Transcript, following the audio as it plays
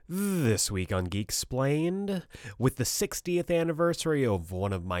This week on Geek Explained, with the 60th anniversary of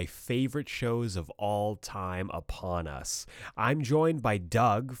one of my favorite shows of all time upon us, I'm joined by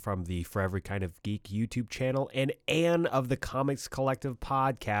Doug from the For Every Kind of Geek YouTube channel and Anne of the Comics Collective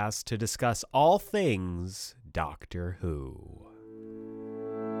podcast to discuss all things Doctor Who.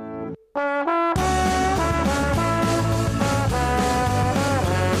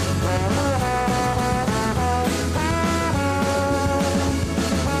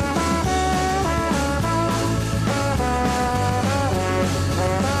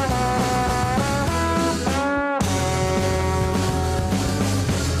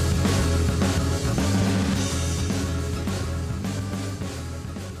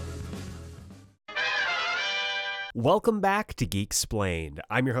 Welcome back to Geek Explained.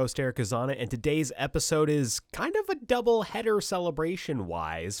 I'm your host, Eric Azana, and today's episode is kind of a double header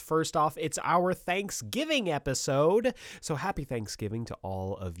celebration-wise. First off, it's our Thanksgiving episode, so happy Thanksgiving to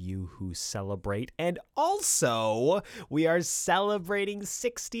all of you who celebrate. And also, we are celebrating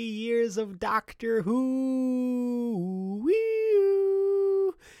 60 years of Doctor Who.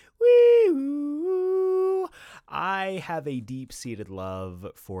 Woo! Woo! I have a deep-seated love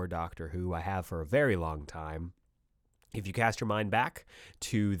for Doctor Who. I have for a very long time. If you cast your mind back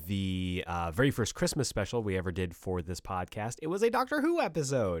to the very first Christmas special we ever did for this podcast, it was a Doctor Who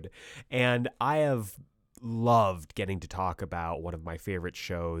episode. And I have loved getting to talk about one of my favorite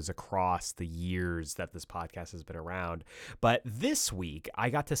shows across the years that this podcast has been around. But this week, I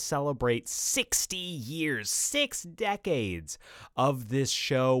got to celebrate 60 years, 6 decades of this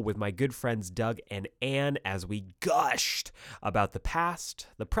show with my good friends Doug and Anne as we gushed about the past,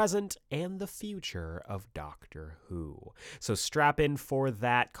 the present, and the future of Doctor Who. So strap in for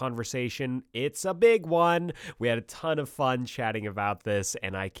that conversation. It's a big one. We had a ton of fun chatting about this,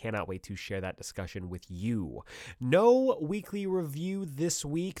 and I cannot wait to share that discussion with you. No weekly review this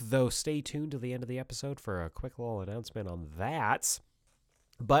week, though stay tuned to the end of the episode for a quick little announcement on that.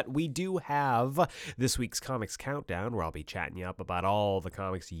 But we do have this week's Comics Countdown, where I'll be chatting you up about all the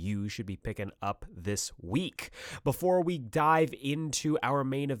comics you should be picking up this week. Before we dive into our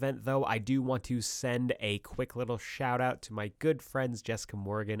main event, though, I do want to send a quick little shout out to my good friends Jessica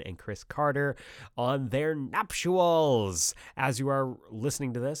Morgan and Chris Carter on their nuptials. As you are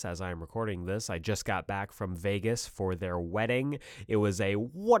listening to this, as I am recording this, I just got back from Vegas for their wedding. It was a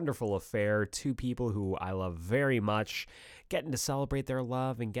wonderful affair. 2 people who I love very much, getting to celebrate their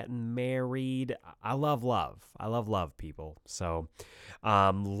love and getting married. I love love. I love love, people. So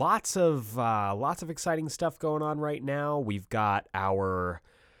lots of exciting stuff going on right now. We've got our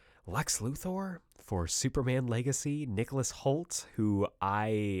Lex Luthor for Superman Legacy, Nicholas Hoult, who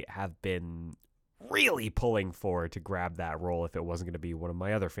I have been really pulling for to grab that role if it wasn't going to be one of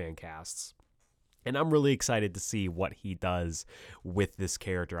my other fan casts. And I'm really excited to see what he does with this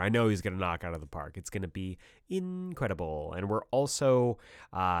character. I know he's going to knock out of the park. It's going to be incredible. And we're also,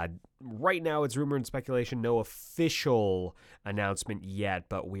 right now it's rumor and speculation, no official announcement yet,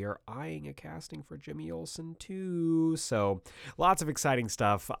 but we are eyeing a casting for Jimmy Olsen too. So lots of exciting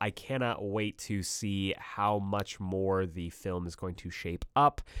stuff. I cannot wait to see how much more the film is going to shape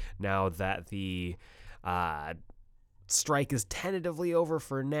up now that the strike is tentatively over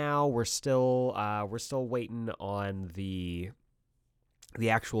for now. We're still waiting on the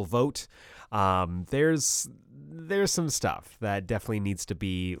actual vote. There's some stuff that definitely needs to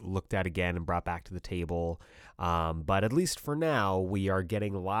be looked at again and brought back to the table. But at least for now, we are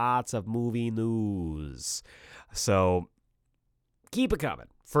getting lots of movie news. So keep it coming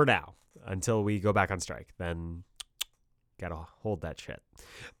for now until we go back on strike. Then gotta hold that shit.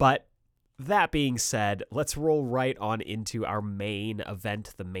 But that being said, let's roll right on into our main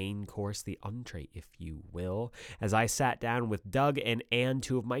event, the main course, the entree, if you will, as I sat down with Doug and Anne,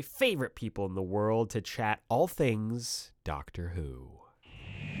 2 of my favorite people in the world, to chat all things Doctor Who.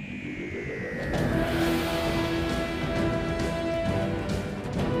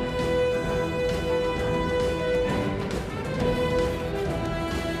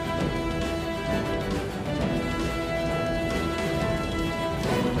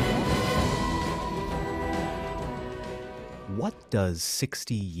 What does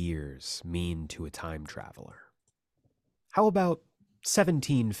 60 years mean to a time traveler? How about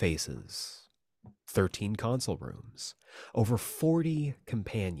 17 faces, 13 console rooms, over 40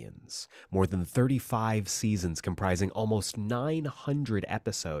 companions, more than 35 seasons comprising almost 900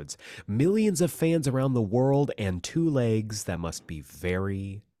 episodes, millions of fans around the world, and 2 legs that must be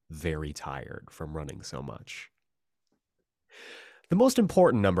very, very tired from running so much? The most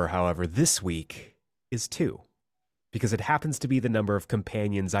important number, however, this week is 2. because it happens to be the number of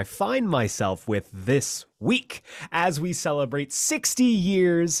companions I find myself with this week as we celebrate 60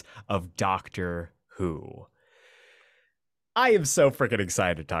 years of Doctor Who. I am so freaking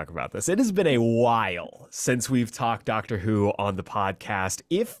excited to talk about this. It has been a while since we've talked Doctor Who on the podcast.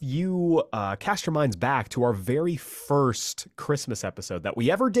 If you cast your minds back to our very first Christmas episode that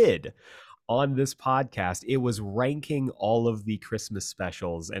we ever did on this podcast, it was ranking all of the Christmas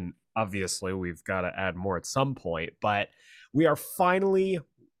specials. And obviously, we've got to add more at some point, but we are finally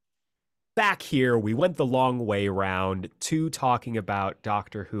back here. We went the long way round to talking about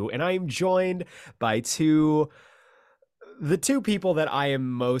Doctor Who, and I am joined by the two people that I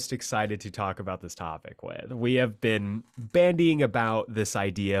am most excited to talk about this topic with. We have been bandying about this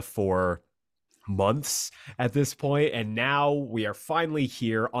idea for months at this point, and now we are finally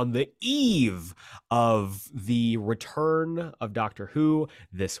here on the eve of the return of Doctor Who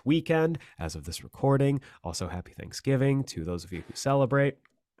this weekend as of this recording. Also, happy Thanksgiving to those of you who celebrate.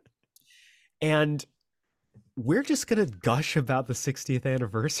 And we're just gonna gush about the 60th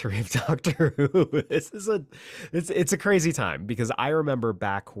anniversary of Doctor Who. It's a crazy time, because I remember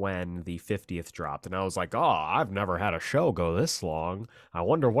back when the 50th dropped, and I was like, oh, I've never had a show go this long. I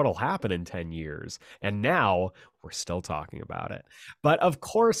wonder what'll happen in 10 years. And now we're still talking about it. But of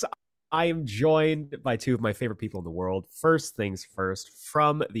course, I am joined by two of my favorite people in the world. First things first,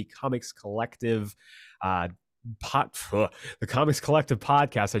 from the Comics Collective the Comics Collective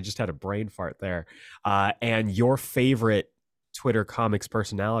podcast. I just had a brain fart there. And your favorite Twitter comics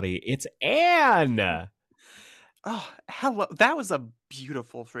personality, it's Anne. Oh, hello. That was a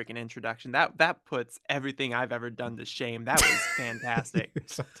beautiful freaking introduction. That puts everything I've ever done to shame. That was fantastic. You're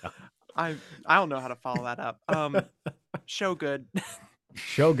so dumb. I don't know how to follow that up. Show good.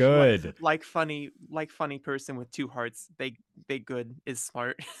 Show good. Like funny person with two hearts. They good is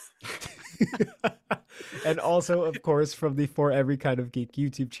smart. And also, of course, from the For Every Kind of Geek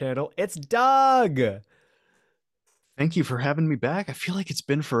YouTube channel, it's Doug. Thank you for having me back. I feel like it's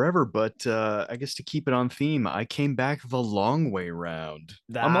been forever, but I guess to keep it on theme, I came back the long way round.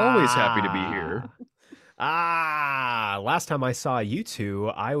 I'm always happy to be here. Last time I saw you two,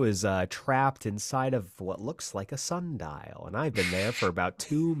 I was trapped inside of what looks like a sundial, and I've been there for about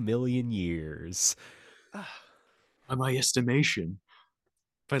 2 million years. By my estimation,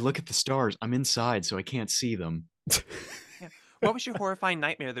 if I look at the stars, I'm inside, so I can't see them. Yeah. What was your horrifying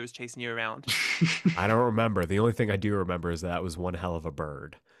nightmare that was chasing you around? I don't remember. The only thing I do remember is that was one hell of a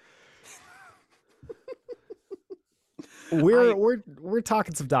bird. We're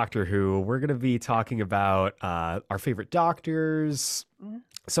talking some Doctor Who. We're gonna be talking about our favorite doctors,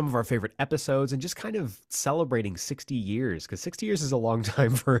 some of our favorite episodes, and just kind of celebrating 60 years, because 60 years is a long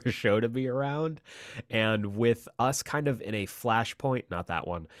time for a show to be around. And with us kind of in a flashpoint, not that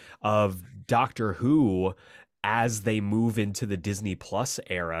one, of Doctor Who as they move into the Disney Plus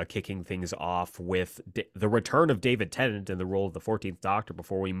era, kicking things off with the return of David Tennant in the role of the 14th Doctor,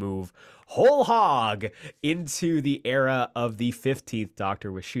 before we move whole hog into the era of the 15th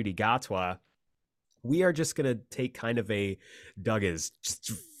Doctor with Ncuti Gatwa. We are just going to take kind of a... Doug is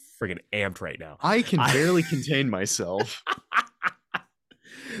just friggin' amped right now. I can barely contain myself.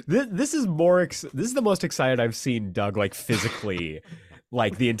 This is the most excited I've seen Doug, like, physically,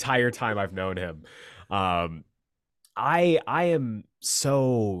 like, the entire time I've known him. I am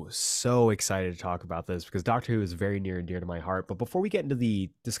so excited to talk about this, because Doctor Who is very near and dear to my heart. But before we get into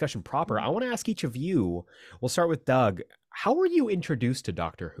the discussion proper, I want to ask each of you, we'll start with Doug, how were you introduced to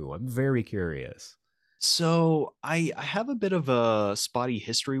Doctor Who? I'm very curious. So I have a bit of a spotty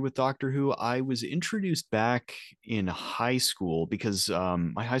history with Doctor Who. I was introduced back in high school because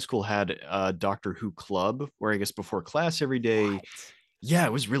my high school had a Doctor Who club where I guess before class every day. What? Yeah,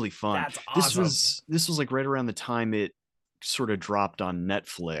 it was really fun. That's awesome. This was like right around the time it sort of dropped on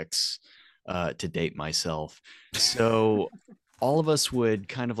Netflix, to date myself. So all of us would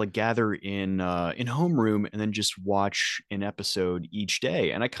kind of like gather in homeroom and then just watch an episode each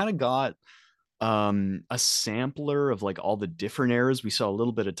day. And I kind of got a sampler of like all the different eras. We saw a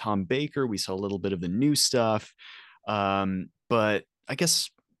little bit of Tom Baker, we saw a little bit of the new stuff. But I guess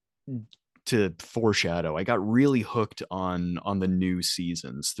to foreshadow, I got really hooked on the new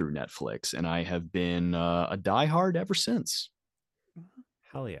seasons through Netflix, and I have been a diehard ever since.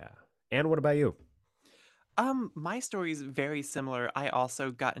 Hell yeah. And what about you? My story is very similar. I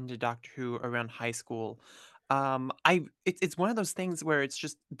also got into Doctor Who around high school. It's one of those things where it's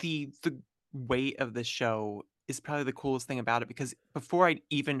just the weight of the show is probably the coolest thing about it, because before I'd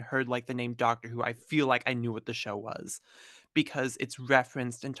even heard like the name Doctor Who, I feel like I knew what the show was, because it's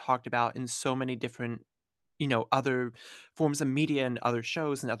referenced and talked about in so many different, other forms of media and other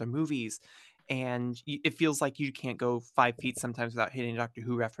shows and other movies. and it feels like you can't go 5 feet sometimes without hitting a Doctor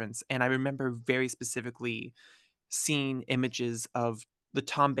Who reference. And I remember very specifically seeing images of the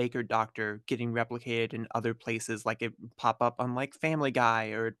Tom Baker Doctor getting replicated in other places, like it would pop up on like Family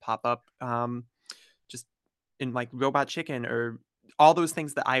Guy, or it'd pop up just in like Robot Chicken, or all those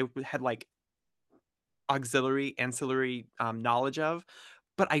things that I had like ancillary knowledge of,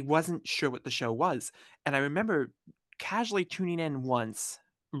 but I wasn't sure what the show was. And I remember casually tuning in once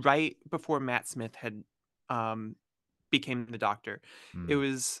right before Matt Smith had um, became the Doctor. It Mm.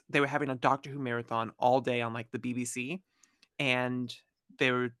 was they were having a Doctor Who marathon all day on like the BBC, and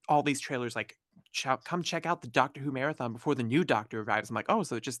there were all these trailers like, come check out the Doctor Who marathon before the new Doctor arrives. I'm like, oh,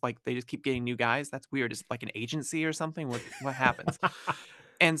 so it just like they just keep getting new guys? That's weird. Is it like an agency or something? What happens?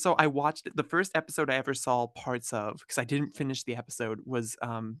 And so I watched the first episode I ever saw parts of, because I didn't finish the episode, was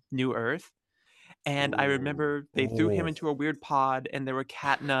New Earth. And I Ooh. remember they threw him Oh. into a weird pod, and there were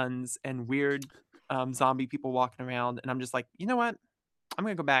cat nuns and weird zombie people walking around. And I'm just like, you know what? I'm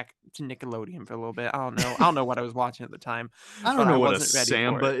gonna go back to Nickelodeon for a little bit. I don't know. I don't know what I was watching at the time, I don't but I know what a wasn't ready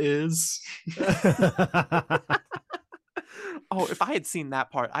for samba it. is. Oh, if I had seen that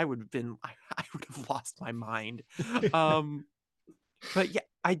part, I would have been I would have lost my mind. Um but yeah,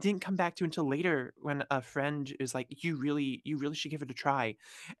 I didn't come back to until later when a friend is like, you really should give it a try.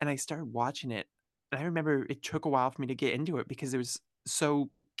 And I started watching it. And I remember it took a while for me to get into it because it was so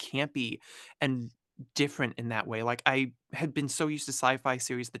campy and different in that way. Like I had been so used to sci-fi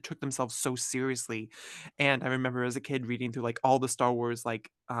series that took themselves so seriously. And I remember as a kid reading through like all the Star Wars like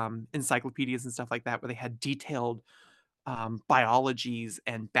encyclopedias and stuff like that, where they had detailed biologies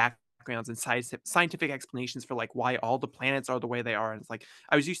and backgrounds and scientific explanations for like why all the planets are the way they are. And it's like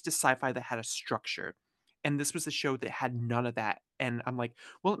I was used to sci-fi that had a structure, and this was a show that had none of that. And I'm like,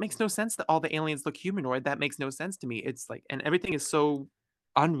 well, it makes no sense that all the aliens look humanoid. That makes no sense to me. It's like, and everything is so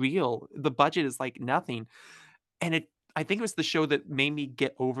unreal. The budget is like nothing, and I think it was the show that made me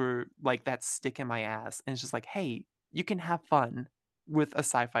get over like that stick in my ass. And it's just like, hey, you can have fun with a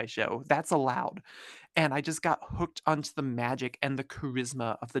sci-fi show. That's allowed. And I just got hooked onto the magic and the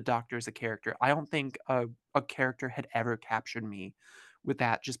charisma of the Doctor as a character. I don't think a character had ever captured me with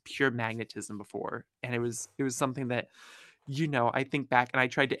that just pure magnetism before. And it was something that, I think back and I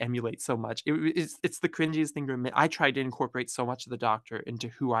tried to emulate so much. It's the cringiest thing to admit. I tried to incorporate so much of the Doctor into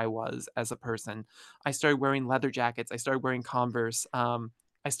who I was as a person. I started wearing leather jackets. I started wearing Converse.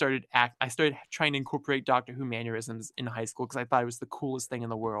 I started trying to incorporate Doctor Who mannerisms in high school because I thought it was the coolest thing in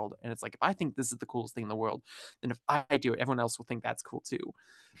the world. And it's like, if I think this is the coolest thing in the world, then if I do it, everyone else will think that's cool too.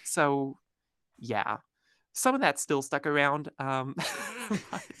 So yeah, some of that still stuck around. But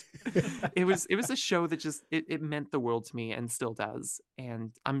it was a show that just it meant the world to me and still does.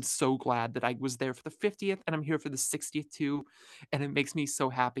 And I'm so glad that I was there for the 50th, and I'm here for the 60th too. And it makes me so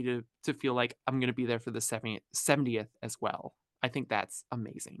happy to feel like I'm gonna be there for the 70th as well. I think that's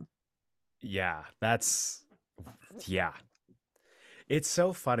amazing. Yeah, yeah. It's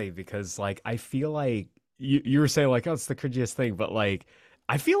so funny because like I feel like you were saying like, oh, it's the cringiest thing, but like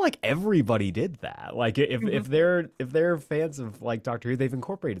I feel like everybody did that. Like Mhm. if they're fans of like Doctor Who, they've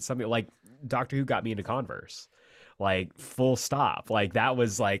incorporated something like Doctor Who got me into Converse. Like full stop. Like that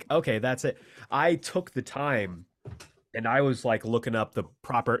was like, okay, that's it. I took the time and I was like looking up the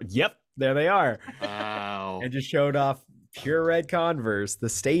proper, yep, there they are. Wow. And just showed off pure red Converse, the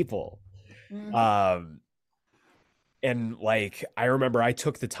staple. Um and like I remember I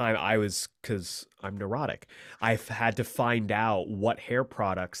took the time, because I'm neurotic, had to find out what hair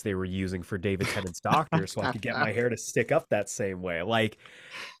products they were using for David Tennant's Doctor so I could get my hair to stick up that same way. Like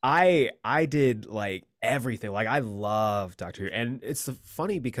I did like everything. Like I love Doctor Who. And it's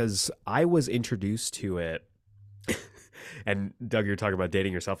funny because I was introduced to it. And Doug, you're talking about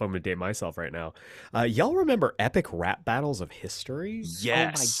dating yourself. I'm going to date myself right now. Y'all remember epic rap battles of history? Oh my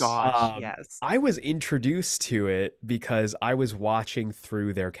Yes. gosh, yes. I was introduced to it because I was watching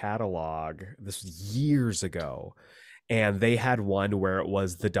through their catalog. This was years ago, and they had one where it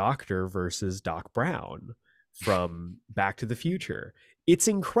was the Doctor versus Doc Brown from Back to the Future. It's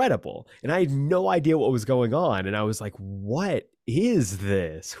incredible, and I had no idea what was going on, and I was like, "What is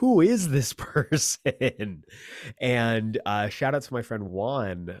this? Who is this person?" And shout out to my friend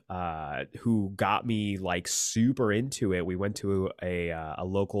Juan, who got me like super into it. We went to a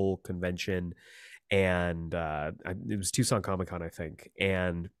local convention, and it was Tucson Comic Con, I think,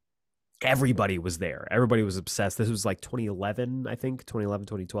 and everybody was there. Everybody was obsessed. This was like 2011, I think, 2011,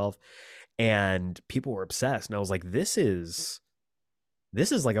 2012, and people were obsessed. And I was like, this is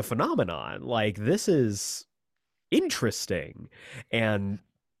like a phenomenon. Like this is interesting. And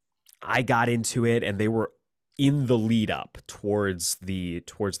I got into it, and they were in the lead up towards the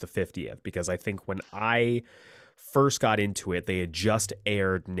 50th, because I think when I first got into it, they had just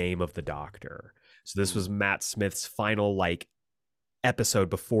aired Name of the Doctor. So this was Matt Smith's final like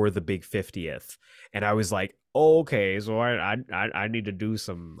episode before the big 50th, and I was like, okay, so I need to do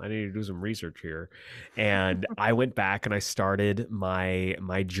some research here, and I went back and I started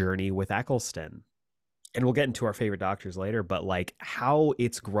my journey with Eccleston, and we'll get into our favorite doctors later, but like how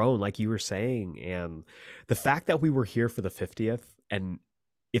it's grown, like you were saying, and the fact that we were here for the 50th and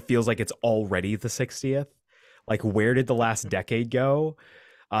it feels like it's already the 60th. Like, where did the last decade go?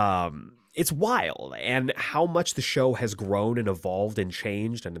 It's wild, and how much the show has grown and evolved and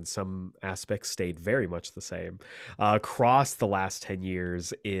changed, and in some aspects stayed very much the same across the last 10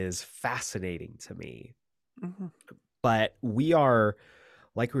 years is fascinating to me. Mm-hmm. But we are,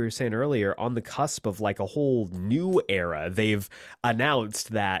 like we were saying earlier, on the cusp of like a whole new era. They've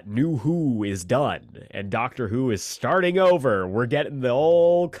announced that New Who is done and Doctor Who is starting over. We're getting the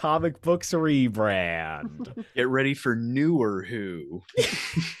old comic books rebrand. Get ready for newer Who.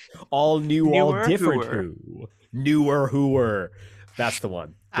 All new, all Newer different Whoer. Who. Newer Whoer. That's the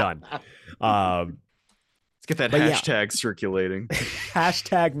one. Done. Let's get that hashtag circulating.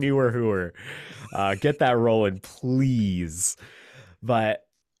 Hashtag newer Whoer. Get that rolling, please. But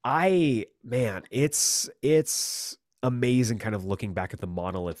it's amazing kind of looking back at the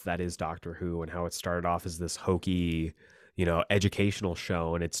monolith that is Doctor Who and how it started off as this hokey, educational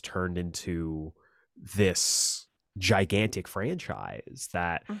show, and it's turned into this gigantic franchise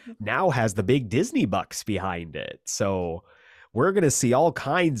that now has the big Disney bucks behind it. So we're going to see all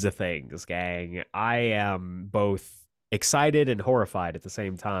kinds of things, gang. I am both excited and horrified at the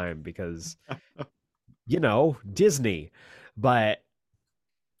same time because, Disney. But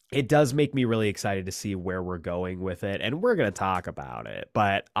it does make me really excited to see where we're going with it, and we're going to talk about it.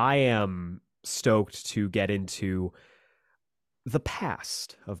 But I am stoked to get into the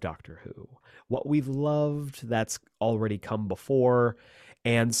past of Doctor Who, what we've loved that's already come before.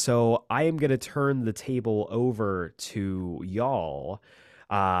 And so I am going to turn the table over to y'all.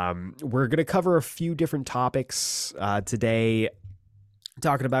 We're going to cover a few different topics today,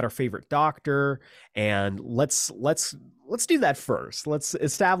 talking about our favorite Doctor, and let's do that first. Let's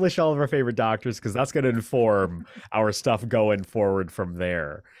establish all of our favorite Doctors, because that's going to inform our stuff going forward from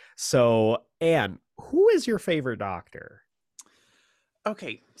there. So, Anne, who is your favorite Doctor?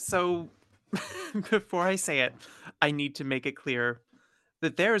 Okay, so before I say it, I need to make it clear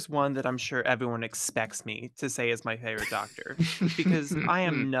that there's one that I'm sure everyone expects me to say is my favorite Doctor, because I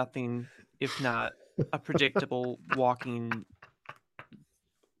am nothing if not a predictable walking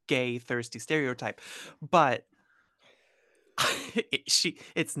gay thirsty stereotype. But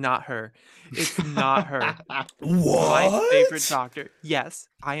it's not her. It's not her. What? My favorite Doctor. Yes,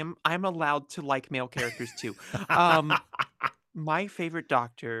 I'm allowed to like male characters too. My favorite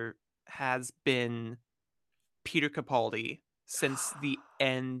Doctor has been Peter Capaldi since the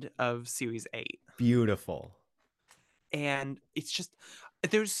end of series 8. Beautiful. And it's just,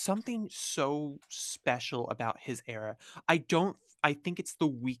 there's something so special about his era. I think it's the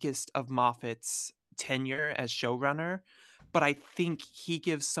weakest of Moffat's tenure as showrunner, but I think he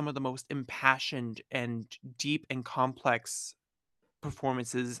gives some of the most impassioned and deep and complex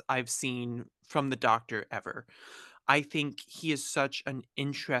performances I've seen from the Doctor ever. I think he is such an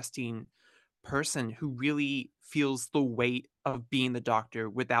interesting person who really feels the weight of being the Doctor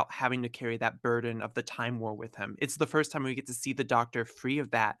without having to carry that burden of the Time War with him. It's the first time we get to see the Doctor free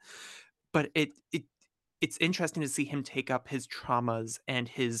of that. But it's interesting to see him take up his traumas and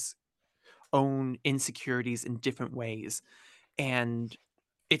his own insecurities in different ways. And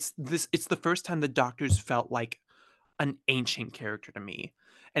it's the first time the Doctor's felt like an ancient character to me.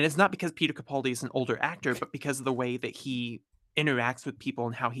 And it's not because Peter Capaldi is an older actor, but because of the way that he interacts with people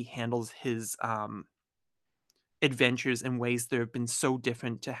and how he handles his adventures in ways that have been so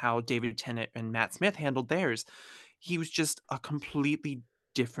different to how David Tennant and Matt Smith handled theirs. He was just a completely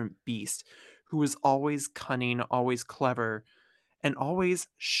different beast who was always cunning, always clever, and always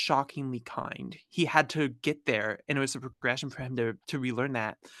shockingly kind. He had to get there, and it was a progression for him to relearn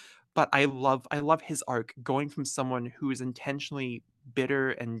that. But I love his arc, going from someone who is intentionally bitter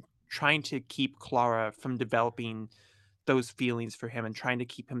and trying to keep Clara from developing those feelings for him and trying to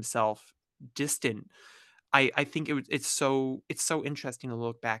keep himself distant. I think it's so interesting to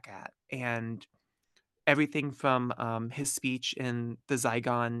look back at, and everything from his speech in the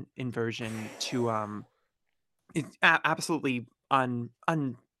Zygon inversion to it's absolutely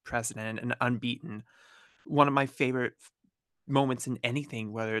unprecedented and unbeaten. One of my favorite moments in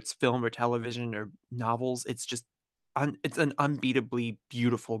anything, whether it's film or television or novels. It's just it's an unbeatably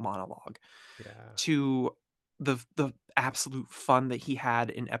beautiful monologue. Yeah. To the absolute fun that he had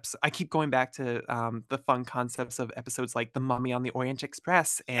in episode. I keep going back to the fun concepts of episodes like The Mummy on the Orient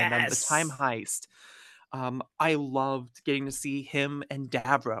Express and The Time Yes. Heist. I loved getting to see him and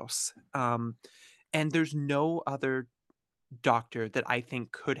Davros. And there's no other doctor that I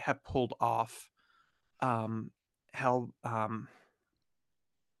think could have pulled off um, Hell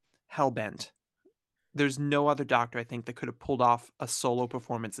Hellbent. There's no other doctor I think that could have pulled off a solo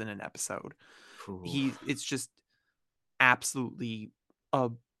performance in an episode. Ooh. It's just absolutely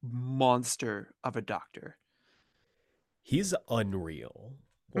a monster of a doctor. He's unreal.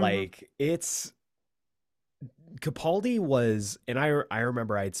 Mhm, Like it's Capaldi was, and I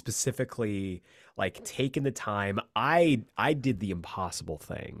remember I had specifically like taken the time. I did the impossible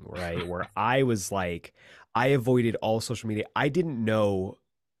thing, right? Where I was like, I avoided all social media. I didn't know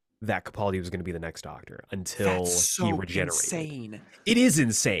that Capaldi was going to be the next Doctor that's until he so regenerated. insane. It is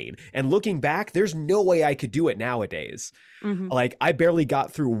insane. And looking back, there's no way I could do it nowadays. Mhm, Like I barely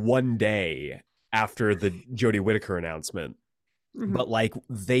got through one day after the Jodie Whittaker announcement, mhm, but like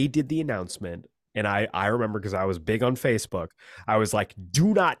they did the announcement, and I remember because I was big on Facebook. I was like,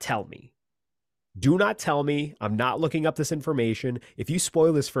 do not tell me. Do not tell me. I'm not looking up this information. If you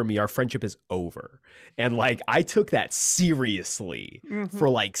spoil this for me, our friendship is over. And like I took that seriously mhm, for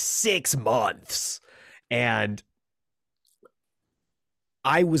like 6 months. And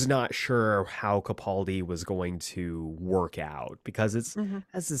I was not sure how Capaldi was going to work out because it's mhm,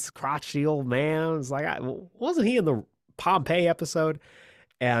 as this crotchety old man. It's like, wasn't he in the Pompeii episode?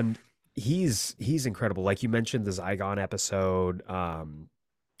 And he's incredible. Like you mentioned, the Zygon episode.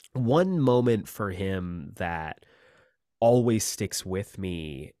 One moment for him that always sticks with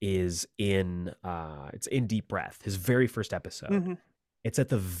me is in it's in Deep Breath, his very first episode. mhm, It's at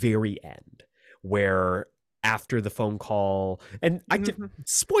the very end where after the phone call, and I did mhm.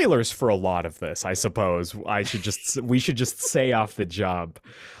 spoilers for a lot of this, I suppose. We should just say off the jump.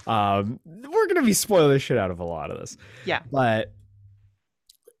 We're gonna be spoiling the shit out of a lot of this. Yeah. But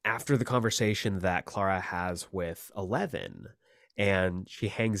after the conversation that Clara has with 11 and she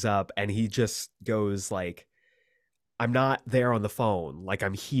hangs up and he just goes like, I'm not there on the phone, like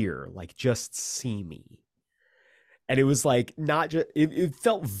I'm here, like just see me. And it was like not just it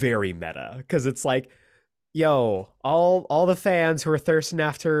felt very meta because it's like, yo, all the fans who are thirsting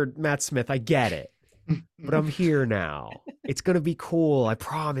after Matt Smith, I get it, but I'm here now. It's gonna be cool, I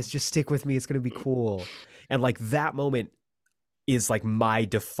promise, just stick with me, it's gonna be cool. And like that moment is like my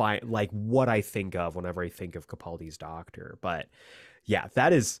define, like what I think of whenever I think of Capaldi's Doctor. But yeah,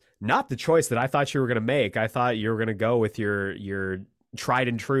 that is not the choice that I thought you were gonna make. I thought you were gonna go with your tried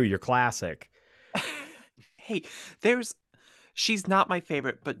and true, your classic. Hey, there's she's not my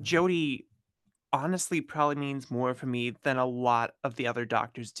favorite, but Jodie honestly probably means more for me than a lot of the other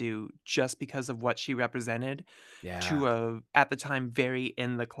doctors do just because of what she represented Yeah. to a, at the time, very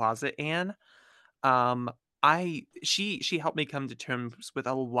in the closet Anne. Um, she helped me come to terms with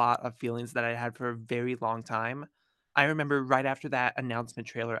a lot of feelings that I had for a very long time. I remember right after that announcement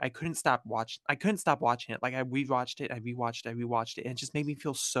trailer, I couldn't stop watching it. Like I rewatched it, I rewatched it, and it just made me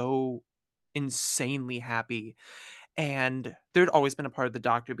feel so insanely happy. And there'd always been a part of the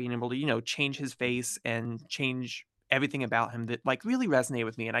Doctor being able to, change his face and change everything about him that like really resonated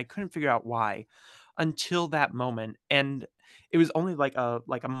with me, and I couldn't figure out why until that moment. And it was only like a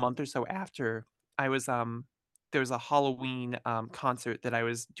month or so after I was there was a Halloween concert that I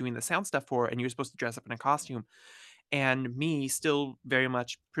was doing the sound stuff for, and you were supposed to dress up in a costume. And me, still very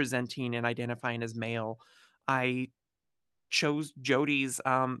much presenting and identifying as male, I chose Jodie's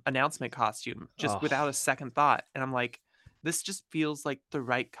announcement costume just without Oh, a second thought. And I'm like, this just feels like the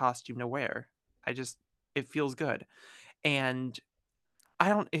right costume to wear. It feels good. And I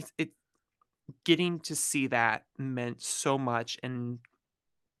don't, it getting to see that meant so much. And,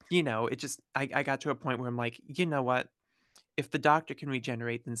 I got to a point where I'm like, you know what? If the Doctor can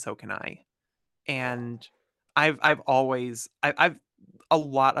regenerate, then so can I. And I've a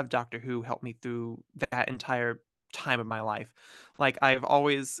lot of Doctor Who helped me through that entire time of my life. Like, I've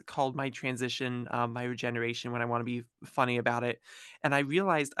always called my transition, my regeneration when I wanna be funny about it, and I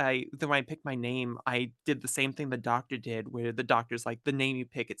realized when I picked my name, I did the same thing the Doctor did, where the Doctor's like, "The name you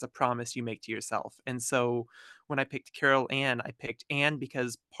pick, it's a promise you make to yourself," and so, when I picked Carol Ann, I picked Ann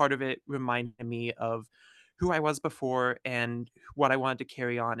because part of it reminded me of who I was before and what I wanted to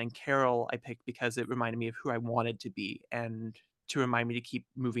carry on, and Carol I picked because it reminded me of who I wanted to be and to remind me to keep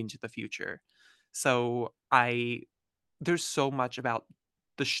moving to the future. So I there's so much about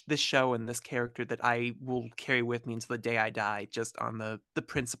this show and this character that I will carry with me until the day I die, just on the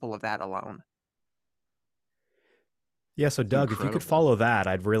principle of that alone. yeah. So Doug, if you could Incredible. follow that,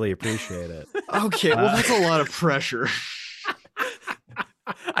 I'd really appreciate it. Okay, well, that's a lot of pressure.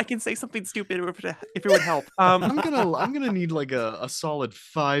 I can say something stupid if it would help. I'm gonna need like a solid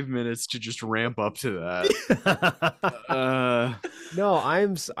 5 minutes to just ramp up to that. No,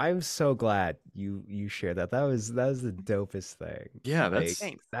 I'm so glad you shared that. That was the dopest thing. Yeah, Like,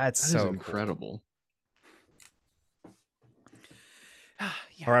 Thanks. that's that so is cool. incredible.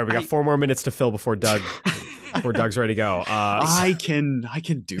 Yeah, All right, we got 4 more minutes to fill before Doug's ready to go. I can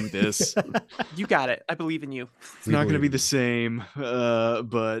do this. you got it. I believe in you. It's not going to be the same,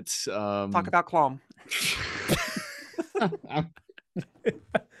 but Talk about Clom.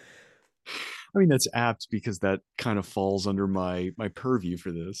 I mean, that's apt because that kind of falls under my purview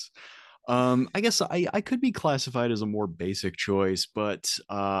for this. I guess I could be classified as a more basic choice, but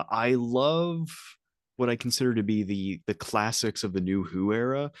I love what I consider to be the classics of the New Who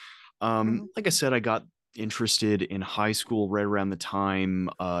era. Like I said, I got interested in high school right around the time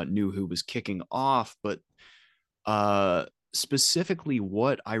New Who was kicking off, but specifically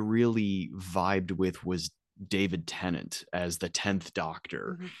what I really vibed with was David Tennant as the 10th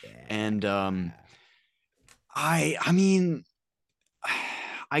Doctor. And I mean,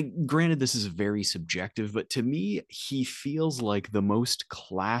 I granted this is very subjective, but to me, he feels like the most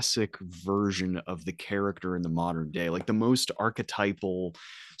classic version of the character in the modern day, like the most archetypal,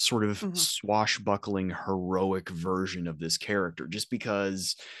 sort of swashbuckling, heroic version of this character. Just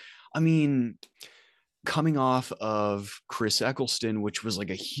because, I mean, coming off of Chris Eccleston, which was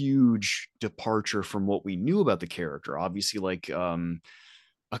like a huge departure from what we knew about the character, obviously, like a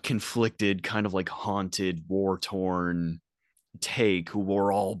conflicted, kind of like haunted, war-torn take who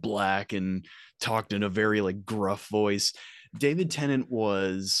wore all black and talked in a very like gruff voice. David Tennant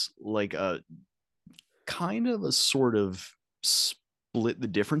was like a kind of a sort of split the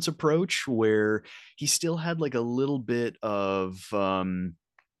difference approach where he still had like a little bit of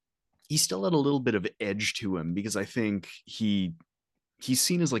edge to him, because I think he's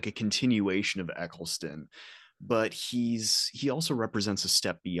seen as like a continuation of Eccleston, but he also represents a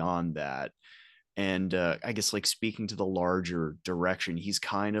step beyond that. And I guess like speaking to the larger direction, he's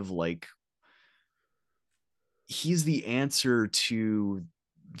kind of like, he's the answer to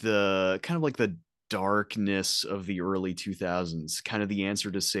the kind of like the darkness of the early 2000s, kind of the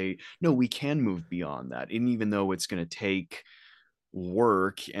answer to say, no, we can move beyond that. And even though it's going to take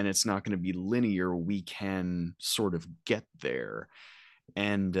work and it's not going to be linear, we can sort of get there.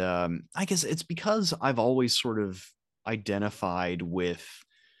 And I guess it's because I've always sort of identified with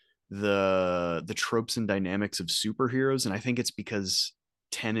the tropes and dynamics of superheroes, and I think it's because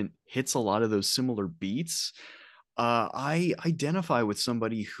Tennant hits a lot of those similar beats. I identify with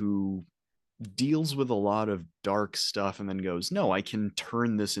somebody who deals with a lot of dark stuff and then goes, no, I can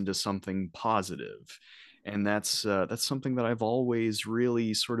turn this into something positive. And that's something that I've always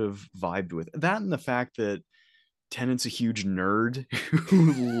really sort of vibed with. That and the fact that Tennant's a huge nerd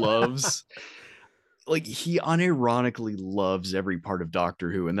who loves like he unironically loves every part of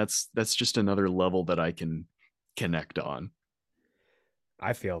Doctor Who, and that's just another level that I can connect on.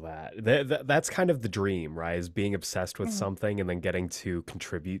 I feel that. That's kind of the dream, right? Is being obsessed with something and then getting to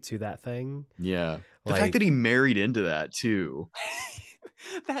contribute to that thing. Yeah. The Like, fact that he married into that too.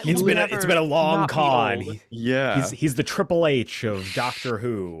 It's been a long con. Yeah. He's the Triple H of Doctor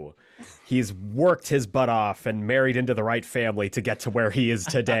Who. He's worked his butt off and married into the right family to get to where he is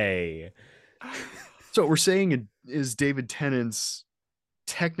today. So what we're saying is David Tennant's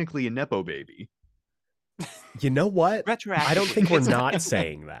technically a Nepo baby. You know what? I don't think we're not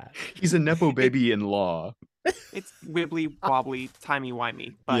saying that. He's a Nepo baby in law. It's wibbly wobbly, timey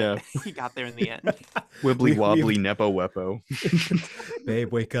wimey, but Yeah. he got there in the end. Wibbly wobbly Nepo Wepo.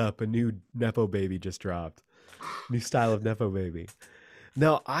 Babe, wake up. A new Nepo baby just dropped. New style of Nepo baby.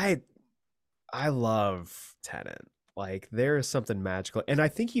 No, I love Tennant. Like, there is something magical. And I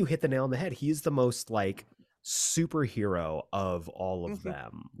think you hit the nail on the head. He's the most, like, superhero of all of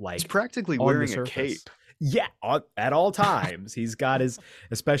them. Like, he's practically on wearing the a surface. cape. Yeah, at all times. He's got his,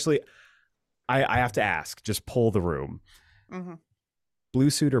 especially, I have to ask, just pull the room. Blue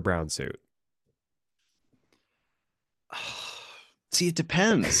suit or brown suit? See, it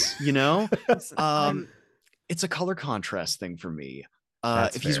depends, you know? It's a color contrast thing for me.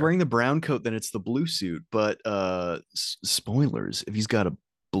 If he's wearing the brown coat, then it's the blue suit. But spoilers, if he's got a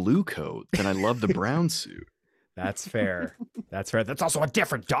blue coat, then I love the brown suit. That's fair. That's fair. That's also a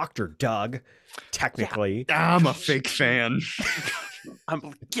different Doctor, Doug. Technically. Yeah. I'm a fake fan.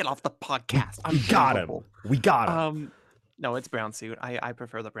 Get off the podcast. We got him. No, it's brown suit. I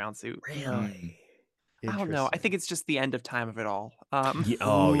prefer the brown suit. Really? I don't know. I think it's just the end of time of it all.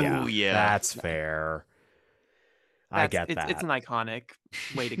 Yeah. That's fair. I get that. It's an iconic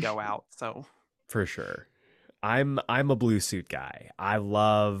way to go out. So for sure. I'm a blue suit guy. I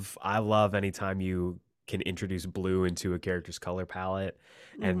love anytime you can introduce blue into a character's color palette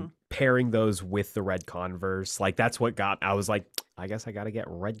and Mhm. pairing those with the red Converse. Like that's what got I was like, I guess I got to get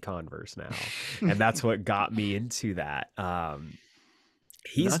red Converse now. And that's what got me into that.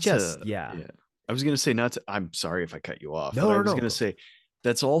 He's Not just to, yeah. yeah. I was gonna say not to. I'm sorry if I cut you off, but No, I no, was no. gonna say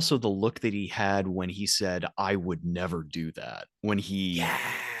that's also the look that he had when he said, "I would never do that." When he Yeah.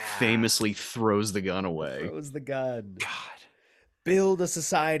 famously throws the gun away. Throws the gun. God. Build a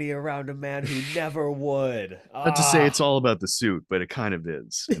society around a man who never would. Not to say Ah. it's all about the suit, but it kind of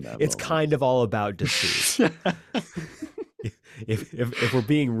is in that It's moment. kind of all about deceit. If we're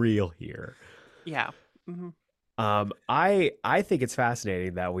being real here. Yeah. Mhm. I think it's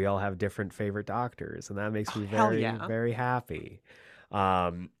fascinating that we all have different favorite doctors, and that makes Oh, me hell very, yeah. very happy.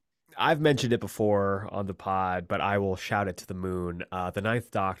 Um, I've mentioned it before on the pod, but I will shout it to the moon. The Ninth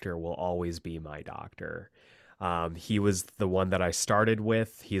Doctor will always be my doctor. He was the one that I started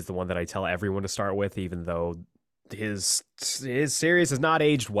with. He's the one that I tell everyone to start with, even though his series has not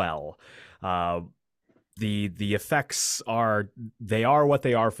aged well. Uh, the effects are they are what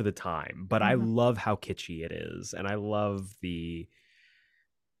they are for the time, but I Mhm. love how kitschy it is, and I love the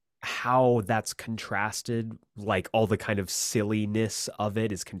how that's contrasted, like all the kind of silliness of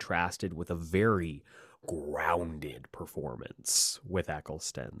it is contrasted with a very grounded performance with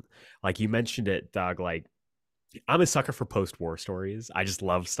Eccleston. Like you mentioned it, Doug, like I'm a sucker for post-war stories. I just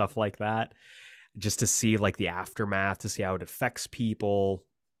love stuff like that. Just to see like the aftermath, to see how it affects people,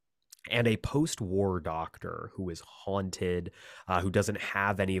 and a post-war doctor who is haunted, who doesn't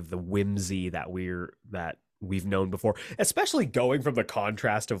have any of the whimsy that we've known before, especially going from the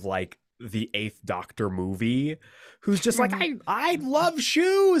contrast of like the Eighth Doctor movie, who's just like, Mhm. I love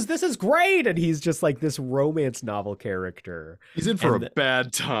shoes, this is great, and he's just like this romance novel character, He's in for a and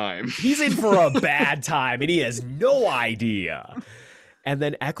bad time. he's in for a bad time, and he has no idea. And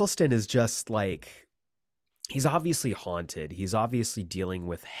then Eccleston is just like, he's obviously haunted. He's obviously dealing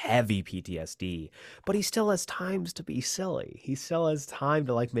with heavy PTSD, but he still has times to be silly. He still has time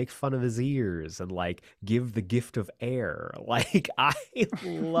to like make fun of his ears and like give the gift of air. Like I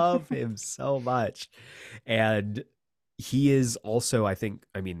love him so much. And he is also, I think,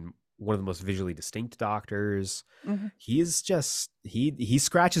 I mean, one of the most visually distinct doctors. Mhm. He is just he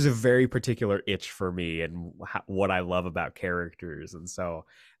scratches a very particular itch for me and what I love about characters, and so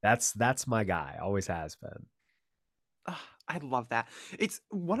that's my guy. Always has been. Ugh, I love that. It's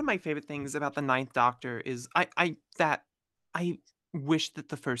one of my favorite things about the Ninth Doctor is I wish that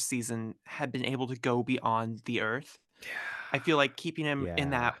the first season had been able to go beyond the Earth. I feel like keeping him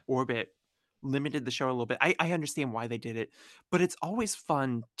in Yeah. that orbit limited the show a little bit. I understand why they did it, but it's always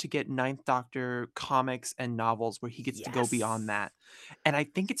fun to get Ninth Doctor comics and novels where he gets to go beyond Yes. that. And I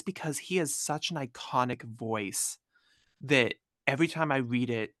think it's because he has such an iconic voice that every time I read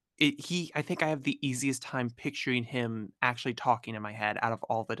it, I think I have the easiest time picturing him actually talking in my head out of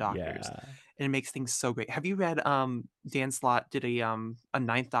all the doctors, Yeah. and it makes things so great. Have you read, Dan Slott did a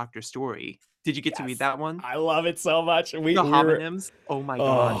Ninth Doctor story? Did you get to read Yes. that one? I love it so much. The homonyms? Oh my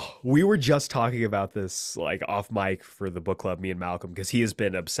god. We were just talking about this like off mic for the book club, me and Malcolm, because he has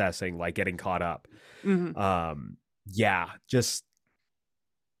been obsessing, like getting caught up. Mhm. Yeah, just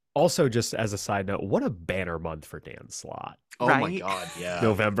also just as a side note, what a banner month for Dan Slott. Oh my Right? god, yeah.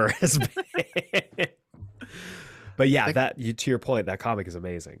 November has been. But yeah, That to your point, that comic is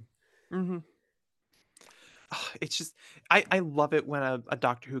amazing. Mhm. It's just I love it when a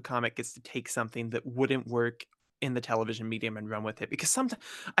Doctor Who comic gets to take something that wouldn't work in the television medium and run with it, because sometimes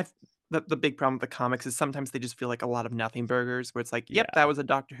I've the big problem with the comics is sometimes they just feel like a lot of nothing burgers where it's like, "Yep, that Yeah. was a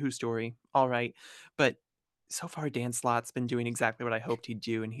Doctor Who story. Alright." But so far, Dan Slott's been doing exactly what I hoped he'd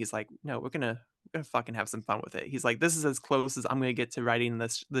do, and he's like, "No, we're gonna fucking have some fun with it." He's like, "This is as close as I'm gonna get to writing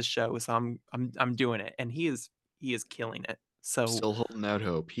this show, so I'm doing it." And he is killing it. So, still holding out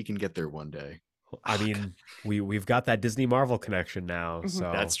hope he can get there one day. I God. mean, we've got that Disney Marvel connection now, Mhm.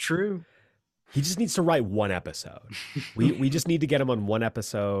 That's so true. he just needs to write one episode. We just need to get him on one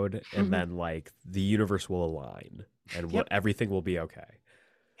episode, and Mhm. then like the universe will align, and Yep. everything will be okay.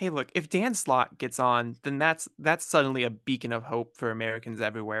 Hey, look, if Dan Slott gets on, then that's suddenly a beacon of hope for Americans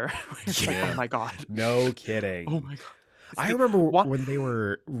everywhere. Where it's like, oh Yeah. my god, No oh kidding. my god. It's I the remember one.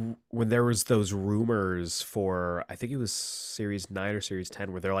 when there was those rumors for, I think it was series 9 or series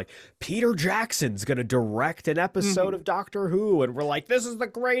 10, where they're like, Peter Jackson's gonna direct an episode Mhm. of Doctor Who, and we're like, this is the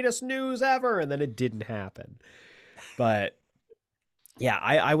greatest news ever, and then it didn't happen. But yeah,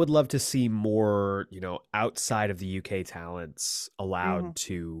 I would love to see more, outside of the UK talents allowed Mhm.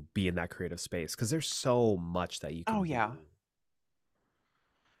 to be in that creative space, because there's so much that you Oh can do. yeah.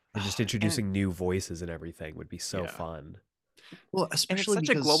 And just And introducing new voices and everything would be so Yeah. fun. Well, it's especially such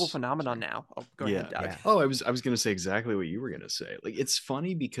a global because phenomenon now. Oh, go ahead, yeah. Doug. Yeah. Oh, I was gonna say exactly what you were gonna say. Like, it's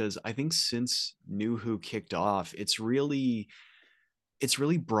funny because I think since New Who kicked off, it's really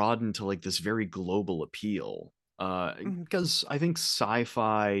broadened to like this very global appeal. Mhm. Because I think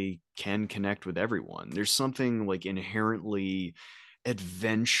sci-fi can connect with everyone. There's something like inherently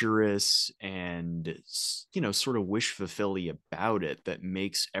adventurous and sort of wish fulfilling about it that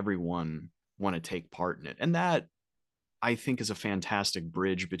makes everyone want to take part in it. And that I think is a fantastic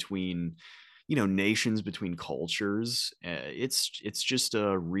bridge between nations, between cultures. It's just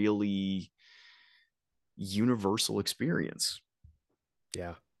a really universal experience.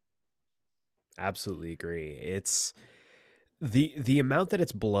 Yeah. Absolutely agree. It's the amount that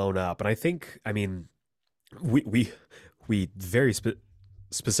it's blown up, and I mean, we very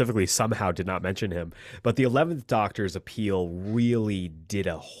specifically somehow did not mention him, but the 11th Doctor's appeal really did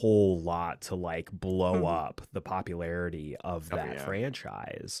a whole lot to like blow Mhm. up the popularity of Oh that yeah.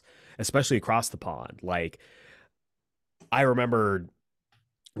 franchise, especially across the pond. Like I remember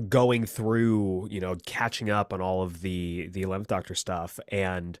going through, catching up on all of the 11th Doctor stuff,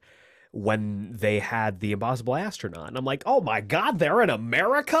 and when they had the Impossible Astronaut, and I'm like, oh my god, they're in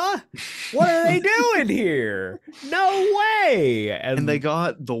America? What are they doing here? No way! And they And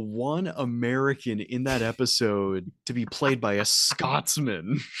got the one American in that episode to be played by a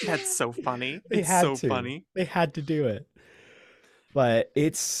Scotsman. That's so funny. they It's had so to. funny. They had to do it. But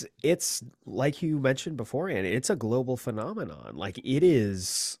it's like you mentioned beforehand, it's a global phenomenon. Like it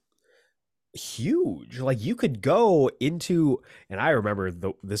is huge. Like you could go into, and I remember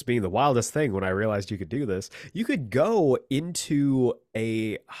this being the wildest thing when I realized you could do this. You could go into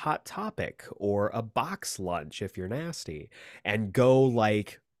a Hot Topic or a box lunch if you're nasty, and go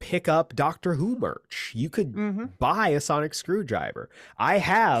like pick up Doctor Who merch. You could Hmm. buy a sonic screwdriver. I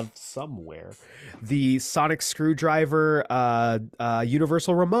have somewhere the sonic screwdriver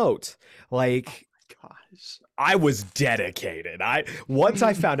universal remote. Like Gosh. I was dedicated. Once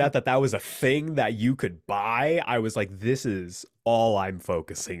I found out that that was a thing that you could buy, I was like, this is all I'm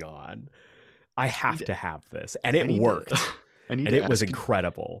focusing on. I have to have this. And I it need to worked. I need And to it was ask,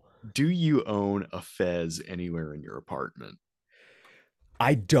 incredible. do you own a Fez anywhere in your apartment?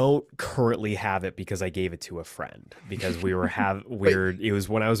 I don't currently have it because I gave it to a friend because we were it was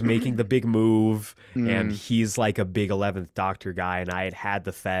when I was making the big move, and Mm, he's like a big 11th Doctor guy, and I had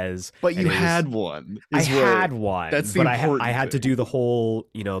the Fez, but and you it was had one. I Is had what one, that's the but I important had to thing. do the whole,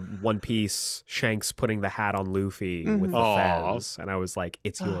 One Piece Shanks putting the hat on Luffy with Mhm. the Aw. Fez, and I was like,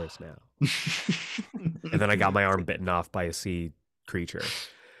 it's yours now. And then I got my arm bitten off by a sea creature.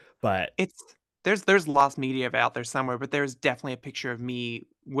 But It's there's lost media out there somewhere, but there's definitely a picture of me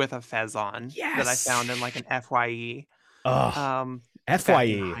with a fez on that I yes, found in like an FYE ugh, um back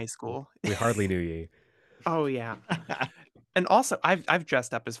in Fye, high school. we hardly knew ye. Oh yeah. And also I've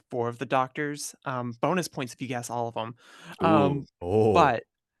dressed up as four of the doctors. Bonus points if you guess all of them. Ooh. Oh, But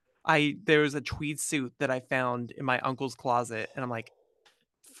there was a tweed suit that I found in my uncle's closet, and I'm like,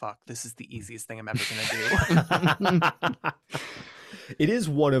 fuck, this is the easiest thing I'm ever gonna do. it is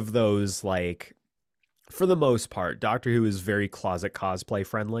one of those like, for the most part, Doctor Who is very closet cosplay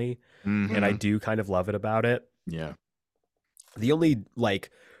friendly, and I Mhm. do kind of love it about it. Yeah. The only like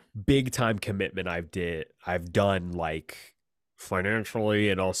big time commitment I've done like financially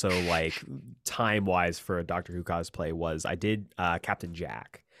and also like time wise for a Doctor Who cosplay was I did Captain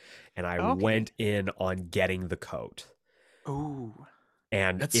Jack, and I Okay. went in on getting the coat, Ooh.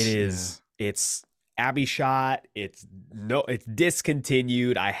 and Yeah. it's Abbey shot, it's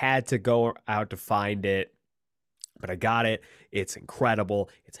discontinued. I had to go out to find it, but I got it. It's incredible.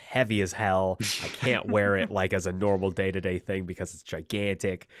 It's heavy as hell. I can't wear it like as a normal day-to-day thing because it's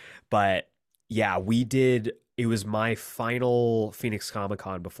gigantic. But yeah, it was my final Phoenix Comic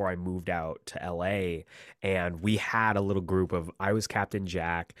Con before I moved out to LA. And we had a little group I was Captain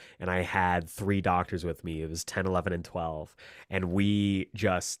Jack, and I had three doctors with me. It was 10, 11, and 12. And we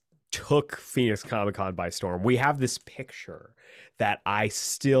just took Phoenix Comic Con by storm. We have this picture that I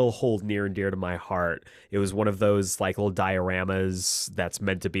still hold near and dear to my heart. It was one of those like little dioramas that's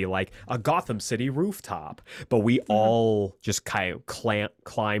meant to be like a Gotham City rooftop, but we Mhm. all just kind of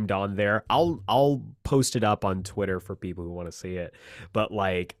climbed on there. I'll post it up on Twitter for people who want to see it. But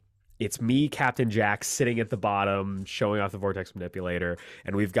like it's me, Captain Jack, sitting at the bottom, showing off the vortex manipulator,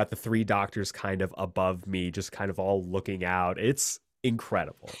 and we've got the three doctors kind of above me, just kind of all looking out. It's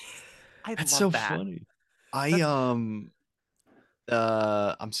incredible. I That's so love that. funny. I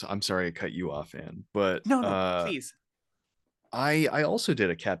That's I'm sorry I cut you off, Anne, but no, please. I also did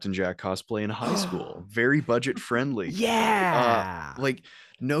a Captain Jack cosplay in high school. Very budget friendly. Yeah. Like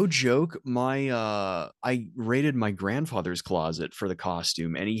No joke. I raided my grandfather's closet for the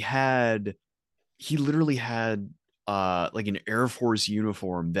costume, and he literally had like an Air Force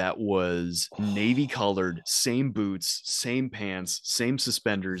uniform that was navy colored, same boots, same pants, same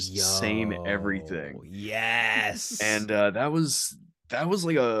suspenders, same everything. Yo, yes. And that was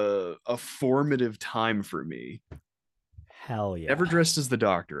like a formative time for me. Hell yeah. Never dressed as the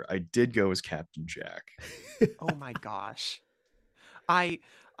Doctor. I did go as Captain Jack. Oh my gosh.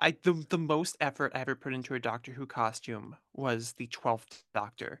 The most effort I ever put into a Doctor Who costume was the 12th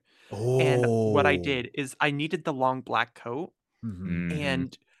Doctor. And what I Oh. did is I needed the long black coat, Mhm. Mhm.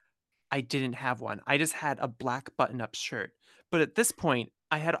 and I didn't have one. I just had a black button-up shirt. But at this point,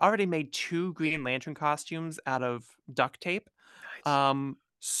 I had already made 2 Green Lantern costumes out of duct tape. Nice.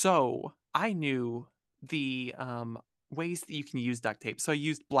 So I knew the ways that you can use duct tape. So I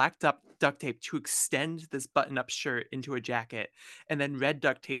used black duct tape to extend this button-up shirt into a jacket, and then red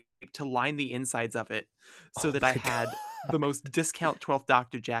duct tape to line the insides of it, so Oh that my I had God. the most discount 12th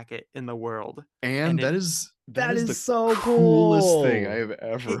Doctor jacket in the world. And And it that That is is the so coolest thing I cool. have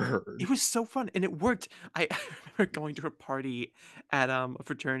ever heard. it was so fun, and it worked. I remember going to a party at a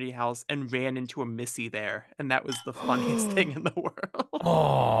fraternity house and ran into a Missy there, and that was the funniest thing in the world.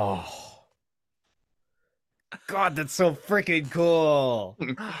 Oh. God, that's so freaking cool.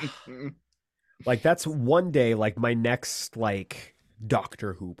 Like that's one day, like my next like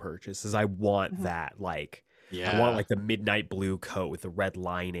Doctor Who purchase is I want Mhm. that. Like I want Yeah. like the midnight blue coat with the red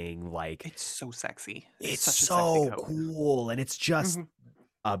lining. Like It's so sexy. It's it's such a sexy so coat. cool. And it's just Mhm.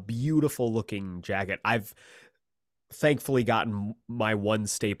 a beautiful looking jacket. I've thankfully gotten my one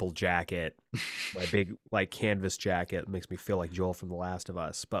staple jacket, my big like canvas jacket. It makes me feel like Joel from The Last of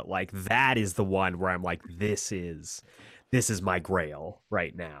Us. But like that is the one where I'm like, this is my grail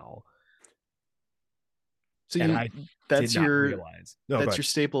right now. So And you I did that's not your realize. No, go that's ahead. your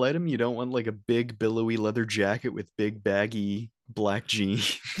staple item? You don't want like a big billowy leather jacket with big baggy black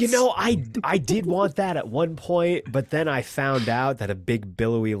jeans. You know, I did want that at one point, but then I found out that a big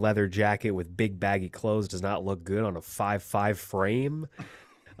billowy leather jacket with big baggy clothes does not look good on a 5'5" frame.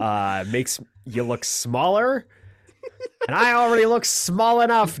 Makes you look smaller, and I already look small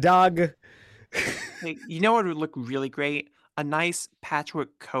enough, Doug. Hey, you know what would look really great? A nice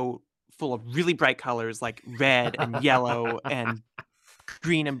patchwork coat full of really bright colors like red and yellow and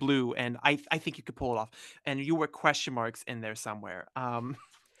green and blue, and I think you could pull it off. And you wear question marks in there somewhere. Does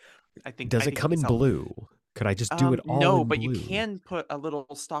I it think you come could in sell it. blue? Could I just do it all No, in but you blue? can put a little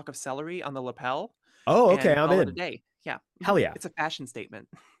stalk of celery on the lapel Oh, okay, and I'm call it a in. day. Yeah, Hell yeah. it's a fashion statement.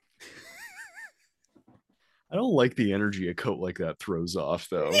 I don't like the energy a coat like that throws off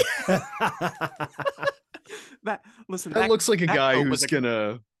though. That listen, That looks like a that guy coat was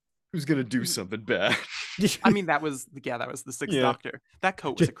a who's gonna do something bad. I mean, that was the Sixth Yeah. Doctor. That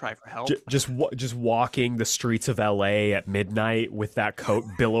coat was just, a cry for help. just walking the streets of LA at midnight with that coat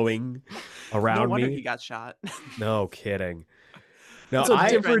billowing No around wonder me. he got shot. No kidding. No, It's a My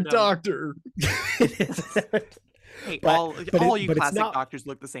different friend, doctor. hey, but all you it's classic not doctors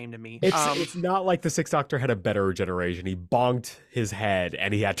look the same to me. it's not like the Sixth Doctor had a better regeneration. He bonked his head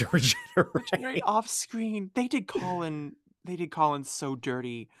and he had to Regenerate regenerate. off screen. They did Colin so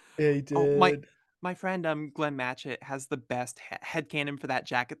dirty. He Oh, did. my friend Glenn Matchett has the best headcanon for that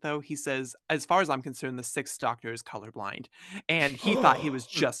jacket though. He says, as far as I'm concerned, the Sixth Doctor is colorblind, and he thought he was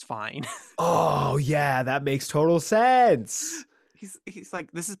just fine. Oh yeah, that makes total sense. He's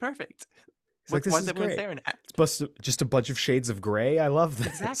like, this is perfect. It's like this What's is everyone great. staring at? It's just a bunch of shades of gray. I love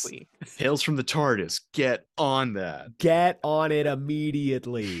this. Exactly. Tales from the TARDIS. Get on that. Get on it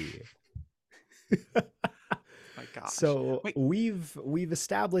immediately. My gosh. So Wait. we've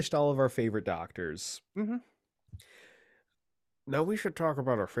established all of our favorite doctors. hmm Now we should talk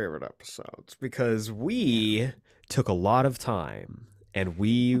about our favorite episodes because we took a lot of time and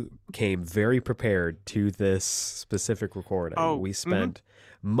we came very prepared to this specific recording. Oh, We spent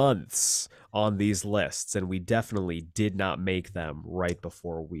months on these lists and we definitely did not make them right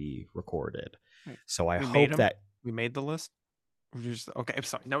before we recorded. Wait, So I we hope made 'em? that We made the list. Okay. I'm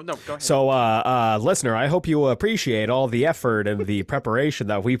sorry. No. Go ahead. So, listener, I hope you appreciate all the effort and the preparation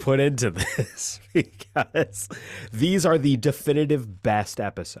that we put into this because these are the definitive best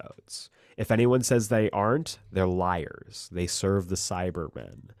episodes. If anyone says they aren't, they're liars. They serve the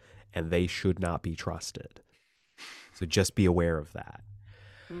Cybermen, and they should not be trusted. So just be aware of that.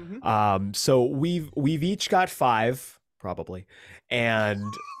 So we've each got 5 probably, and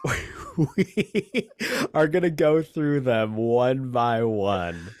we are gonna go through them one by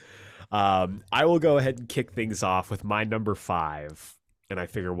one. I will go ahead and kick things off with my number 5, and I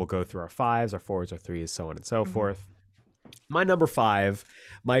figure we'll go through our 5s, our 4s, our 3s, so on and so forth. My number 5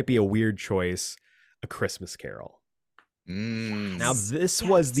 might be a weird choice, A Christmas Carol. Now, Mm. this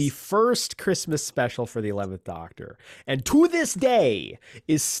was the first Christmas special for the 11th Doctor, and to this day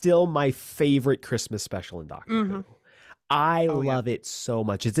is still my favorite Christmas special in Doctor Who. I Oh, yeah. love it so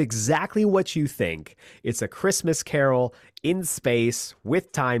much. It's exactly what you think. It's a Christmas Carol in space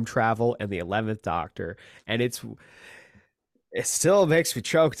with time travel and the 11th Doctor, and it still makes me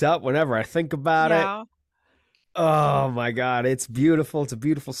choked up whenever I think about it. Yeah. Oh my god, it's beautiful. It's a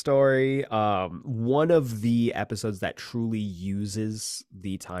beautiful story. One of the episodes that truly uses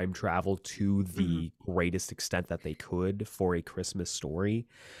the time travel to the greatest extent that they could for a Christmas story.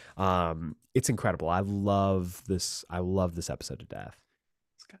 It's incredible. I love this episode to death.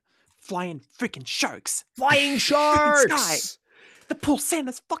 Flying freaking sharks. Flying In sky. sharks. The pull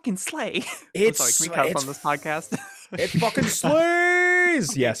Santa's fucking sleigh. I'm sorry, It's can we cuss on this podcast? It fucking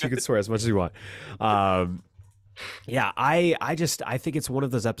slays. Okay, Yes, you can swear as much as you want. Yeah, I think it's one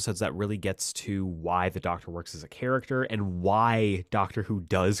of those episodes that really gets to why the Doctor works as a character and why Doctor Who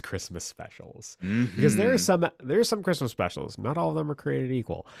does Christmas specials. Because there are some Christmas specials, not all of them are created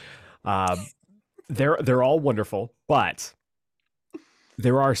equal. They're all wonderful, but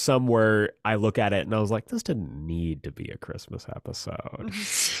there are some where I look at it and I was like, this didn't need to be a Christmas episode.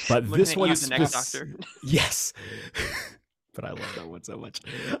 But Looking this at one, you, the next Doctor. yes. But I love that one so much.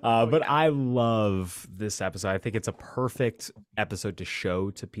 But I love this episode. I think it's a perfect episode to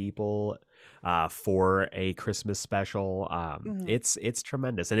show to people for a Christmas special. It's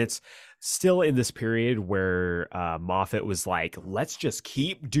tremendous. And it's still in this period where Moffat was like, let's just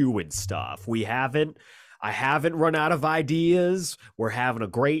keep doing stuff. I haven't run out of ideas. We're having a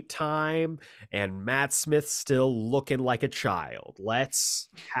great time. And Matt Smith's still looking like a child. Let's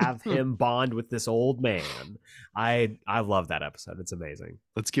have him bond with this old man. I love that episode. It's amazing.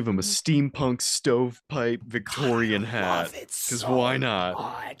 Let's give him a steampunk stovepipe Victorian hat. Because why not?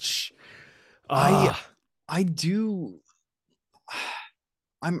 Much. I do.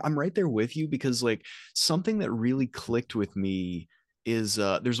 I'm right there with you because like something that really clicked with me is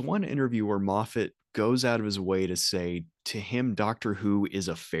there's one interview where Moffat goes out of his way to say to him Doctor Who is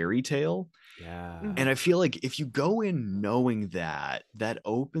a fairy tale. Yeah. And I feel like if you go in knowing that, that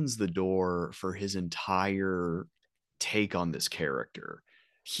opens the door for his entire take on this character.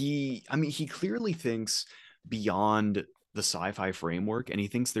 He clearly thinks beyond the sci-fi framework and he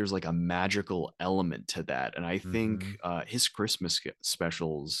thinks there's like a magical element to that. And I think his Christmas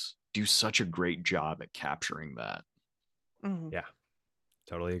specials do such a great job at capturing that. Yeah,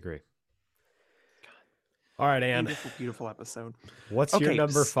 totally agree. All right, Anne. Beautiful, beautiful episode. What's your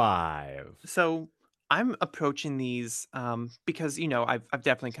number 5? So I'm approaching these because I've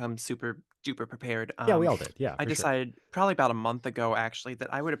definitely come super duper prepared. Yeah, we all did. Yeah, I decided probably about a month ago actually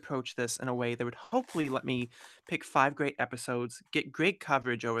that I would approach this in a way that would hopefully let me pick 5 great episodes, get great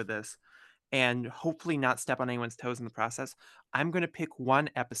coverage over this, and hopefully not step on anyone's toes in the process. I'm going to pick one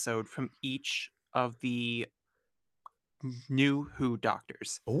episode from each of the new Who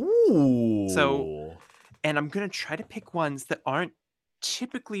Doctors. Ooh. So, and I'm going to try to pick ones that aren't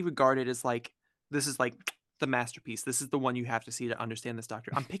typically regarded as like, this is like the masterpiece. This is the one you have to see to understand this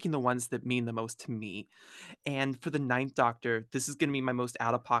Doctor. I'm picking the ones that mean the most to me. And for the 9th Doctor, this is going to be my most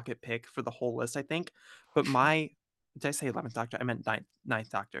out-of-pocket pick for the whole list, I think. But did I say 11th Doctor? I meant 9th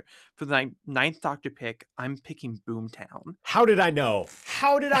Doctor. For the 9th Doctor pick, I'm picking Boomtown. How did I know?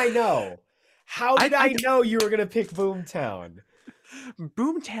 How did I know? How did I know you were going to pick Boomtown?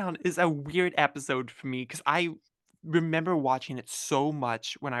 Boomtown is a weird episode for me because I remember watching it so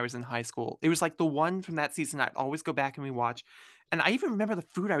much when I was in high school. It was like the one from that season I'd always go back and rewatch. And I even remember the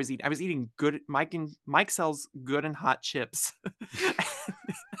food I was eating. I was eating good. Mike sells good and hot chips.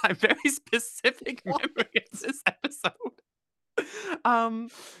 I have very specific memory of this episode.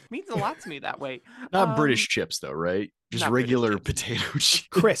 Means a lot to me that way. Not British chips though, right? Just regular potato chips.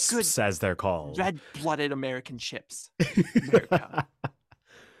 Crisps, as they're called. Red-blooded American chips. America.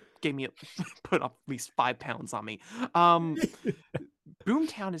 Put up at least 5 pounds on me.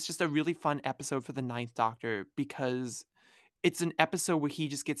 Boomtown is just a really fun episode for the 9th Doctor because it's an episode where he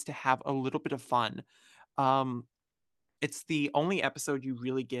just gets to have a little bit of fun. It's the only episode you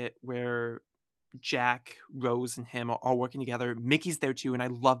really get where Jack, Rose, and him are all working together. Mickey's there too, and I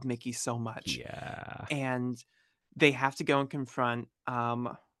love Mickey so much. Yeah. And they have to go and confront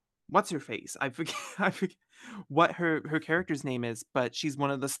what's her face? I forget what her character's name is, but she's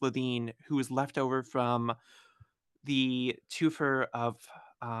one of the Slitheen who was left over from the twofer of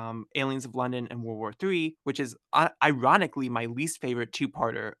Aliens of London and World War III, which is ironically my least favorite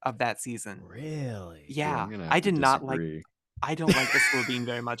 2-parter of that season. Really? Yeah, I'm gonna I have to did not disagree. like. I don't like the Slitheen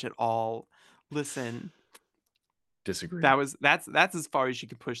very much at all. Listen, Disagree. That's as far as you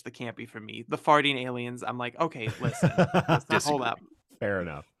could push the campy for me. The farting aliens, I'm like, okay, listen, hold Disagree. up. Fair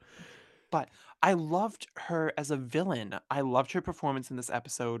enough. But I loved her as a villain. I loved her performance in this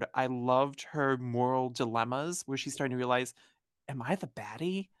episode. I loved her moral dilemmas where she's starting to realize, am I the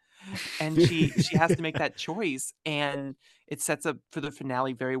baddie? And she has to make that choice, and it sets up for the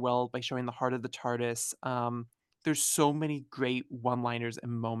finale very well by showing the heart of the TARDIS. There's so many great one-liners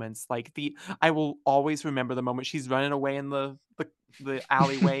and moments. Like I will always remember the moment she's running away in the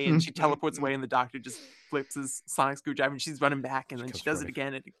alleyway, and she teleports away, and the Doctor just flips his sonic screwdriver, and she's running back, and then she comes does it running.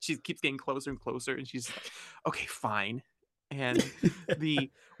 again, and she keeps getting closer and closer, and she's like, okay, fine. And the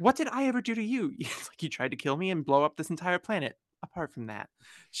what did I ever do to you? It's like you tried to kill me and blow up this entire planet. Apart from that,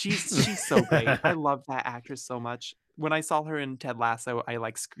 she's so great. I love that actress so much. When I saw her in Ted Lasso, I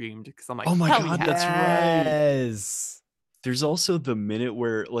like screamed because I'm like, Oh my hell God, yeah. that's right. Yes. There's also the minute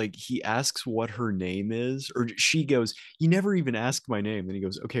where like he asks what her name is, or she goes, "You never even asked my name." And he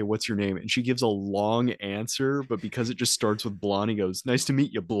goes, "Okay, what's your name?" And she gives a long answer, but because it just starts with blonde, he goes, "Nice to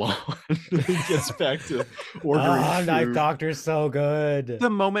meet you, blonde." He gets back to ordering Knife food. Doctor's so good.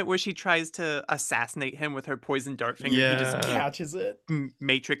 The moment where she tries to assassinate him with her poison dart finger, he just Yeah. Catches it.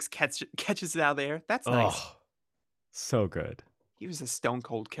 Matrix catches it out of there. That's nice. Oh, so good. He was a stone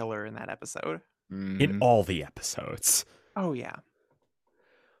cold killer in that episode. In Mhm. all the episodes. Oh yeah.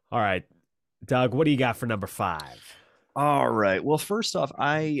 All right, Doug, what do you got for number 5? All right. Well, first off,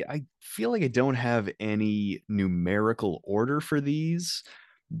 I feel like I don't have any numerical order for these,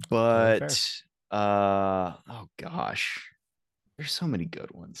 Totally fair. but oh gosh, there's so many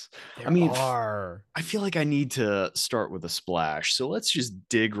good ones. There I mean, are. I feel like I need to start with a splash. So let's just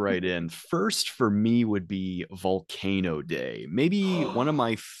dig right in. First for me would be Volcano Day. Maybe one of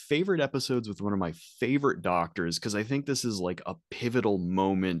my favorite episodes with one of my favorite doctors, because I think this is like a pivotal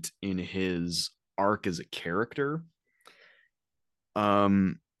moment in his arc as a character.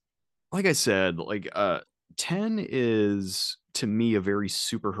 Um, like I said, 10 is to me a very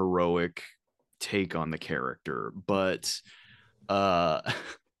super heroic take on the character, but uh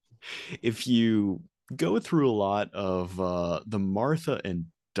if you go through a lot of the Martha and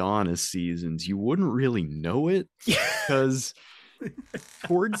Donna seasons, you wouldn't really know it because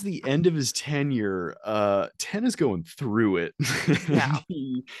towards the end of his tenure, 10 is going through it. Yeah.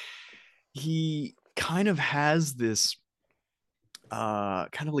 He kind of has this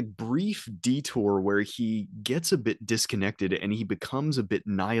kind of like brief detour where he gets a bit disconnected and he becomes a bit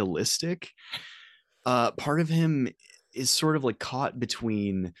nihilistic. Part of him is sort of like caught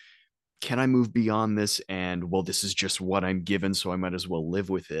between, can I move beyond this? And well, this is just what I'm given, so I might as well live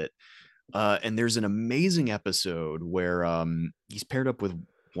with it. And there's an amazing episode where he's paired up with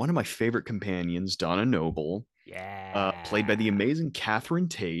one of my favorite companions, Donna Noble, Yeah. played by the amazing Catherine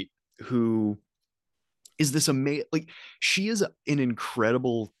Tate, who is this amazing, like, she is an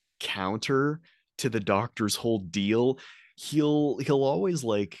incredible counter to the Doctor's whole deal. He'll always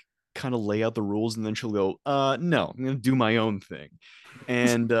like kind of lay out the rules, and then she'll go, no, I'm gonna do my own thing.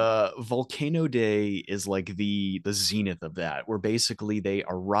 And Volcano Day is like the zenith of that, where basically they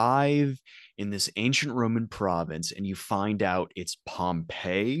arrive in this ancient Roman province and you find out it's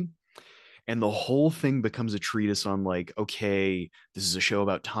Pompeii, and the whole thing becomes a treatise on like, okay, this is a show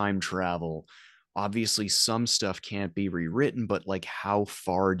about time travel. Obviously some stuff can't be rewritten, but like, how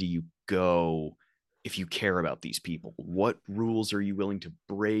far do you go if you care about these people? What rules are you willing to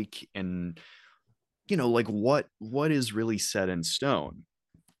break? And like what is really set in stone?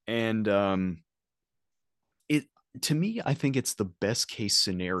 And it, to me, I think it's the best case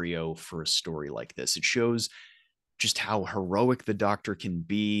scenario for a story like this. It shows just how heroic the Doctor can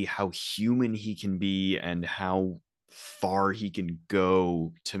be, how human he can be, and how far he can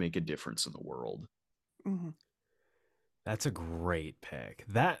go to make a difference in the world. Mm-hmm. That's a great pick.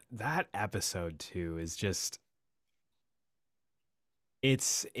 That episode too is just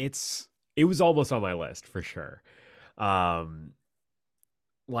it was almost on my list for sure.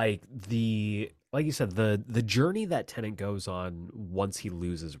 Like you said, the journey that Tennant goes on once he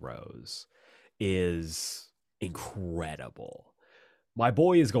loses Rose is incredible. My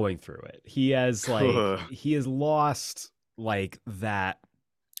boy is going through it. He has lost like that.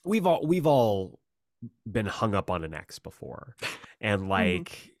 We've all been hung up on an ex before, and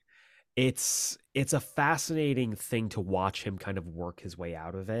like it's a fascinating thing to watch him kind of work his way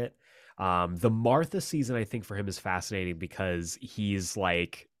out of it. The Martha season, I think, for him is fascinating because he's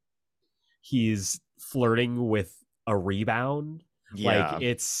flirting with a rebound. Yeah. Like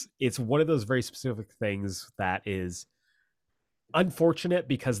it's one of those very specific things that is unfortunate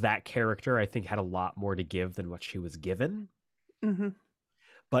because that character, I think, had a lot more to give than what she was given. Mm-hmm.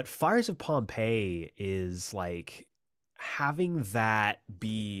 But Fires of Pompeii is like, having that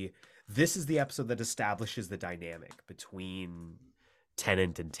be, this is the episode that establishes the dynamic between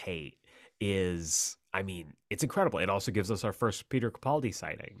Tennant and Tate is, I mean, it's incredible. It also gives us our first Peter Capaldi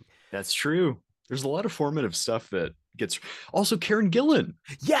sighting. That's true. There's a lot of formative stuff that gets. Also, Karen Gillan.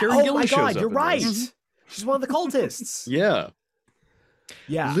 Yeah. Karen Oh Gillan my shows God, up you're in right. this. She's one of the cultists. Yeah.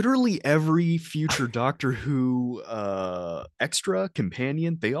 Yeah. Literally every future Doctor Who extra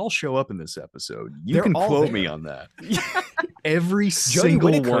companion, they all show up in this episode. You They're can all quote there. me on that. Every Jodie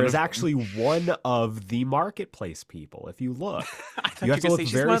single Whittaker one is of actually one of the marketplace people. If you look, I thought You you have were to going look to say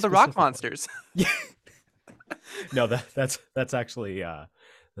she's very one of the rock specifically. monsters. yeah. No, that's actually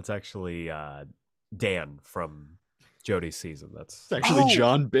Dan from Jodie's season. That's It's actually Oh!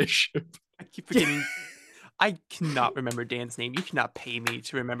 John Bishop. I keep forgetting. I cannot remember Dan's name. You cannot pay me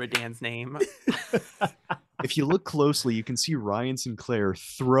to remember Dan's name. If you look closely, you can see Ryan Sinclair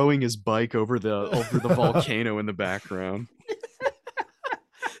throwing his bike over the volcano in the background.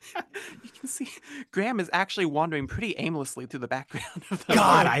 You can see Graham is actually wandering pretty aimlessly through the background of the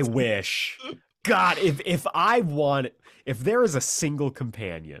God, woods. I wish. God, if there is a single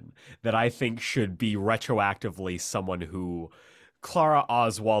companion that I think should be retroactively someone who Clara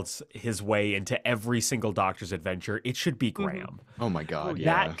Oswald's his way into every single Doctor's adventure, it should be Graham. Oh my God, Oh,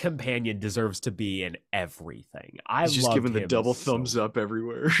 yeah. That companion deserves to be in everything. I He's just loved giving the him double so thumbs up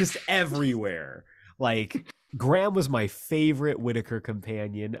everywhere. just everywhere. Like, Graham was my favorite Whittaker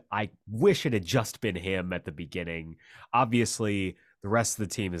companion. I wish it had just been him at the beginning. Obviously, the rest of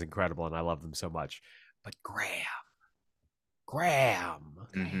the team is incredible and I love them so much. But Graham.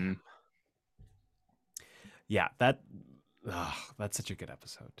 Mhm. Yeah, that's such a good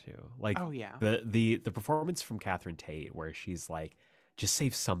episode too. Like Oh, yeah. the performance from Catherine Tate where she's like, just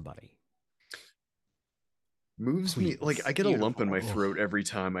save somebody. Moves me Please. like I get a lump in my Beautiful. throat every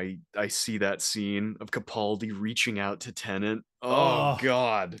time I see that scene of Capaldi reaching out to Tennant. Oh Oh.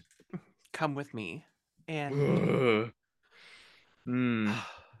 God. Come with me. And Ugh. Mm.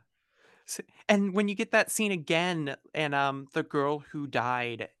 and when you get that scene again, and the girl who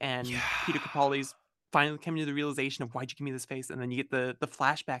died, and Peter Capaldi's finally coming to the realization of why'd you give me this face, and then you get the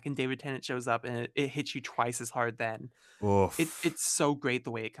flashback, and David Tennant shows up, and it hits you twice as hard. Then Oof. it's so great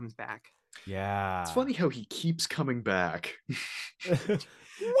the way it comes back. Yeah. It's funny how he keeps coming back.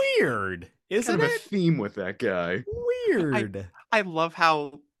 Weird, isn't Kind of a it? theme with that guy. Weird. I love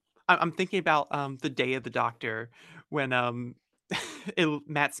how I'm thinking about the Day of the Doctor when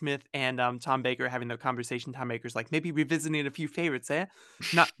Matt Smith and Tom Baker are having their conversation. Tom Baker's like, maybe revisiting a few favorites, eh?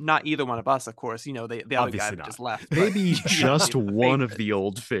 Not either one of us, of course. You know, the other Obviously guy not. just left. but Maybe yeah, just the one of favorite. the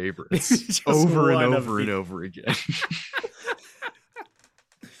old favorites. Just over and one of over and the- over again.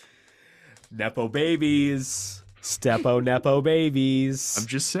 Nepo babies. Stepo Nepo babies. I'm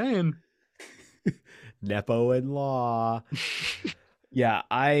just saying. Nepo in law. Yeah,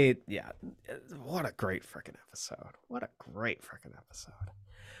 what a great freaking episode. What a great freaking episode.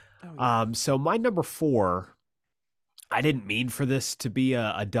 Oh, yeah. So my number 4, I didn't mean for this to be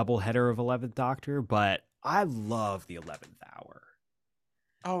a double header of 11th Doctor, but I love the 11th hour.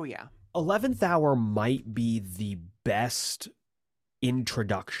 Oh, yeah. 11th hour might be the best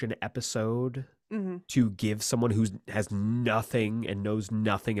introduction episode hmm to give someone who has nothing and knows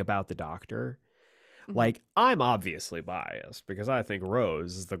nothing about the Doctor. Mhm. Like, I'm obviously biased because I think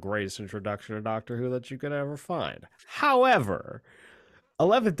Rose is the greatest introduction to Doctor Who that you could ever find. However,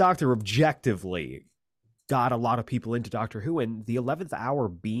 11th Doctor objectively got a lot of people into Doctor Who, and the 11th hour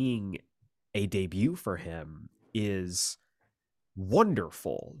being a debut for him is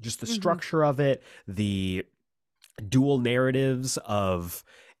wonderful. Just the Mhm. structure of it, the dual narratives of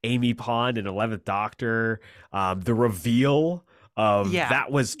Amy Pond and 11th Doctor, the reveal of Yeah.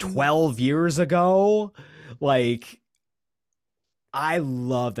 that was 12 years ago. Like, I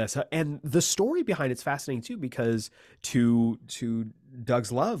love that stuff. And the story behind it's fascinating too, because to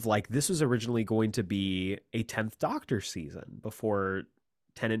Doug's love, like, this was originally going to be a 10th Doctor season before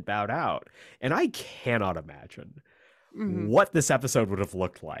Tennant bowed out. And I cannot imagine Mhm. what this episode would have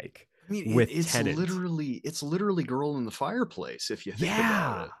looked like. I mean, With it's Tennant. literally Girl in the Fireplace if you think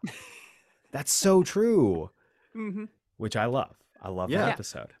about it. That's so true, Mhm. which I love. I love Yeah. that Yeah.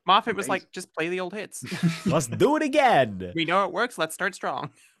 episode. Moffat was Amazing. like, just play the old hits. Let's do it again. We know it works. Let's start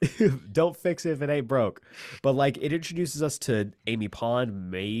strong. Don't fix it if it ain't broke. But like, it introduces us to Amy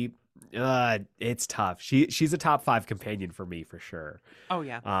Pond. It's tough. She's a top 5 companion for me for sure. Oh,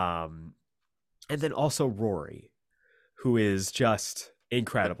 yeah. And then also Rory, who is just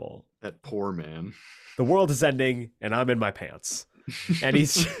incredible. That poor man. The world is ending, and I'm in my pants, and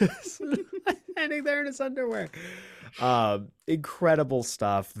he's just standing there in his underwear. Incredible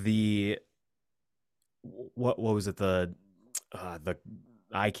stuff. The what was it, the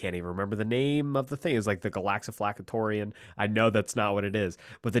I can't even remember the name of the thing. It's like the Galaxiflacatorian. I know that's not what it is,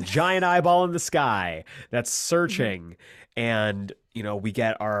 but the giant eyeball in the sky that's searching, and we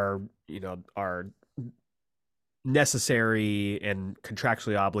get our necessary and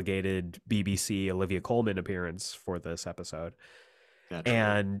contractually obligated BBC Olivia Colman appearance for this episode. Naturally.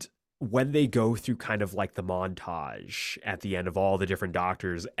 And when they go through kind of like the montage at the end of all the different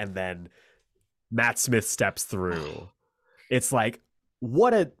doctors, and then Matt Smith steps through, it's like,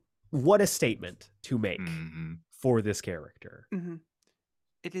 what a statement to make for this character.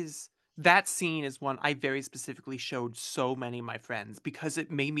 It is. That scene is one I very specifically showed so many of my friends because it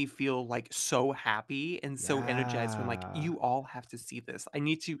made me feel like so happy and so energized when like, Yeah. you all have to see this. I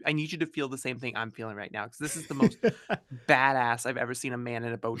need you to feel the same thing I'm feeling right now because this is the most badass I've ever seen a man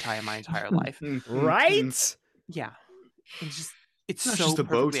in a bow tie in my entire life. Right? Yeah. And just it's Not so just a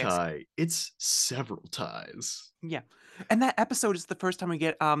bow perfectly tie, it's several ties. Yeah. And that episode is the first time we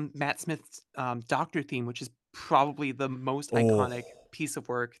get Matt Smith's doctor theme, which is probably the most iconic piece of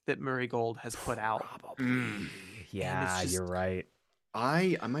work that Murray Gold has put out. Probably. Yeah, just you're right.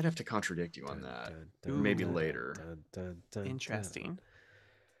 I might have to contradict you on that. Maybe later. Interesting.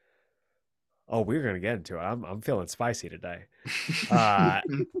 Oh, we're gonna get into it. I'm feeling spicy today.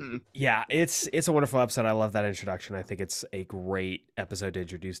 Yeah, it's a wonderful episode. I love that introduction. I think it's a great episode to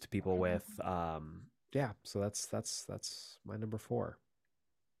introduce to people with. Yeah, so that's my number 4.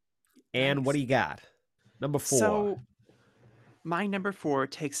 And what do you got? Number 4. So my number 4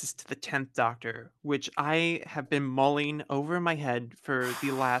 takes us to the 10th Doctor, which I have been mulling over in my head for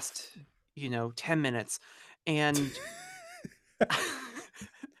the last, 10 minutes. And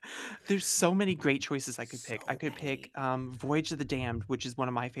there's so many great choices I could pick. I could pick Voyage of the Damned, which is one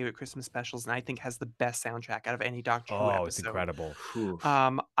of my favorite Christmas specials, and I think has the best soundtrack out of any Doctor Who episode. It's incredible.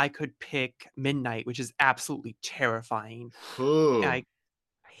 I could pick Midnight, which is absolutely terrifying.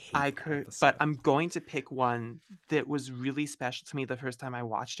 I could, but I'm going to pick one that was really special to me the first time I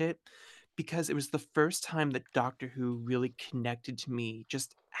watched it, because it was the first time that Doctor Who really connected to me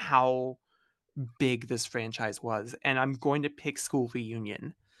just how big this franchise was. And I'm going to pick School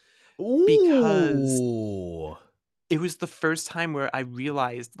Reunion. Because it was the first time where I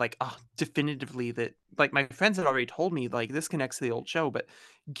realized, like, definitively that, like, my friends had already told me, like, this connects to the old show, but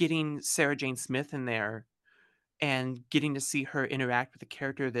getting Sarah Jane Smith in there and getting to see her interact with a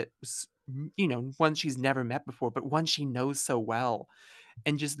character that was, one she's never met before, but one she knows so well,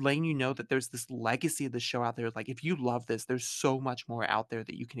 and just letting you know that there's this legacy of the show out there. Like, if you love this, there's so much more out there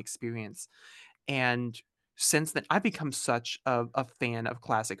that you can experience. And since then, I've become such a fan of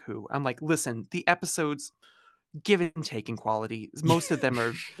classic Who. I'm like, listen, the episodes, give and take in quality. Most of them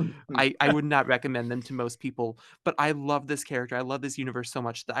are, I would not recommend them to most people, but I love this character. I love this universe so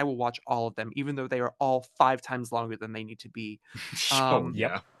much that I will watch all of them, even though they are all 5 times longer than they need to be.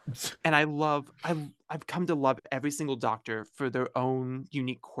 Yeah. And I've come to love every single Doctor for their own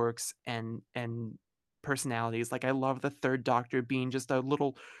unique quirks and personalities. Like, I love the third Doctor being just a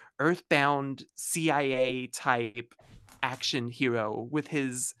little earthbound CIA type action hero with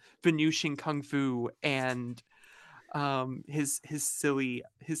his Venusian kung fu and his silly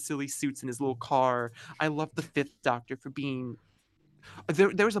suits and his little car. I love the fifth Doctor for being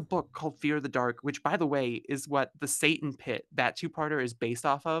there was a book called Fear of the Dark, which, by the way, is what the Satan Pit, that two-parter, is based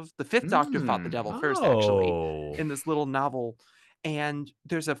off of. The fifth Doctor fought the devil first, actually, in this little novel. And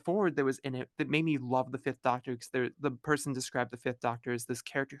there's a foreword that was in it that made me love the fifth Doctor, because the person described the fifth Doctor as this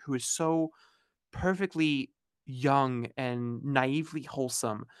character who is so perfectly young and naively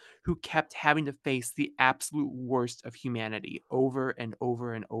wholesome, who kept having to face the absolute worst of humanity over and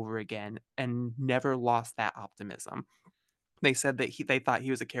over and over again, and never lost that optimism. They said that they thought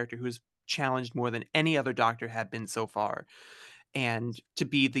he was a character who was challenged more than any other Doctor had been so far. And to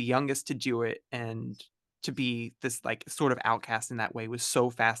be the youngest to do it, and to be this, like, sort of outcast in that way, was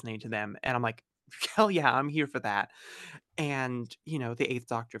so fascinating to them. And I'm like, hell yeah, I'm here for that. And, the eighth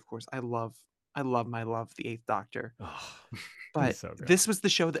Doctor, of course, I love the eighth Doctor. But so good. this was the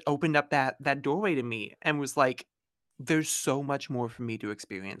show that opened up that doorway to me and was like, there's so much more for me to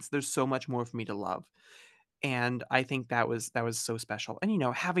experience. There's so much more for me to love. And I think that was so special. And,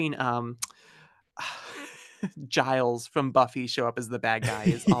 having Giles from Buffy show up as the bad guy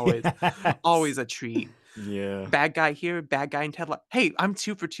is always a treat. Yeah. Bad guy here, bad guy in Ted Lasso. Hey, I'm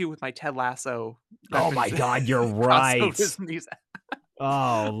 2 for 2 with my Ted Lasso. Oh my God, you're right.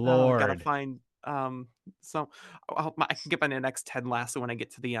 Oh Lord. Gotta find so I can get my next Ted Lasso when I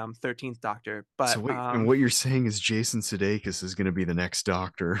get to the 13th Doctor. But so wait, and what you're saying is Jason Sudeikis is going to be the next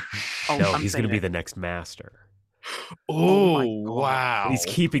Doctor? No, he's going to be the next Master. Oh my Oh, god. And he's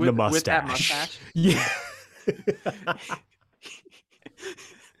wow. keeping the With that mustache. mustache? Yeah.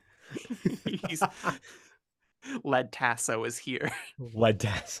 He's Led Tasso is here. Lead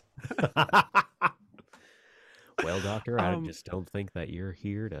test. Well, Doctor, I Um, just don't think that you're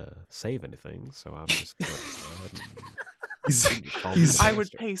here to save anything, so I'm just going to go ahead and He's call me he's the I would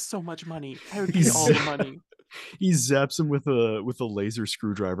master. pay so much money. I would pay He's- all the money. he zaps him with a laser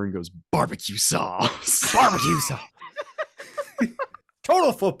screwdriver and goes, barbecue sauce. Barbecue sauce.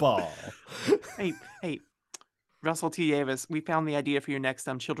 Total football. Hey, Russell T. Davis, we found the idea for your next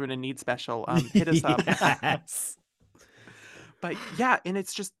Children in Need special. Hit us up. Yes. But yeah, and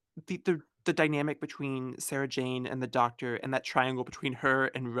it's just the dynamic between Sarah Jane and the Doctor, and that triangle between her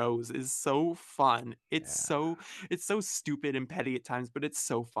and Rose is so fun. It's so stupid and petty at times, but it's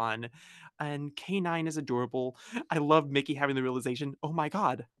so fun. And K9 is adorable. I love Mickey having the realization, oh my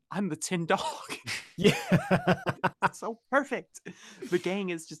god, I'm the Tin Dog. Yeah. So perfect. The gang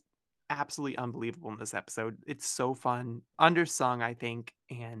is just absolutely unbelievable in this episode. It's so fun, undersung, I think,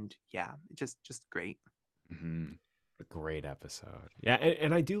 and yeah, just great. Mhm. A great episode. Yeah,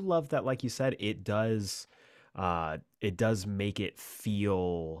 and I do love that, like you said, it does make it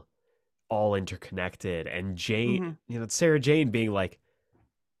feel all interconnected. And Jane, Mhm. Sarah Jane being like,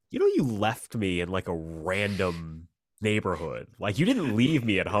 you left me in like a random neighborhood. Like you didn't leave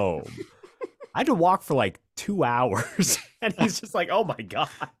me at home. I had to walk for like 2 hours. And he's just like, oh my God.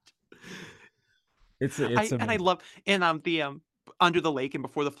 It's I amazing. love the Under the Lake and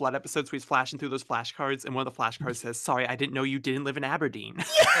Before the Flood episodes where he's flashing through those flashcards, and one of the flashcards says, "Sorry, I didn't know you didn't live in Aberdeen."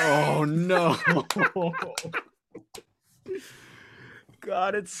 Oh no.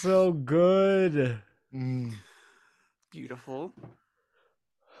 God, it's so good. Mm. Beautiful.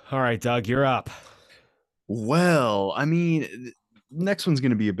 All right, Doug, you're up. Well, I mean, next one's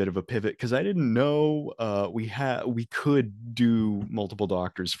going to be a bit of a pivot because I didn't know we could do multiple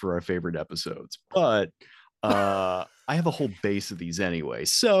doctors for our favorite episodes, but I have a whole base of these anyway.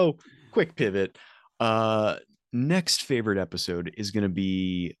 So, quick pivot. Next favorite episode is going to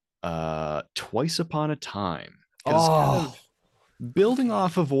be Twice Upon a Time, because kind of building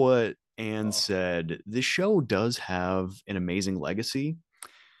off of what Anne said, this show does have an amazing legacy.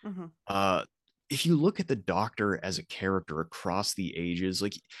 Mhm. If you look at the Doctor as a character across the ages,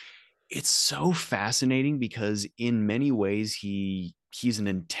 like it's so fascinating because in many ways he's an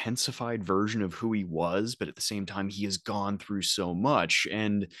intensified version of who he was, but at the same time he has gone through so much.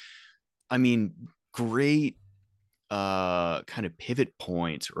 And I mean, great kind of pivot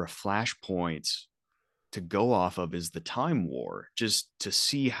point or a flashpoint to go off of is the Time War, just to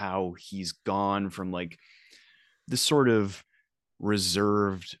see how he's gone from like this sort of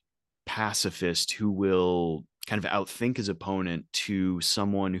reserved pacifist who will kind of outthink his opponent to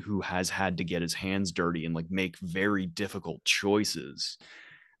someone who has had to get his hands dirty and like make very difficult choices.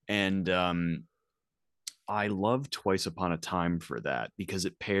 And I love Twice Upon a Time for that because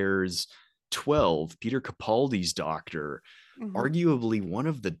it pairs 12, Peter Capaldi's Doctor, Mhm. arguably one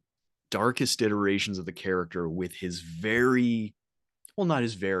of the darkest iterations of the character, with his very, well, not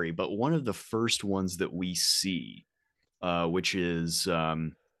his very, but one of the first ones that we see, which is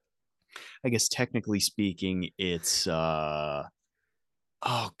I guess technically speaking, it's oh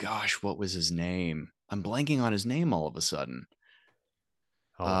gosh, what was his name? I'm blanking on his name all of a sudden.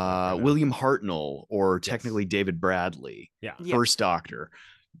 I'll look it up right now. William Hartnell, or Yes. technically David Bradley, Yeah. Yeah. first Doctor.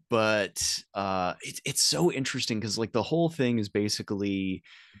 But it's so interesting because like the whole thing is basically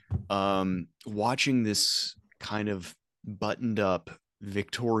watching this kind of buttoned up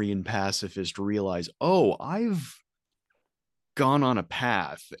Victorian pacifist realize, oh, I've gone on a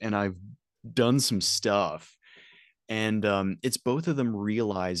path and I've done some stuff. And it's both of them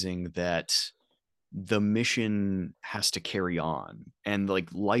realizing that the mission has to carry on and like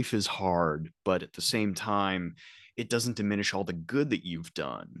life is hard, but at the same time, it doesn't diminish all the good that you've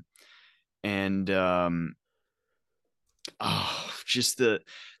done. And just the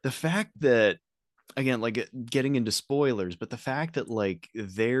fact that, again, like getting into spoilers, but the fact that like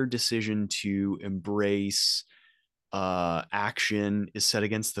their decision to embrace action is set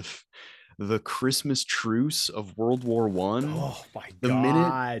against the Christmas truce of World War One. Oh my The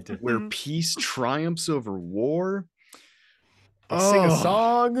minute God. where Mhm. peace triumphs over war. They sing a Oh,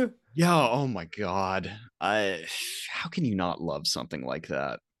 song. yeah. Oh my God. How can you not love something like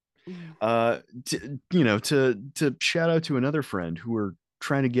that? To shout out to another friend who are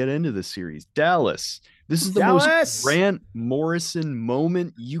trying to get into this series, Dallas. This is the Dallas! most Grant Morrison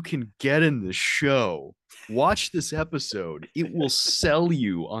moment you can get in the show. Watch this episode. It will sell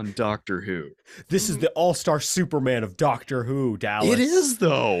you on Doctor Who. This is the all-star Superman of Doctor Who, Dallas. It is,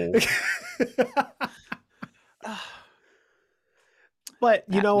 though. But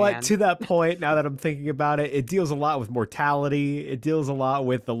you That know what? man. To that point, now that I'm thinking about it, it deals a lot with mortality. It deals a lot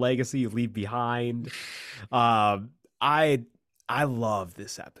with the legacy you leave behind. Um, I I love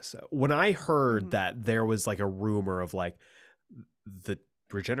this episode. When I heard Mhm. that there was like a rumor of like the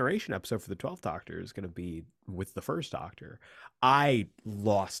regeneration episode for the 12th Doctor is going to be with the first Doctor, I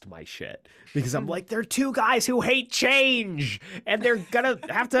lost my shit because I'm Mhm. like, they're two guys who hate change and they're going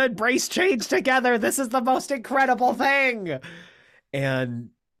to have to embrace change together. This is the most incredible thing. And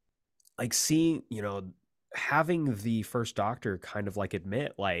like seeing, having the first Doctor kind of like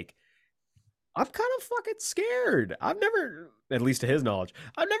admit, like, I'm kind of fucking scared. I've never, at least to his knowledge,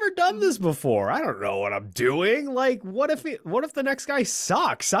 I've never done Mhm. this before. I don't know what I'm doing. Like, what if the next guy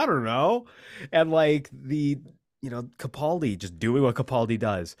sucks? I don't know. And like Capaldi just doing what Capaldi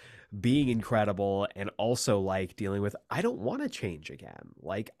does, being incredible, and also like dealing with, I don't want to change again.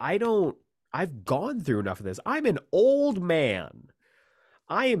 Like, I've gone through enough of this. I'm an old man.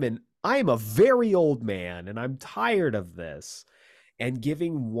 I am a very old man, and I'm tired of this. And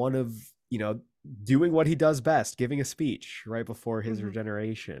giving one of, doing what he does best, giving a speech right before his Mhm.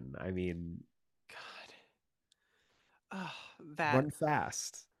 regeneration. I mean, God. Oh, that run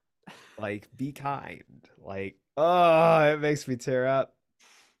fast, like be kind, like, oh, it makes me tear up.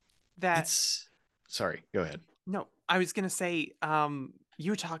 that It's sorry, go ahead. no, I was gonna say,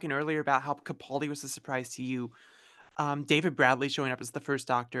 you were talking earlier about how Capaldi was a surprise to you. David Bradley showing up as the first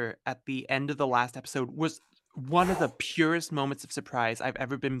Doctor at the end of the last episode was one of the purest moments of surprise I've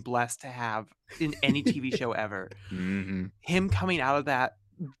ever been blessed to have in any TV show ever. Mm-hmm. Him coming out of that,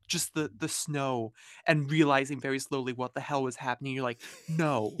 just the snow, and realizing very slowly what the hell was happening. You're like,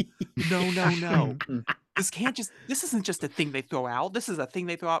 no, no, no, no. This isn't just a thing they throw out. This is a thing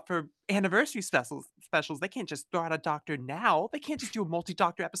they throw out for anniversary specials. They can't just throw out a Doctor now. They can't just do a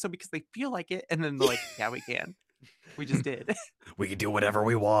multi-Doctor episode because they feel like it. And then they're like, yeah, we can. We just did. We can do whatever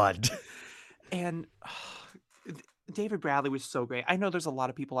we want. And David Bradley was so great. I know there's a lot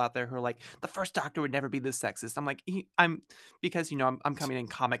of people out there who are like, the first Doctor would never be this sexist. I'm like, I'm because I'm coming in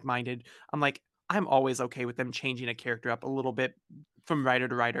comic minded. I'm like, I'm always okay with them changing a character up a little bit from writer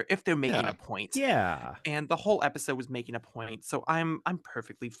to writer if they're making Yeah. a point. Yeah. And the whole episode was making a point, so I'm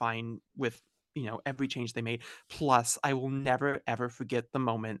perfectly fine with every change they made. Plus, I will never ever forget the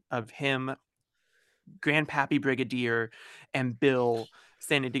moment of him, Grandpappy Brigadier, and Bill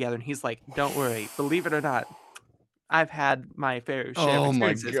standing together, and he's like, "Don't worry, believe it or not, I've had my fair share of Oh my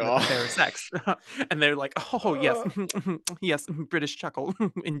experiences with the god. fair sex." And they're like, "Oh yes, yes," British chuckle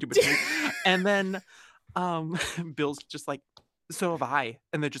indubitably. And then Bill's just like, "So have I,"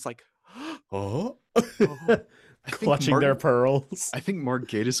 and they're just like, Oh. "Oh." I think Clutching their Martin pearls. I think Mark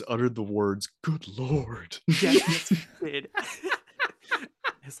Gatiss uttered the words, "Good Lord." Yes, he did.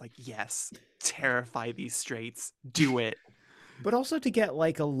 It's like, yes, terrify these straights. Do it. But also to get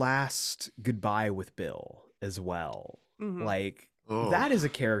like a last goodbye with Bill as well. Mhm, Like, Oh. that is a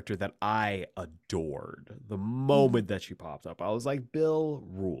character that I adored the mhm. moment that she popped up. I was like, Bill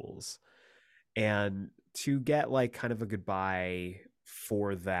rules. And to get like kind of a goodbye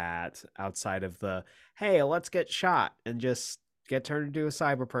for that outside of the, hey, let's get shot and just get turned into a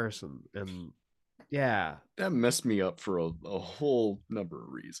cyber person. And yeah, That messed me up for a whole number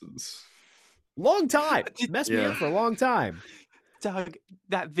of reasons. long time. Did Messed me Yeah. up for a long time. Doug,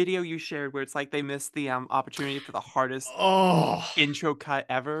 that video you shared where it's like they missed the opportunity for the hardest Oh. intro cut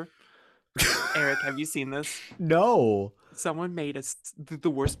ever. Eric, have you seen this? No. Someone made the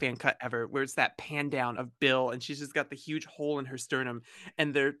worst fan cut ever, where it's that pan down of Bill, and she's just got the huge hole in her sternum,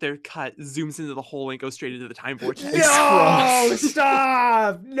 and their cut zooms into the hole and goes straight into the time vortex. No,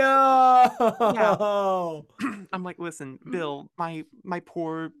 stop. Yeah, No. I'm like, listen, Bill, my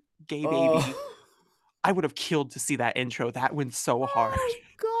poor gay baby, Oh. I would have killed to see that intro. That went so hard.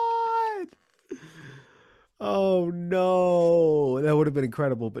 Oh, God. Oh, no. That would have been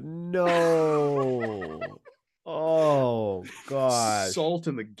incredible, but no. Oh, gosh. Salt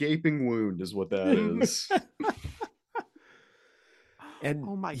in the gaping wound is what that is. And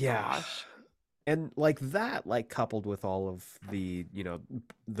Oh my yeah. gosh. And like that, like coupled with all of the,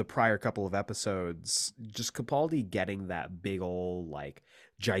 the prior couple of episodes, just Capaldi getting that big old, like,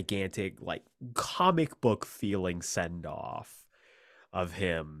 gigantic, like, comic book feeling send off of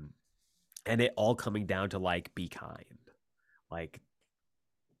him, and it all coming down to like, be kind. Like,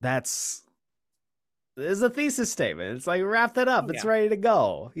 that's is a thesis statement. It's like, wrap that up. Oh, It's yeah. ready to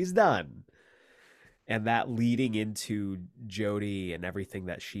go. He's done. And that leading into Jodie and everything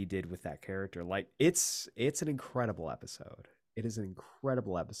that she did with that character, like, it's an incredible episode. It is an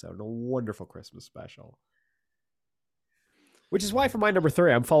incredible episode and a wonderful Christmas special. Which is why for my number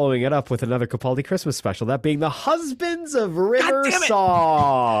 3, I'm following it up with another Capaldi Christmas special, that being the Husbands of River damn it!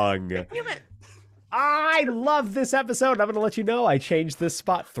 Song. Damn it! I love this episode. I'm going to let you know I changed this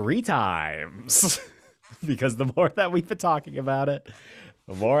spot 3 times because the more that we've been talking about it,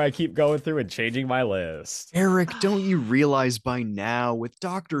 the more I keep going through and changing my list. Eric, don't you realize by now with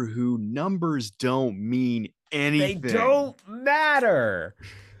Doctor Who, numbers don't mean anything? They don't matter.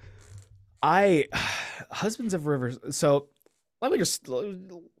 Husbands of Rivers. So let me just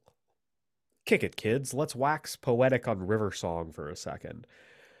kick it, kids. Let's wax poetic on River Song for a second.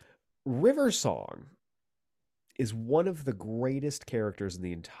 River Song is one of the greatest characters in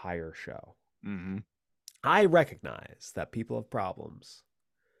the entire show. Mm-hmm. I recognize that people have problems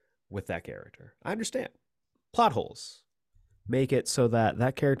with that character. I understand. Plot holes make it so that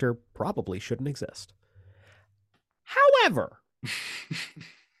that character probably shouldn't exist. However,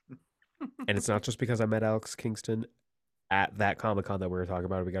 and it's not just because I met Alex Kingston at that Comic-Con that we were talking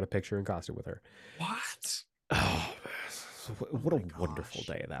about. We got a picture in costume with her. What? Oh, what a my wonderful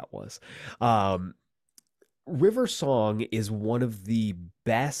gosh. day that was. River Song is one of the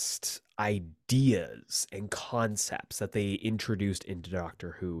best ideas and concepts that they introduced into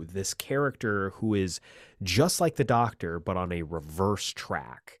Doctor Who. This character who is just like the Doctor, but on a reverse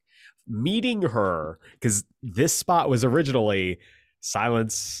track. Meeting her, because this spot was originally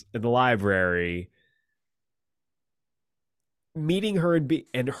Silence in the Library. Meeting her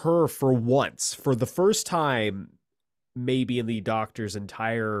and her for once, for the first time, maybe in the Doctor's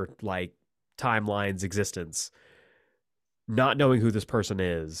entire timeline's existence, not knowing who this person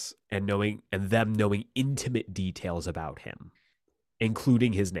is and them knowing intimate details about him,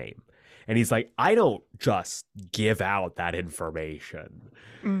 including his name. And he's like, I don't just give out that information.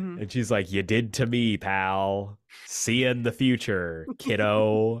 Mm-hmm. And she's like, you did to me, pal. See you in the future,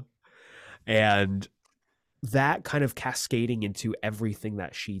 kiddo. And that kind of cascading into everything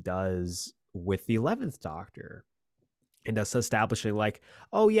that she does with the 11th Doctor. And us establishing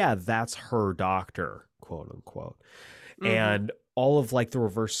oh yeah, that's her doctor, quote unquote. Mm-hmm. And all of the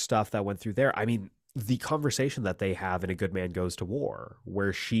reverse stuff that went through there. I mean, the conversation that they have in A Good Man Goes to War,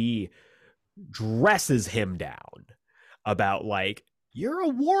 where she dresses him down about you're a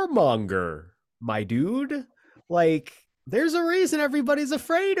warmonger, my dude. There's a reason everybody's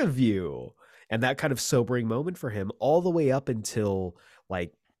afraid of you. And that kind of sobering moment for him, all the way up until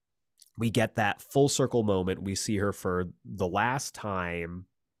we get that full circle moment. We see her for the last time,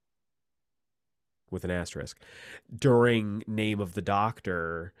 with an asterisk, during Name of the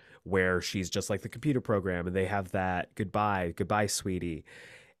Doctor, where she's just like the computer program and they have that goodbye, sweetie.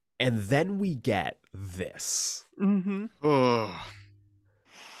 And then we get this. Mm-hmm. Oh.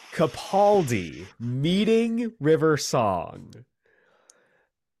 Capaldi meeting River Song.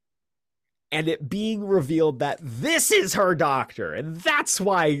 And it being revealed that this is her doctor. And that's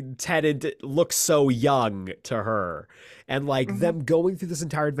why Tennant looks so young to her. And them going through this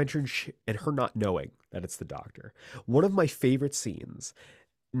entire adventure and her not knowing that it's the doctor. One of my favorite scenes,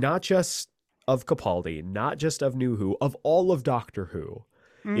 not just of Capaldi, not just of New Who, of all of Doctor Who,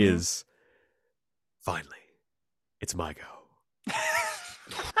 is finally, it's my go.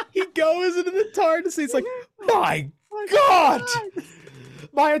 He goes into the TARDIS. He's like, my God!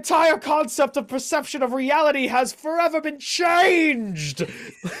 My entire concept of perception of reality has forever been changed.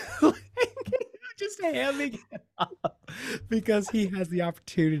 Just hamming it up because he has the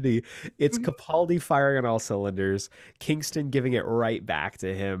opportunity. It's Capaldi firing on all cylinders, Kingston giving it right back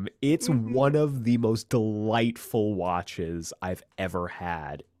to him. It's one of the most delightful watches I've ever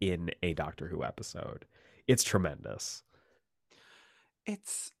had in a Doctor Who episode. It's tremendous.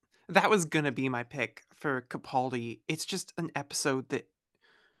 That was gonna be my pick for Capaldi. It's just an episode that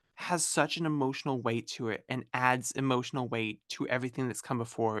has such an emotional weight to it and adds emotional weight to everything that's come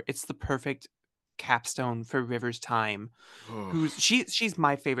before. It's the perfect capstone for River's time. She's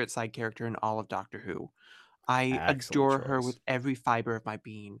my favorite side character in all of Doctor Who. I Excellent adore her choice. with every fiber of my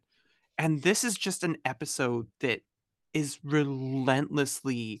being. And this is just an episode that is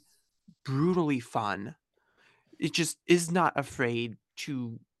relentlessly, brutally fun. It just is not afraid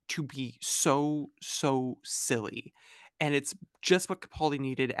to be so silly. And it's just what Capaldi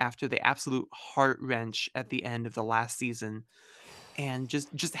needed after the absolute heart wrench at the end of the last season. And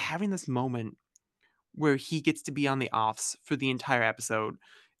just having this moment where he gets to be on the offs for the entire episode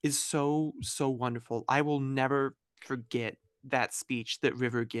is so wonderful. I will never forget that speech that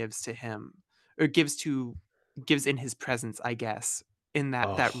River gives to him, or gives in his presence, I guess, in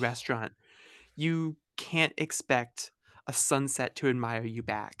that restaurant. You can't expect a sunset to admire you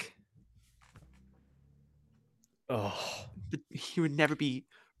back. Oh, But he would never be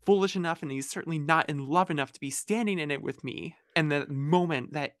foolish enough, and he's certainly not in love enough to be standing in it with me. And the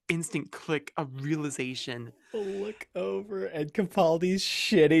moment, that instant click of realization. Look over and Capaldi's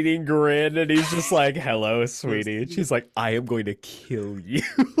shit-eating grin, and he's just like, "Hello, sweetie." And she's like, "I am going to kill you."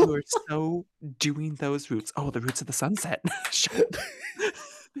 You are so doing those roots. Oh, the roots of the sunset. So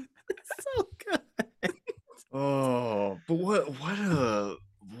good. Oh, but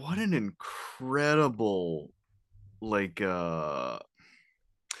what an incredible, like,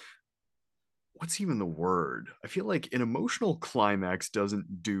 what's even the word? I feel like an emotional climax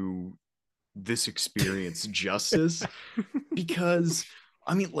doesn't do this experience justice, because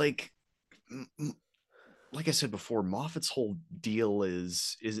I mean, like I said before, Moffat's whole deal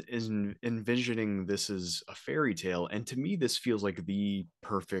is envisioning this as a fairy tale, and to me, this feels like the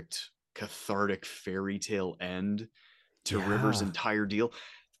perfect cathartic fairy tale end to River's Yeah. entire deal.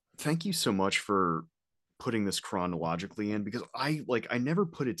 Thank you so much for putting this chronologically in, because I never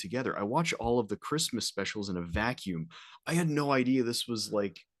put it together. I watch all of the Christmas specials in a vacuum. I had no idea this was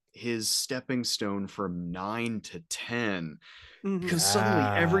like his stepping stone from 9 to 10, because suddenly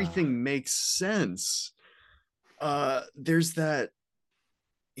Yeah. everything makes sense. There's that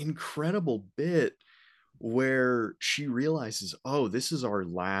incredible bit where she realizes, oh, this is our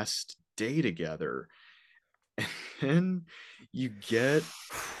last day together. And then you get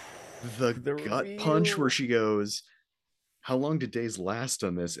the gut punch where reveal. she goes, how long did days last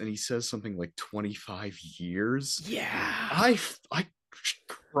on this? And he says something like 25 years. Yeah. I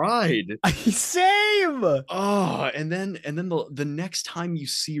cried. Same. Oh, and then the next time you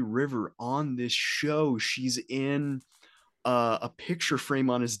see River on this show, she's in a picture frame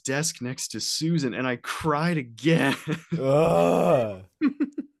on his desk next to Susan, and I cried again. Ugh.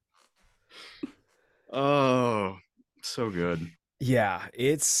 Oh, so good. Yeah,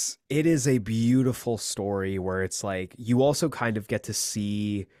 it is a beautiful story where it's like you also kind of get to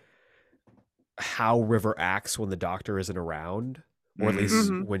see how River acts when the Doctor isn't around, or at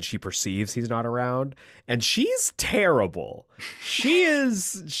least Mhm. when she perceives he's not around, and she's terrible. She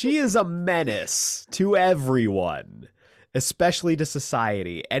is a menace to everyone, especially to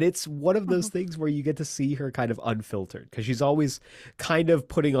society. And it's one of those Mhm. things where you get to see her kind of unfiltered, because she's always kind of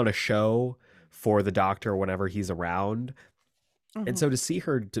putting on a show for the Doctor whenever he's around. And Mhm. so to see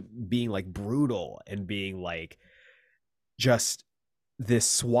her being like brutal and being like just this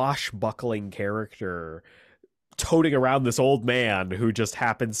swashbuckling character toting around this old man who just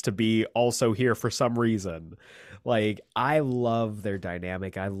happens to be also here for some reason. Like, I love their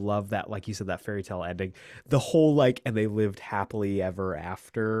dynamic. I love that, like you said, that fairy tale ending. The whole like, and they lived happily ever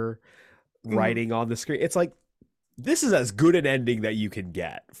after Mhm. writing on the screen. It's like, this is as good an ending that you can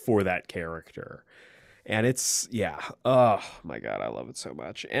get for that character. And it's, yeah. Oh my God, I love it so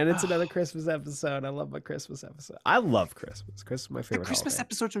much. And it's another Christmas episode. I love my Christmas episode. I love Christmas. Christmas is my The favorite Christmas holiday.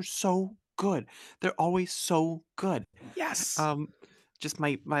 episodes are so good. They're always so good. Yes. Um, just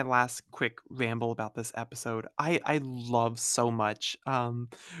my last quick ramble about this episode. I love so much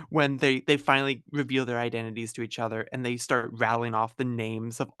when they finally reveal their identities to each other, and they start rattling off the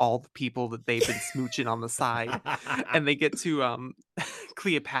names of all the people that they've been smooching on the side, and they get to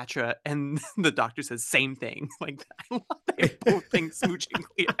Cleopatra, and the Doctor says same thing. Like, I love they've both been smooching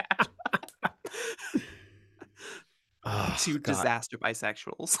Cleopatra. Oh, Two God. disaster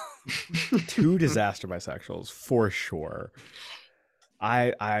bisexuals. Two disaster bisexuals for sure.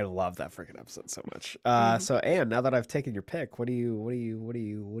 I love that freaking episode so much. Mhm. So Anne, now that I've taken your pick, what do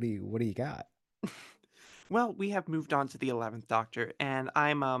you got? Well, we have moved on to the 11th Doctor, and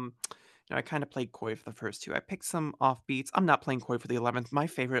I'm I kind of played coy for the first two. I picked some offbeats. I'm not playing coy for the 11th. My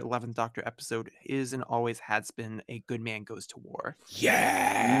favorite 11th Doctor episode is and always has been A Good Man Goes to War.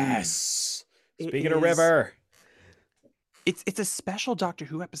 Yes. It Speaking of is River. it's a special Doctor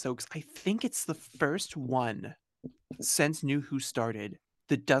Who episode cuz I think it's the first one since New Who started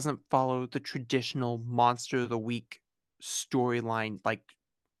that doesn't follow the traditional Monster of the Week storyline like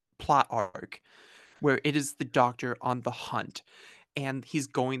plot arc where it is the Doctor on the hunt and he's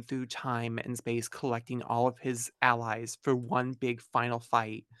going through time and space collecting all of his allies for one big final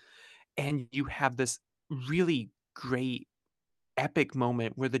fight. And you have this really great epic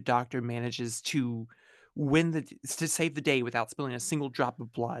moment where the Doctor manages to to save the day without spilling a single drop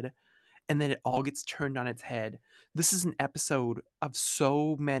of blood, and then it all gets turned on its head. This is an episode of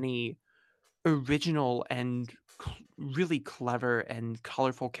so many original and really clever and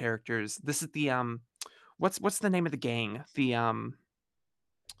colorful characters. This is the what's the name of the gang? The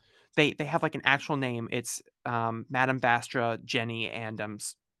they have like an actual name. It's Madame Vastra, Jenny, and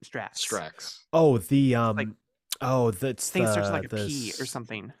Strax. Strax. Oh, the It's like that's thing starts with like a P or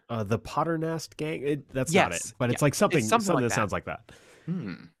something. the Potternest gang. That's not it, Yes, but yeah, it's like it's something something like that that. sounds like that.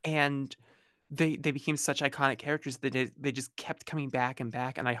 And they became such iconic characters that they just kept coming back and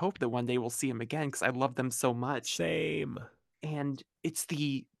back, and I hope that one day we'll see them again because I love them so much. Same. And it's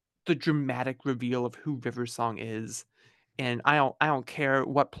the dramatic reveal of who River Song is, and I don't care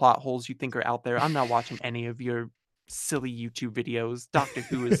what plot holes you think are out there. I'm not watching any of your silly YouTube videos. Doctor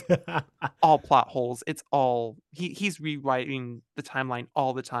Who is all plot holes. It's all he's rewriting the timeline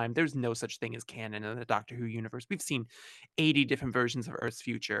all the time. There's no such thing as canon in the Doctor Who universe. We've seen 80 different versions of Earth's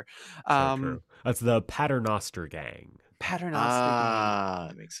future. So true. That's the Paternoster Gang. Paternoster Gang.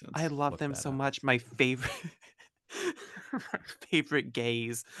 That makes I sense. love Look them that so up. much. My favorite my favorite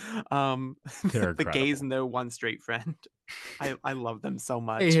gays. They're The gays incredible. and their one straight friend. I love them so Hey,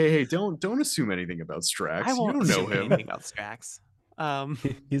 much. hey, hey! Don't assume anything about I Strax. You won't don't know assume him. anything about Strax.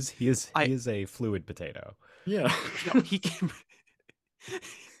 He I is a fluid potato. Yeah. no, he can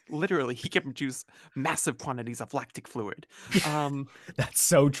literally he can produce massive quantities of lactic fluid. That's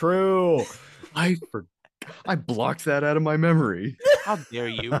so true. I blocked that out of my memory. How dare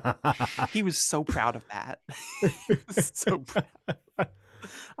you? He was so proud of that. He was so proud. A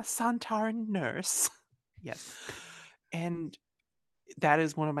Santaran nurse. Yes. And that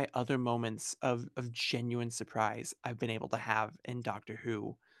is one of my other moments of genuine surprise I've been able to have in Doctor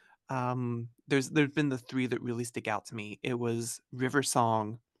Who. There's been the three that really stick out to me. It was River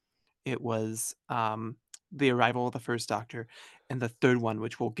Song, it was the arrival of the first Doctor, and the third one,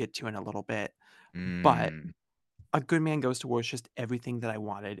 which we'll get to in a little bit. But Mm. A Good Man Goes to War is just everything that I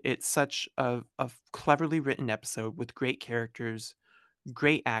wanted. It's such a cleverly written episode with great characters,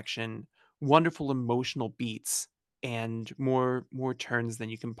 great action, wonderful emotional beats, and more turns than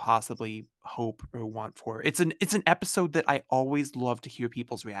you can possibly hope or want for. It's an episode that I always love to hear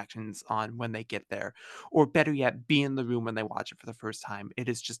people's reactions on when they get there, or better yet, be in the room when they watch it for the first time. It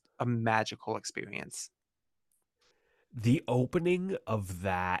is just a magical experience. The opening of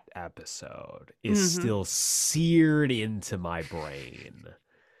that episode is Mhm. still seared into my brain.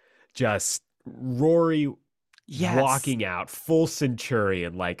 Just Rory Yes. walking out full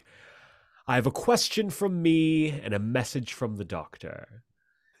Centurion, like, I have a question from me and a message from the doctor.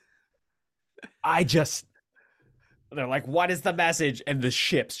 I just They're like, what is the message? And the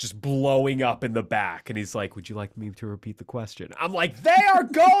ship's just blowing up in the back. And he's like, would you like me to repeat the question? I'm like, they are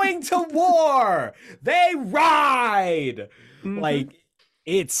going to war. They ride. Mhm. Like,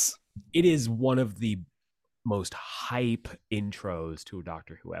 it is one of the most hype intros to a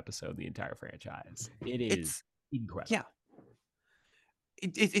Doctor Who episode in the entire franchise. It is It's incredible. yeah.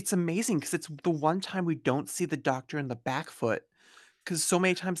 It's amazing because it's the one time we don't see the Doctor in the back foot. Because so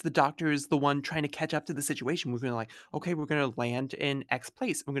many times the Doctor is the one trying to catch up to the situation. We're gonna like, "Okay, we're gonna land in X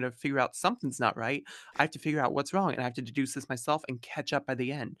place. We're gonna figure out something's not right. I have to figure out what's wrong, and I have to deduce this myself and catch up by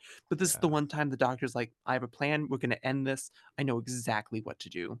the end." But this is the Yeah. one time the Doctor's like, "I have a plan. We're gonna end this. I know exactly what to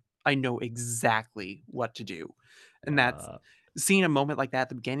do. I know exactly what to do." And that's Yeah. seeing a moment like that at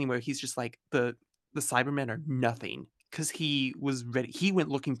the beginning where he's just like, the Cybermen are nothing because he was ready. He went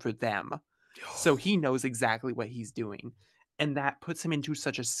looking for them. So he knows exactly what he's doing. And that puts him into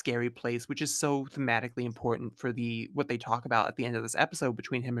such a scary place, which is so thematically important for the what they talk about at the end of this episode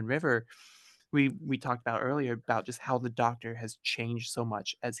between him and River. We talked about earlier about just how the Doctor has changed so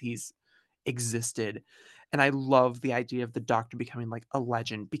much as he's existed. And I love the idea of the Doctor becoming like a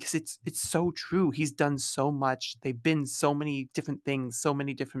legend because it's so true. He's done so much. They've been so many different things, so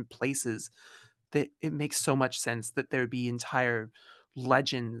many different places that it makes so much sense that there be entire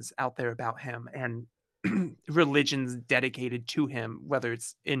legends out there about him and religions dedicated to him, whether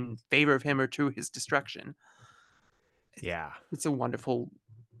it's in favor of him or to his destruction. It's Yeah. it's a wonderful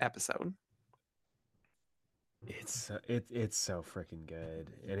episode. It's so freaking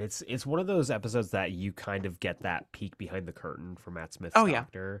good, and it's one of those episodes that you kind of get that peek behind the curtain for Matt Smith's Oh yeah.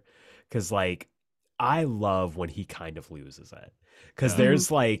 Doctor, because like I love when he kind of loses it, because Yeah.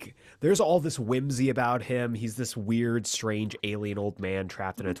 Mhm. there's all this whimsy about him. He's this weird, strange alien old man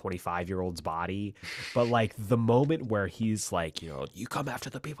trapped in a 25-year-old's body, but like the moment where he's like, you come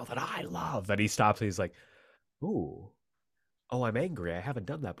after the people that I love, and he stops and he's like, ooh, oh, I'm angry. I haven't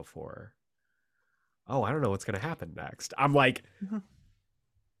done that before. Oh, I don't know what's going to happen next. I'm like, Mhm.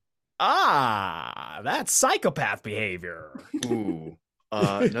 that's psychopath behavior. Ooh.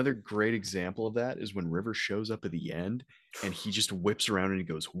 Another great example of that is when River shows up at the end and he just whips around and he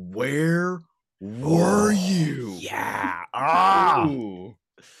goes, "Where were you?" Yeah. Ooh.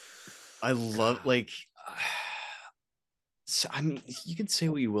 I love I mean, you can say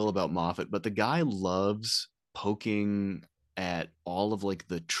what you will about Moffat, but the guy loves poking at all of like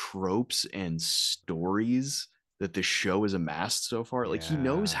the tropes and stories that the show has amassed so far. Like he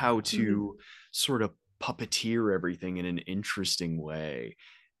knows Yeah. how Mhm. to sort of puppeteer everything in an interesting way.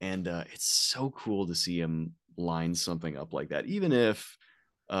 And it's so cool to see him line something up like that, even if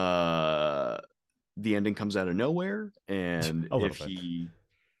the ending comes out of nowhere. And A little if bit.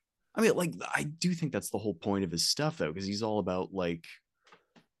 I mean, like, I do think that's the whole point of his stuff, though, because he's all about like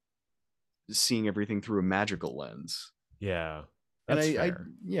seeing everything through a magical lens. Yeah, And that's fair.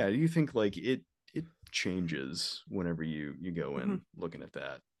 yeah, you think like it changes whenever you go Mhm. in looking at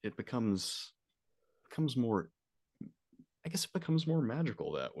that. It becomes more, I guess it becomes more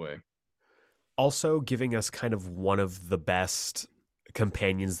magical that way. Also giving us kind of one of the best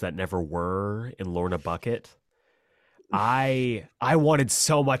companions that never were in Lorna Bucket. I wanted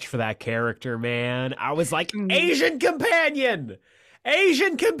so much for that character, man. I was like, Mhm. Asian companion!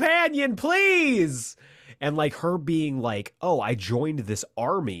 Asian companion, please! And like her being like, oh, I joined this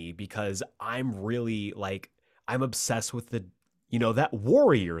army because I'm really like, I'm obsessed with the, that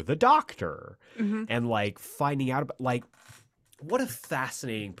warrior, the doctor. Mhm. And like finding out about, like, what a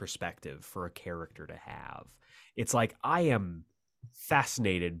fascinating perspective for a character to have. It's like, I am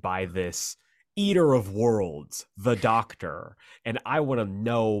fascinated by this eater of worlds, the doctor, and I want to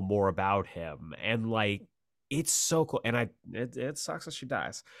know more about him. And like, it's so cool. And it sucks that she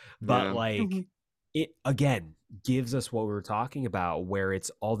dies, but Yeah. like, Mhm. it again gives us what we were talking about, where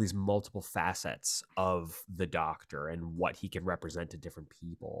it's all these multiple facets of the doctor and what he can represent to different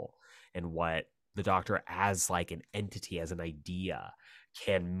people, and what the doctor as like an entity, as an idea,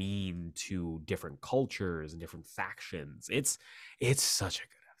 can mean to different cultures and different factions. It's such a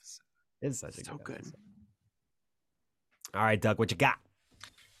good episode. It's such a So good good. episode. All right, Doug, what you got?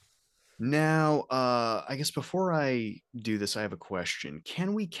 Now, I guess before I do this, I have a question.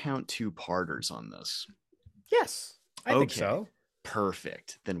 Can we count two-parters on this? Yes, I think Okay. so.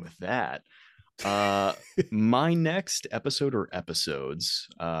 Perfect. Then with that, my next episode or episodes,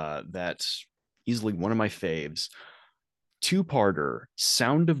 that's easily one of my faves. Two-parter,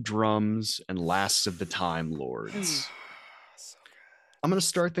 Sound of Drums and Last of the Time Lords. So good. I'm going to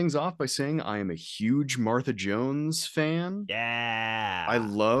start things off by saying I am a huge Martha Jones fan. Yeah. I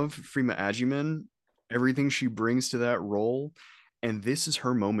love Freema Agyeman, everything she brings to that role, and this is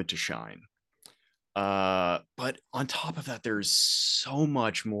her moment to shine. But on top of that, there's so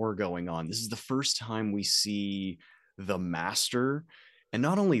much more going on. This is the first time we see the Master, and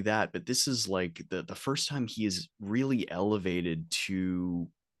not only that, but this is like the first time he is really elevated to,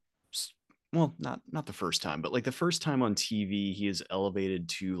 well, not the first time, but like the first time on TV he is elevated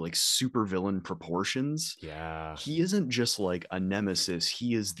to like supervillain proportions. Yeah. He isn't just like a nemesis,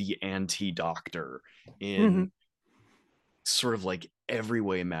 he is the anti-doctor in Mhm. sort of like every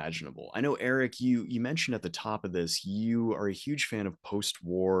way imaginable. I know, Eric, you mentioned at the top of this you are a huge fan of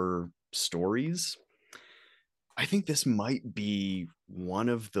post-war stories. I think this might be one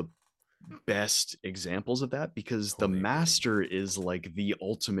of the best examples of that, because the Totally agree. Master is like the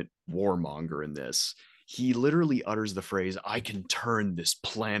ultimate warmonger in this. He literally utters the phrase, "I can turn this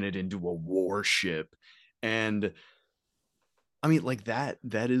planet into a warship." And I mean, like that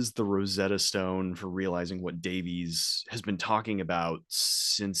is the Rosetta Stone for realizing what Davies has been talking about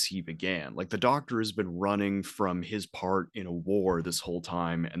since he began. Like the Doctor has been running from his part in a war this whole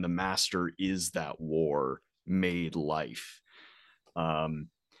time, and the Master is that war made life. Um,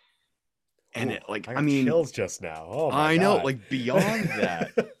 and Ooh, it, like, I I got mean, chills just now. Oh my I know, god. like beyond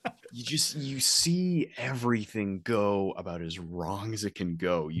that, you see everything go about as wrong as it can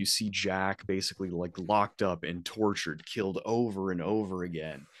go. You see Jack basically like locked up and tortured, killed over and over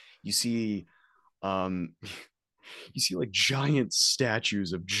again. You see um you see like giant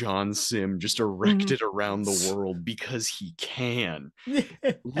statues of John Sim just Mhm. erected around the world because he can.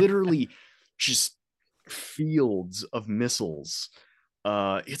 Literally just fields of missiles.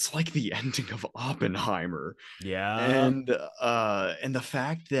 It's like the ending of Oppenheimer. Yeah. And the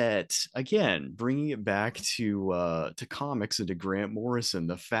fact that, again, bringing it back to comics and to Grant Morrison,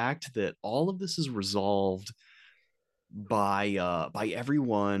 the fact that all of this is resolved by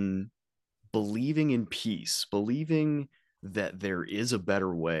everyone believing in peace, believing that there is a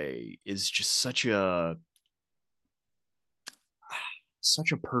better way, is just such a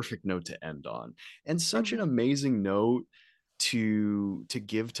perfect note to end on, and such an Mhm. amazing note to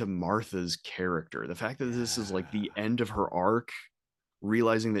give to Martha's character. The fact that this is like Yeah. the end of her arc,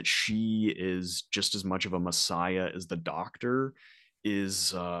 realizing that she is just as much of a messiah as the Doctor, is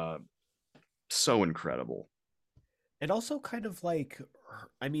so incredible. And also kind of like,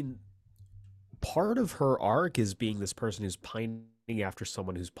 I mean, part of her arc is being this person who's pining after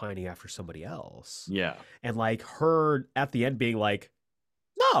someone who's pining after somebody else. Yeah. And like her at the end being like,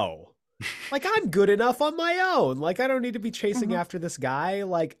 no, like I'm good enough on my own. Like I don't need to be chasing Mhm. after this guy.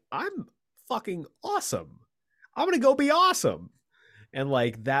 Like I'm fucking awesome. I'm going to go be awesome. And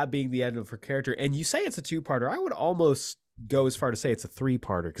like that being the end of her character. And you say it's a 2-parter. I would almost go as far to say it's a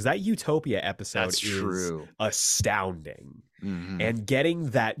 3-parter because that Utopia episode is astounding. And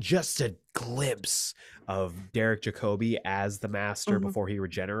getting that just a glimpse of Derek Jacobi as the master before he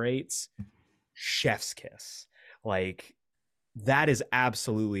regenerates, chef's kiss. Like that is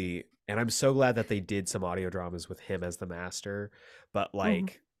absolutely, and I'm so glad that they did some audio dramas with him as the master, but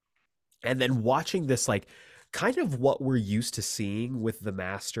like, and then watching this, like kind of what we're used to seeing with the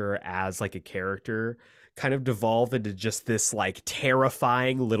master as like a character kind of devolve into just this like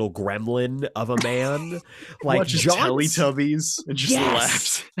terrifying little gremlin of a man. Like just Teletubbies and just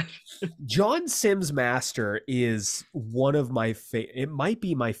laughs. John Sims Master is one of my it might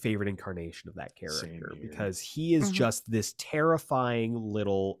be my favorite incarnation of that character because he is just this terrifying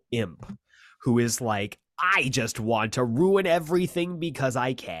little imp who is like, I just want to ruin everything because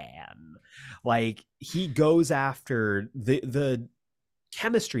I can. Like he goes after the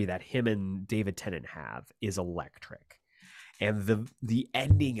chemistry that him and David Tennant have is electric. And the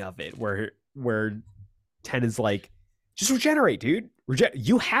ending of it where Tennant's like, just regenerate, dude.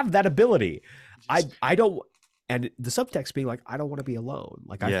 You have that ability. I don't, and the subtext being like, I don't want to be alone.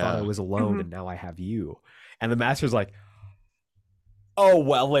 Like I thought I was alone and now I have you. And the master's like, oh,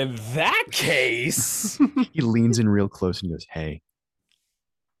 well, in that case. He leans in real close and goes, hey,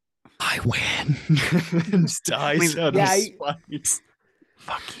 I win. And just dies out of spite.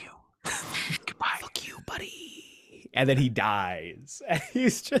 Fuck you. Goodbye. Fuck you, buddy. And then he dies. And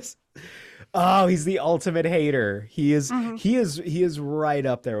he's just, oh, he's the ultimate hater. He is right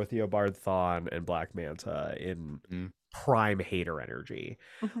up there with Eobard Thawne and Black Manta in prime hater energy.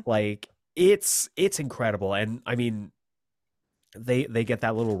 Like it's incredible. And I mean, they get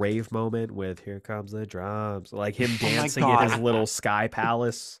that little rave moment with Here Comes the Drums, like him dancing in his little sky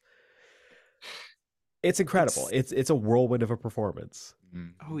palace. It's incredible. It's a whirlwind of a performance.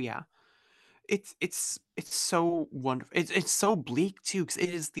 Oh yeah. It's so wonderful. It's so bleak too, because it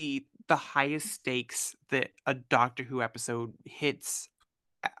is the highest stakes that a Doctor Who episode hits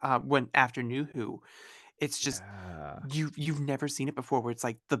when after New Who. It's just you've never seen it before where it's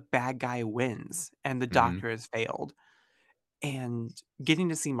like the bad guy wins and the Doctor has failed. And getting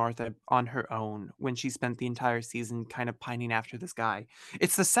to see Martha on her own when she spent the entire season kind of pining after this guy.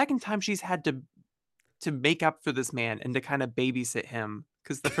 It's the second time she's had to make up for this man and to kind of babysit him.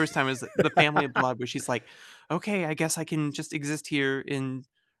 Because the first time was the Family of Blood, where she's like, okay, I guess I can just exist here in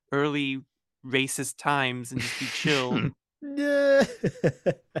early racist times and just be chill.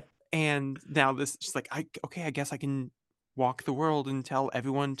 And now this, she's like, I guess I can walk the world and tell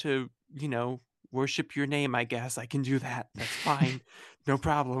everyone to, worship your name. I guess I can do that. That's fine. No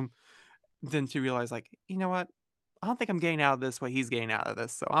problem. Then to realize, like, you know what? I don't think I'm getting out of this what he's getting out of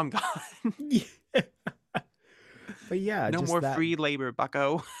this, so I'm gone. But yeah, no more free labor,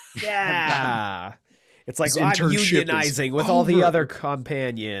 bucko. Yeah. It's like, I'm unionizing with all the other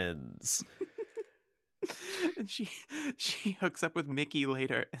companions. And she hooks up with Mickey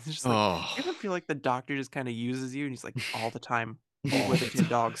later. And it's just like, you ever feel like the Doctor just kind of uses you? And he's like, all the time. With the 2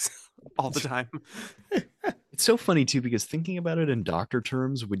 dogs. All the time. It's so funny too, because thinking about it in Doctor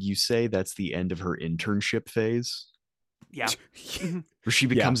terms, would you say that's the end of her internship phase? Yeah. Where she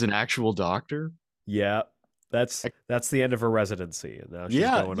becomes an actual doctor? Yeah. That's the end of her residency. And now she's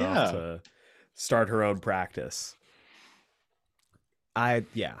going off to start her own practice. That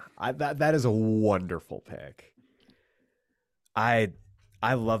is a wonderful pick. I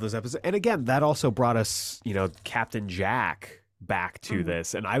love those episodes. And again, that also brought us, Captain Jack back to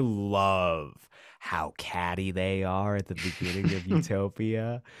this. And I love how catty they are at the beginning of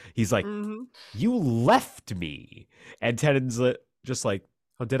Utopia. He's like, you left me. And Tennant's just like,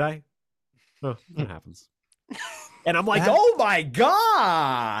 oh, did I? Oh, that happens. And I'm like, oh my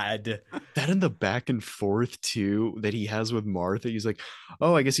God. That and the back and forth too that he has with Martha. He's like,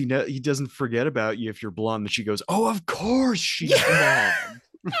 oh, I guess he doesn't forget about you if you're blonde. And she goes, oh, of course she's blonde.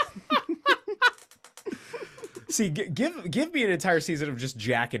 See, give me an entire season of just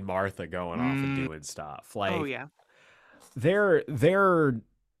Jack and Martha going off and doing stuff. Like, oh yeah. There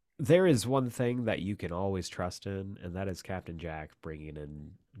is one thing that you can always trust in, and that is Captain Jack bringing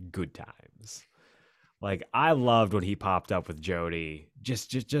in good times. Like, I loved when he popped up with Jodie,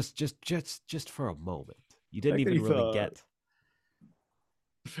 just for a moment. You didn't even really get.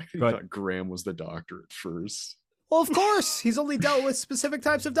 The fact that he thought Graham was the Doctor at first. Well, of course, he's only dealt with specific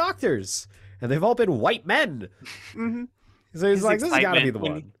types of doctors, and they've all been white men. So he's like, this has got to be the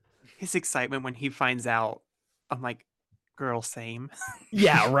one. His excitement when he finds out, I'm like, girl, same.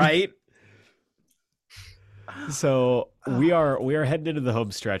 Yeah, right. So we are heading into the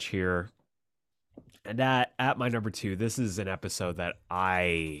home stretch here. And at my number 2, this is an episode that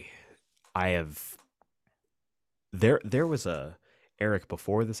I have there was a Eric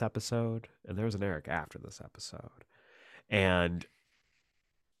before this episode and there was an Eric after this episode. And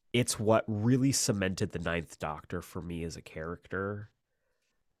it's what really cemented the Ninth Doctor for me as a character.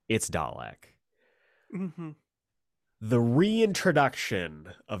 It's Dalek. Mm-hmm. The reintroduction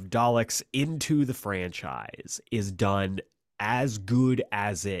of Daleks into the franchise is done as good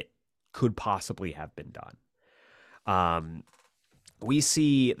as it could possibly have been done. We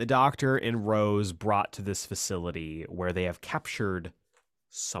see the Doctor and Rose brought to this facility where they have captured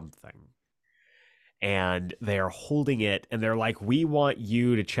something. And they're holding it, and they're like, we want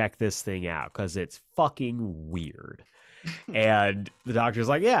you to check this thing out because it's fucking weird. And the Doctor's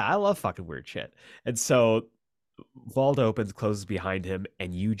like, yeah, I love fucking weird shit. And so vault opens, closes behind him,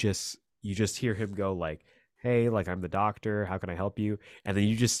 and you just hear him go like, hey, like, I'm the Doctor, how can I help you? And then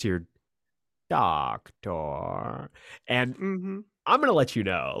you just hear Doctor. And Mm-hmm. I'm going to let you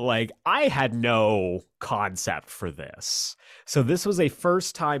know, like, I had no concept for this. So this was a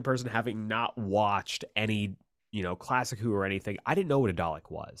first-time person having not watched any, Classic Who or anything. I didn't know what a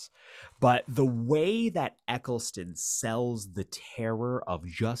Dalek was. But the way that Eccleston sells the terror of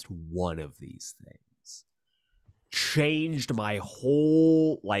just one of these things changed my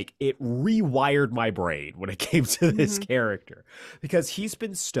whole, it rewired my brain when it came to this character. Because he's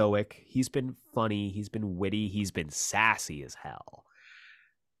been stoic, he's been funny, he's been witty, he's been sassy as hell.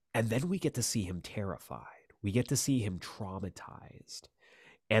 And then we get to see him terrified. We get to see him traumatized.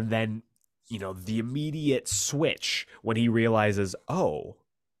 And then, the immediate switch when he realizes, oh,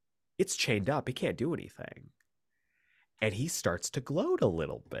 it's chained up, it can't do anything. And he starts to gloat a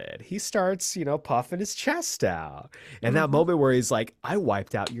little bit. He starts, puffing his chest out. And that moment where he's like, I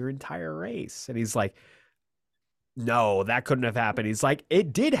wiped out your entire race. And he's like, no, that couldn't have happened. He's like,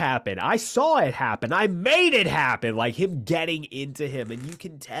 it did happen. I saw it happen. I made it happen. Like him getting into him. And you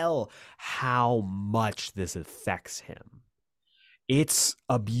can tell how much this affects him. It's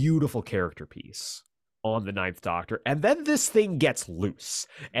a beautiful character piece on the Ninth Doctor. And then this thing gets loose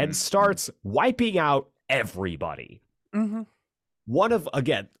and starts wiping out everybody. Mm-hmm. One of,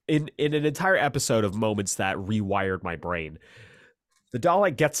 again, in an entire episode of moments that rewired my brain, the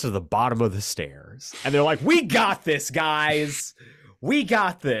Dalek gets to the bottom of the stairs and they're like, we got this, guys. We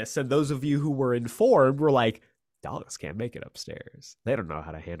got this. And those of you who were informed were like, Daleks can't make it upstairs. They don't know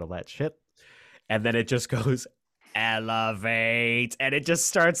how to handle that shit. And then it just goes, elevate. And it just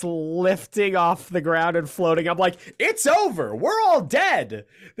starts lifting off the ground and floating. I'm like, it's over. We're all dead.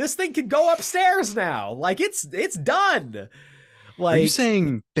 This thing can go upstairs now. Like, it's done. Like, are you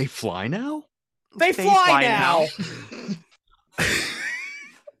saying they fly now? They fly now.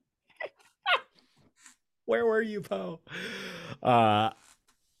 Where were you, Poe?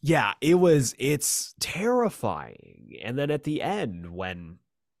 Yeah, it's terrifying. And then at the end, when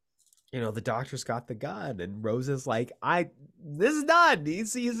the Doctor's got the gun and Rose is like, this is done.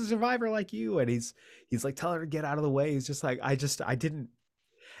 He's a survivor like you. And he's like telling her to get out of the way. He's just like, I didn't.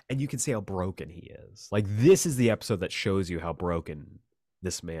 And you can see how broken he is. Like, this is the episode that shows you how broken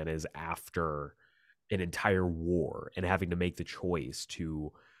this man is after an entire war and having to make the choice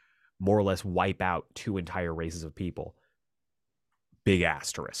to more or less wipe out 2 entire races of people. Big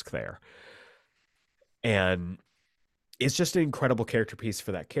asterisk there. And it's just an incredible character piece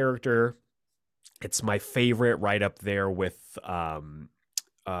for that character. It's my favorite, right up there with the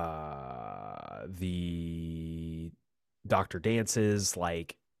Doctor Dances.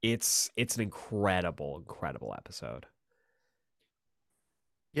 Like, it's an incredible episode.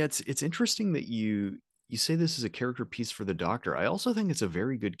 Yeah, it's interesting that you say this is a character piece for the Doctor. I also think it's a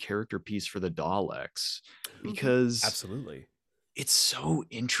very good character piece for the Daleks because absolutely, it's so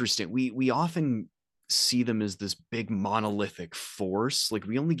interesting. We often see them as this big monolithic force. Like,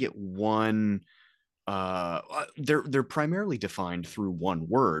 we only get one. They're primarily defined through one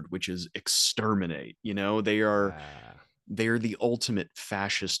word, which is exterminate. They are the ultimate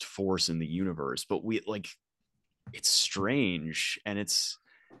fascist force in the universe. But it's strange, and it's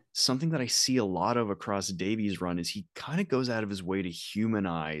something that I see a lot of across Davies' run. Is he kind of goes out of his way to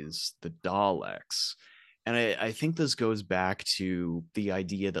humanize the Daleks. And I think this goes back to the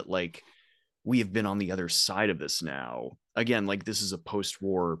idea that, like, we have been on the other side of this now. Again, like, this is a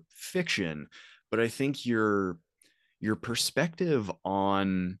post-war fiction, but I think your perspective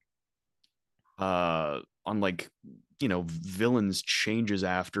on villains changes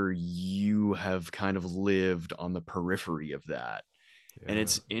after you have kind of lived on the periphery of that. Yeah. And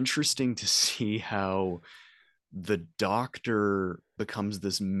it's interesting to see how the Doctor becomes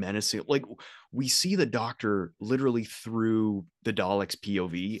this menacing, like we see the Doctor literally through the Dalek's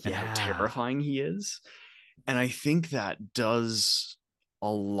POV and how Yeah. terrifying he is. And I think that does a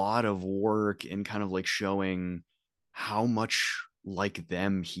lot of work in kind of like showing how much like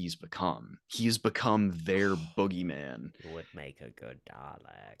them he's become. He's become their boogeyman. Would make a good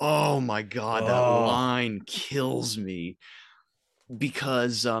Dalek. Oh my god, that Oh. line kills me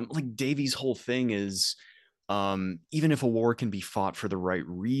because like Davy's whole thing is even if a war can be fought for the right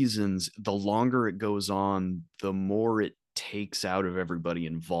reasons, the longer it goes on, the more it takes out of everybody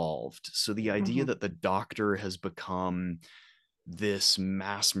involved. So the idea Mhm. that the Doctor has become this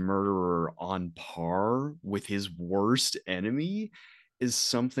mass murderer on par with his worst enemy is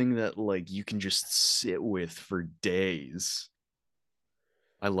something that like you can just sit with for days.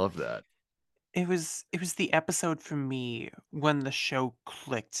 I love that. It was the episode for me when the show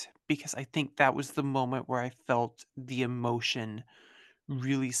clicked because I think that was the moment where I felt the emotion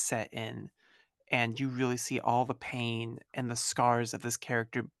really set in, and you really see all the pain and the scars of this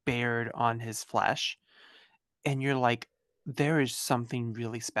character bared on his flesh, and you're like, there is something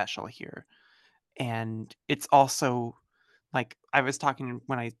really special here. And it's also like I was talking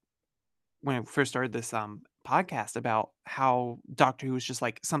when I first started this podcast about how Doctor Who is just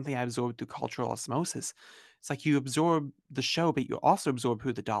like something I absorbed through cultural osmosis. It's like you absorb the show, but you also absorb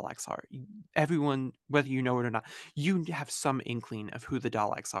who the Daleks are. Everyone, whether you know it or not, you have some inkling of who the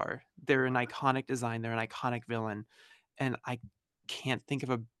Daleks are. They're an iconic design, they're an iconic villain, and I can't think of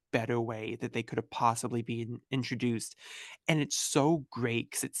a better way that they could have possibly been introduced. And it's so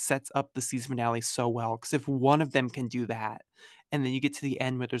great because it sets up the season finale so well. Because if one of them can do that, and then you get to the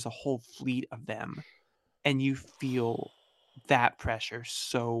end where there's a whole fleet of them, and you feel that pressure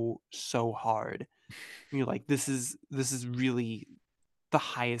so hard. And you're like, this is really the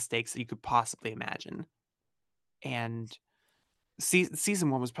highest stakes that you could possibly imagine. And season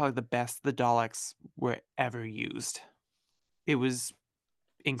one was probably the best the Daleks were ever used. It was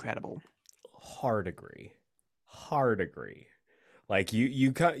incredible. Hard agree. Hard agree. Like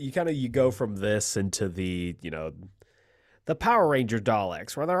you kind of you go from this into the, the Power Ranger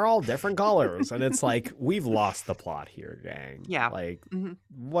Daleks where they're all different colors and it's like we've lost the plot here, gang. Yeah. Like Mhm.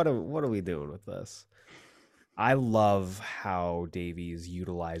 what are we doing with this? I love how Davies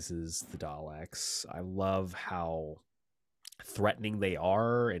utilizes the Daleks. I love how threatening they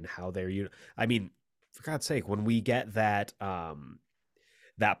are and how I mean, for God's sake, when we get that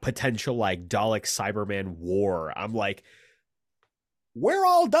potential like Dalek Cyberman war, I'm like, we're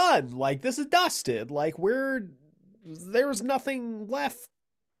all done. Like this is dusted. Like there's nothing left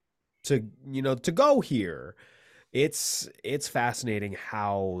to go here. It's fascinating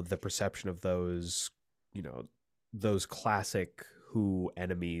how the perception of you know, those classic Who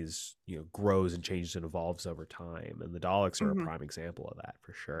enemies, grows and changes and evolves over time. And the Daleks are a Mhm. prime example of that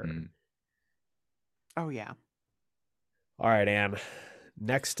for sure. Mm. Oh yeah. All right, Anne.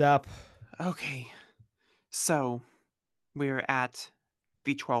 Next up. Okay. So we're at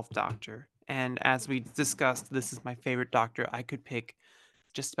the 12th Doctor. And as we discussed, this is my favorite Doctor. I could pick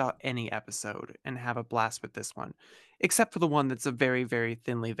just about any episode and have a blast with this one, except for the one that's a very, very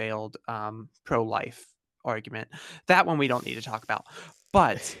thinly veiled pro life argument. That one we don't need to talk about.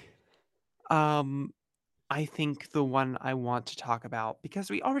 But um, I think the one I want to talk about, because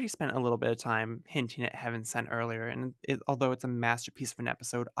we already spent a little bit of time hinting at Heaven Sent earlier, and although it's a masterpiece of an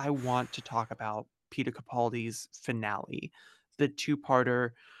episode, I want to talk about Peter Capaldi's finale, the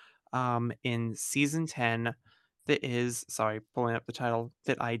two-parter in season 10 that is, sorry, pulling up the title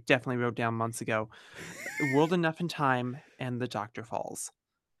that I definitely wrote down months ago, World Enough in Time and The Doctor Falls,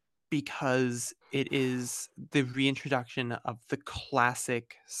 because it is the reintroduction of the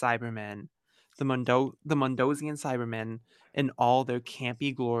classic Cybermen, the Mondosian Cybermen in all their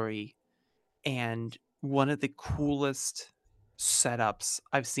campy glory, and one of the coolest setups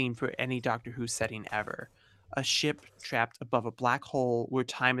I've seen for any Doctor Who setting ever. A ship trapped above a black hole where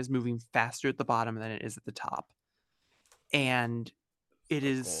time is moving faster at the bottom than it is at the top. And it So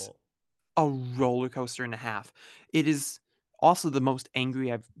is cool. a roller coaster and a half. It is also the most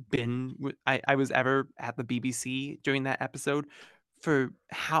angry I've been I was ever at the BBC during that episode for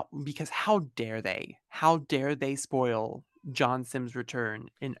because how dare they? How dare they spoil John Sims' return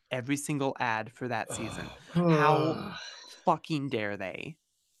in every single ad for that season? How fucking dare they?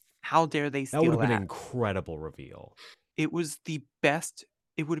 How dare they That would steal have been an that? incredible reveal. It was the best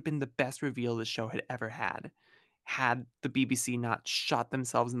it would have been the best reveal the show had ever had the BBC not shot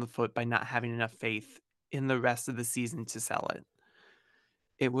themselves in the foot by not having enough faith in the rest of the season to sell it.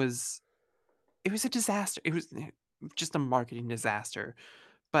 It was it was a disaster. It was just a marketing disaster.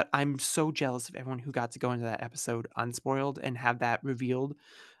 but I'm so jealous of everyone who got to go into that episode unspoiled and have that revealed.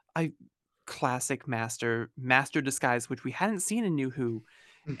 I Classic master disguise, which we hadn't seen in New Who,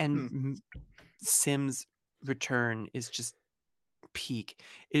 and Sim's return is just peak.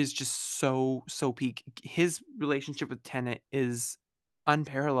 It is just so peak. His relationship with Tennant is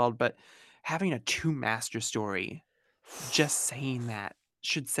unparalleled, but having a two master story, just saying that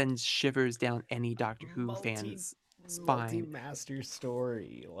should send shivers down any Doctor Who multi fan's spine. master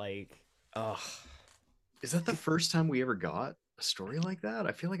story. Like, ugh. Is that the first time we ever got a story like that?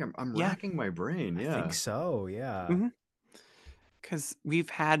 I feel like I'm Yeah. racking my brain. I Yeah. think so, yeah. Because we've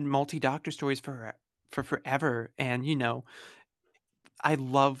had multi-Doctor stories for forever, and I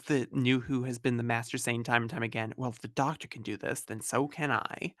love that New Who has been the master saying time and time again, well, if the Doctor can do this, then so can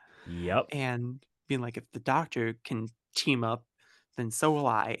I. Yep. And being like, if the Doctor can team up, then so will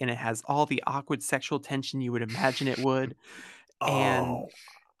I. And it has all the awkward sexual tension you would imagine it would. And Oh,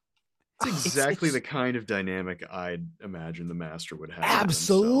 It's exactly it's the kind of dynamic I'd imagine the Master would have with himself.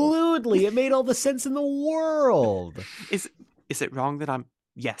 absolutely. It made all the sense in the world. is it wrong that I'm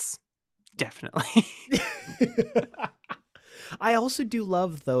yes, definitely. I also do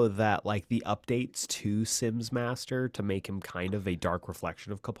love though that like the updates to Sims Master to make him kind of a dark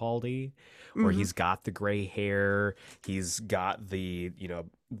reflection of Capaldi, where Mhm. he's got the gray hair, he's got the,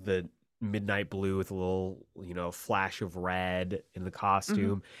 the midnight blue with a little, flash of red in the Mhm.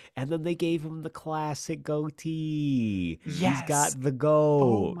 costume, and then they gave him the classic goatee. He's Yes. got the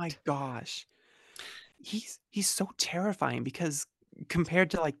Oh my goat. gosh. He's so terrifying because compared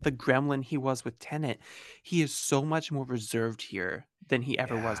to like the gremlin he was with Tenet, he is so much more reserved here than he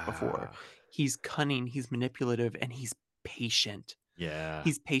ever was before. Yeah. He's cunning, he's manipulative, and he's patient. Yeah.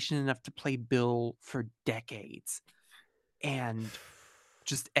 He's patient enough to play Bill for decades. And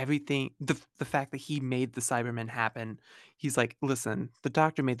just everything, the fact that he made the Cybermen happen, he's like, listen, the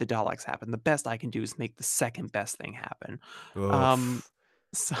Doctor made the Daleks happen. The best I can do is make the second best thing happen. Um, Oof.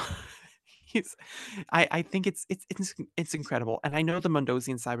 so he's, I think it's incredible, and I know the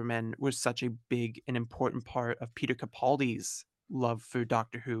Mondosian Cybermen was such a big and important part of Peter Capaldi's love for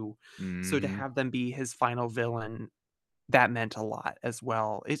Doctor Who. So to Hmm. have them be his final villain, that meant a lot as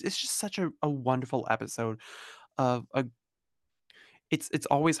well. It's just such a wonderful episode of a it's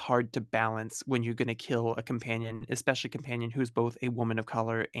always hard to balance when you're gonna kill a companion, especially a companion who's both a woman of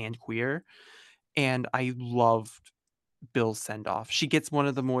color and queer, and I loved Bill's send-off. She gets one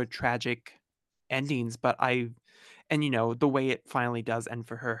of the more tragic endings, but the way it finally does end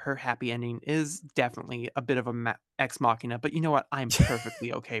for her, her happy ending is definitely a bit of a ex machina, but you know what? I'm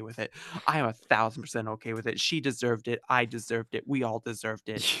perfectly okay with it. I am 1,000% okay with it. She deserved it. I deserved it. We all deserved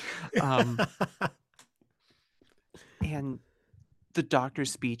it. Um, and the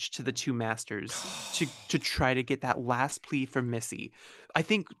Doctor's speech to the two masters to try to get that last plea for Missy. I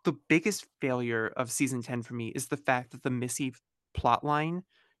think the biggest failure of season 10 for me is the fact that the Missy plotline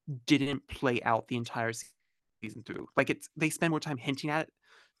didn't play out the entire season through. Like they spend more time hinting at it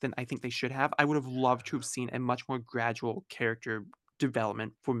than I think they should have. I would have loved to have seen a much more gradual character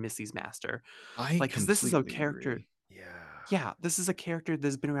development for Missy's master. I Like, because this is a completely character, agree. Yeah. yeah, this is a character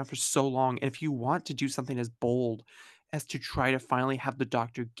that's been around for so long. And if you want to do something as bold as to try to finally have the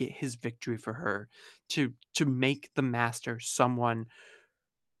Doctor get his victory for her, to make the Master someone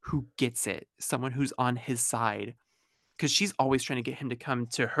who gets it, someone who's on his side, because she's always trying to get him to come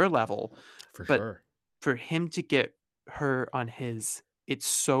to her level, For but sure. for him to get her on his, it's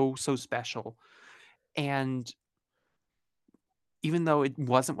so special. And even though it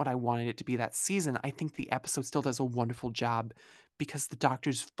wasn't what I wanted it to be that season, I think the episode still does a wonderful job because the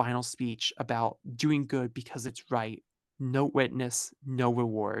Doctor's final speech about doing good because it's right, no witness, no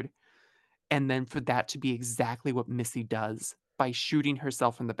reward. And then for that to be exactly what Missy does by shooting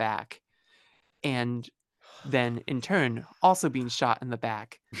herself in the back and then in turn also being shot in the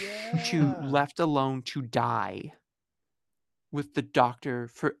back to Yeah. left alone to die with the Doctor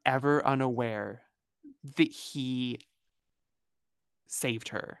forever unaware that he saved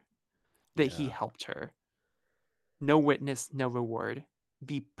her, that he Yeah. helped her. No witness, no reward.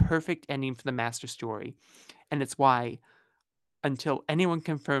 The perfect ending for the master story. And it's why, until anyone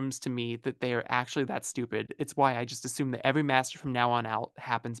confirms to me that they are actually that stupid, it's why I just assume that every master from now on out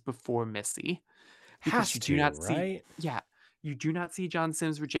happens before Missy. Because Has you do to, not see, right? yeah, you do not see John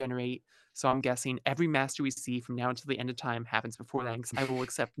Sims regenerate. So I'm guessing every master we see from now until the end of time happens before that. 'Cause I will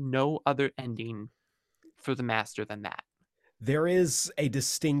accept no other ending for the master than that. There is a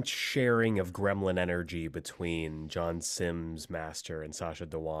distinct sharing of gremlin energy between John Sims' master and Sasha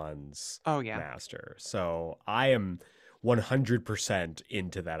Dewan's Oh yeah. master. So I am 100%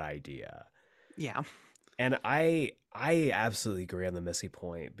 into that idea. Yeah. And I absolutely agree on the Missy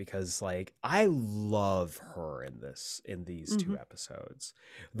point because like I love her in these Hmm. two episodes.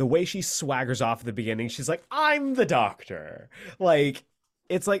 The way she swaggers off at the beginning, she's like, "I'm the doctor." Like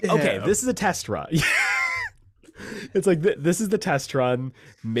it's like, okay, Yeah. this is a test run. It's like this is the test run.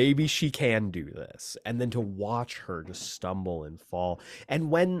 Maybe she can do this. And then to watch her just stumble and fall.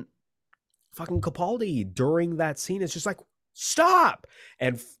 And when fucking Capaldi during that scene is just like, stop.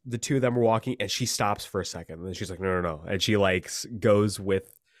 And the two of them are walking and she stops for a second. And then she's like, no, no, no. And she like goes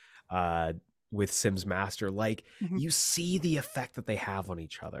uh with Sim's master. Like Hmm. you see the effect that they have on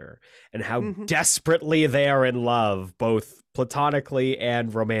each other and how Hmm. desperately they are in love, both platonically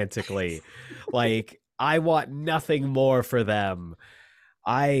and romantically. Like I want nothing more for them.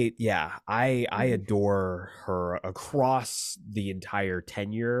 I Hmm. adore her across the entire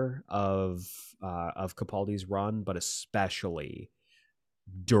tenure of Capaldi's run, but especially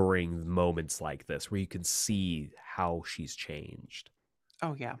during moments like this where you can see how she's changed.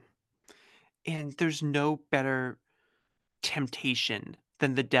 Oh yeah. And there's no better temptation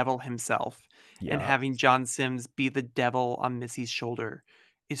than the devil himself. And Yeah. having John Sims be the devil on Missy's shoulder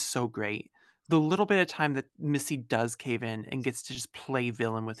is so great. The little bit of time that Missy does cave in and gets to just play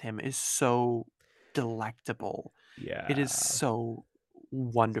villain with him is so delectable. It is Yeah. so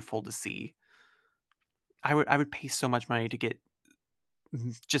wonderful to see. I would pay so much money to get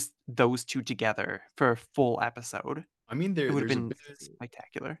just those two together for a full episode. I mean, It would have there's a been big,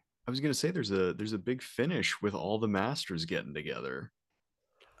 spectacular. I was gonna say there's a big finish with all the masters getting together.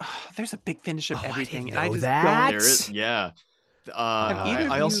 There's a big finish of Oh, I didn't everything, and I know just don't. There it, that. yeah. Have either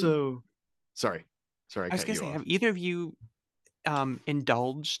of I you? also, sorry, I I was cut gonna you say, have off. either of you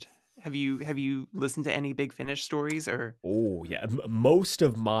indulged? Have you listened to any Big Finish stories or Oh, yeah. Most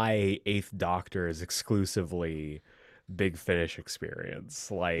of my Eighth Doctor is exclusively Big Finish experience.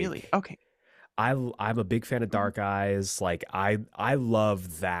 really? Like Okay. I'm a big fan of Mhm. Dark Eyes. Like I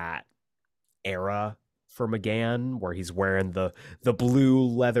love that era for McGann where he's wearing the blue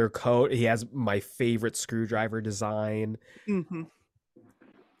leather coat. He has my favorite screwdriver design. Mhm.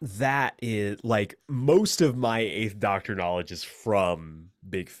 That is like most of my Eighth Doctor knowledge is from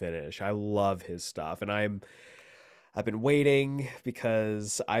Big Finish. I love his stuff, and I've been waiting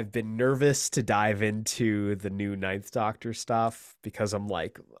because I've been nervous to dive into the new Ninth Doctor stuff because I'm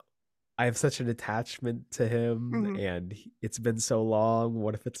like, I have such an attachment to him Mhm. and it's been so long.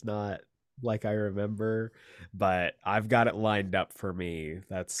 What if it's not like I remember? But I've got it lined up for me. Good.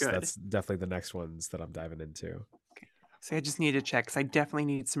 That's definitely the next ones that I'm diving into. Okay. So I just need to check because I definitely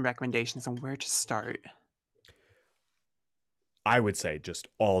need some recommendations on where to start. I would say just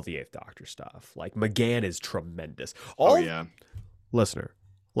all the Eighth Doctor stuff. Like McGann is tremendous. Oh All yeah. listener,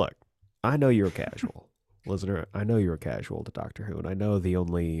 look, I know you're a casual. Listener, I know you're a casual to Doctor Who, and I know the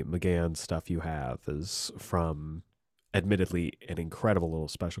only McGann stuff you have is from admittedly an incredible little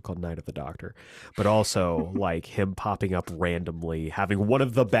special called Night of the Doctor, but also like him popping up randomly, having one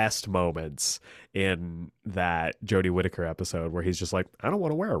of the best moments in that Jodie Whittaker episode where he's just like, I don't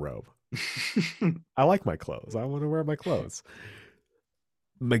want to wear a robe. I like my clothes. I want to wear my clothes.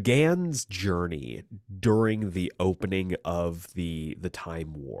 McGann's journey during the opening of the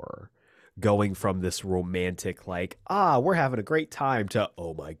Time War, going from this romantic like we're having a great time to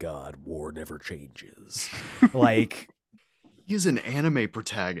oh my god war never changes, like He's an anime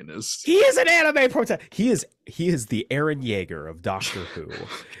protagonist. he is an anime protagonist. He is the Aaron Yeager of Doctor Who.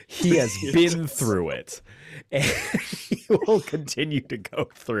 He has been through it, and he will continue to go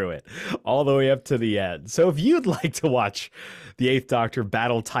through it all the way up to the end. So if you'd like to watch the Eighth Doctor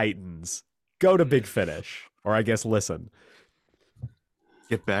battle Titans, go to Big Finish, or I guess listen.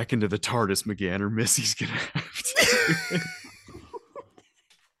 Get back into the TARDIS, McGann, or Missy's gonna have to.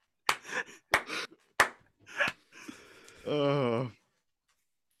 uh,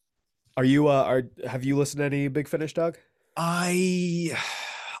 Are you have you listened to any Big Finish, Doug? I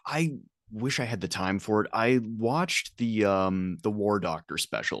I wish I had the time for it. I watched the War Doctor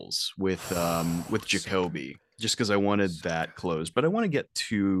specials with Jacoby just because I wanted that closed, but I want to get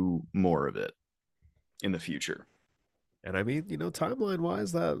to more of it in the future. And I mean, you know, timeline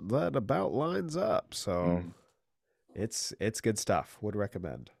wise, that about lines up. So Mm. it's good stuff. Would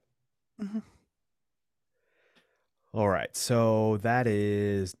recommend. Mhm. All right, so that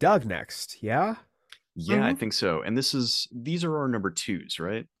is Doug next. Yeah, Yeah, I Mhm. think so. And these are our number twos,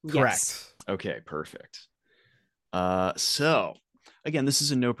 right? Yes. correct. Okay, perfect. So again, this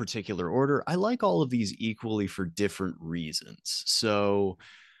is in no particular order. I like all of these equally for different reasons. So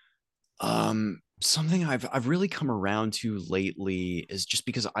something I've really come around to lately is just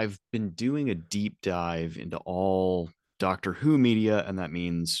because I've been doing a deep dive into all Doctor Who media, and that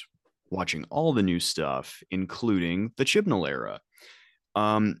means watching all the new stuff, including the Chibnall era.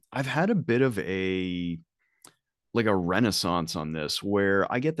 I've had a bit of a renaissance on this,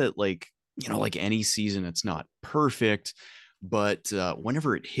 where I get that, like, like any season, it's not perfect, but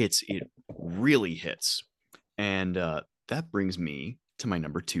whenever it hits, it really hits. And that brings me to my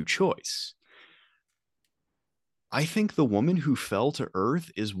number 2 choice. I think The Woman Who Fell to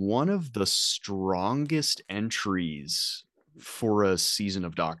Earth is one of the strongest entries for a season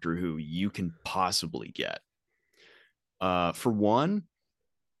of Doctor Who you can possibly get. For one,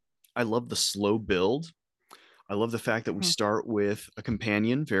 I love the slow build. I love the fact that we Mhm. start with a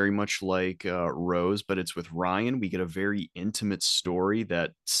companion, very much like Rose, but it's with Ryan. We get a very intimate story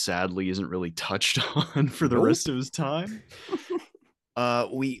that sadly isn't really touched on for the Nope. rest of his time.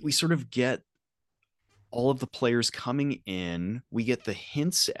 We sort of get all of the players coming in. We get the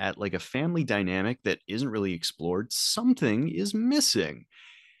hints at like a family dynamic that isn't really explored. Something is missing.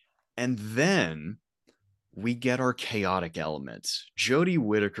 And then we get our chaotic elements. Jodie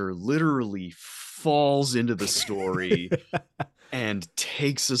Whittaker literally falls into the story and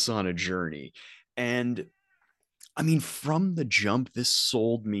takes us on a journey. And I mean, from the jump, this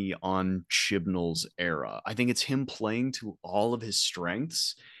sold me on Chibnall's era. I think it's him playing to all of his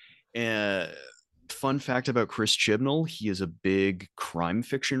strengths. Uh, Fun fact about Chris Chibnall, he is a big crime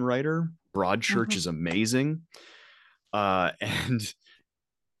fiction writer. Broadchurch Mhm. is amazing. And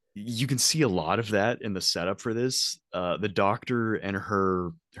you can see a lot of that in the setup for this. The Doctor and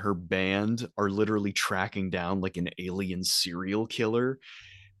her band are literally tracking down like an alien serial killer,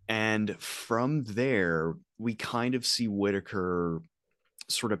 and from there we kind of see Whitaker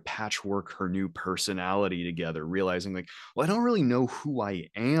sort of patchwork her new personality together, realizing like, well, I don't really know who I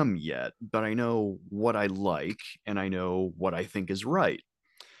am yet, but I know what I like and I know what I think is right.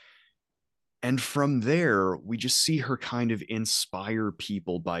 And from there, we just see her kind of inspire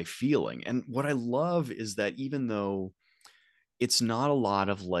people by feeling. And what I love is that even though it's not a lot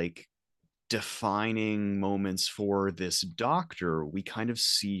of like defining moments for this doctor, we kind of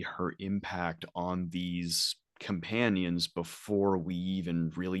see her impact on these companions before we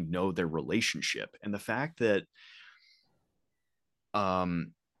even really know their relationship. And the fact that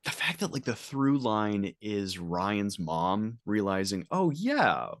like the through line is Ryan's mom realizing, oh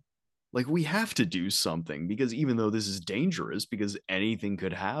yeah, like we have to do something, because even though this is dangerous, because anything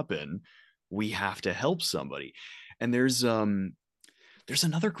could happen, we have to help somebody. And there's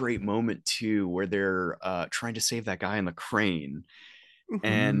another great moment too where they're trying to save that guy on the crane, Mhm.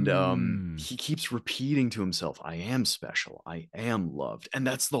 and Mm. he keeps repeating to himself, I am special, I am loved. And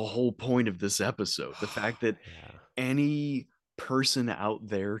that's the whole point of this episode, the fact that Yeah. any person out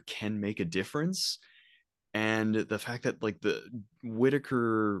there can make a difference, and the fact that like the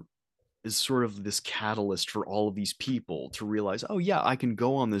Whitaker is sort of this catalyst for all of these people to realize, oh yeah, I can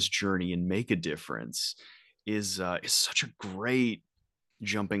go on this journey and make a difference, is such a great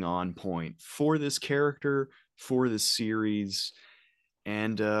jumping on point for this character, for this series,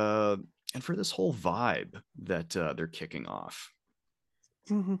 and uh and for this whole vibe that they're kicking off.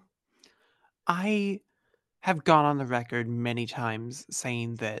 Mhm. I have gone on the record many times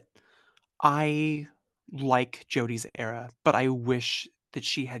saying that I like Jodie's era, but I wish that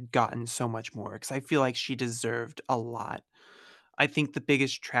she had gotten so much more because I feel like she deserved a lot. I think the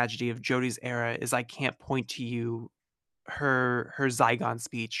biggest tragedy of Jodie's era is I can't point to you her Zygon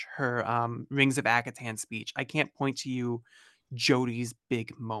speech, her Rings of Akatan speech. I can't point to you Jodie's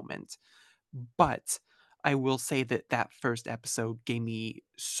big moment. But I will say that that first episode gave me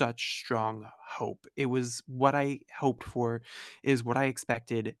such strong hope. It was what I hoped for, is what I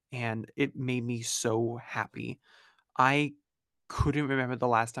expected, and it made me so happy. I couldn't remember the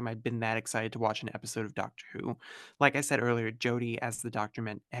last time I'd been that excited to watch an episode of Doctor Who. Like I said earlier, Jodie as the Doctor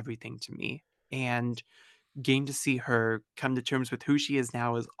meant everything to me. And getting to see her come to terms with who she is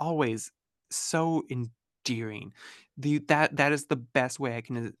now is always so endearing. That is the best way I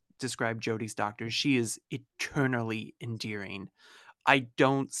can describe Jodie's Doctor. She is eternally endearing. I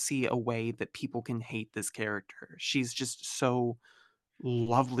don't see a way that people can hate this character. She's just so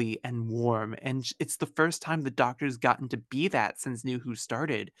lovely and warm, and it's the first time the Doctor's gotten to be that since New Who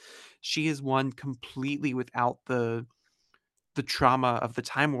started. She is one completely without the trauma of the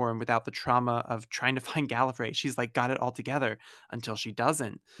Time War and without the trauma of trying to find Gallifrey. She's, like, got it all together until she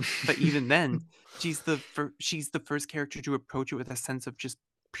doesn't. But even then, she's the first character to approach it with a sense of just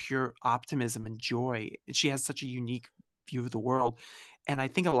pure optimism and joy. She has such a unique view of the world, and I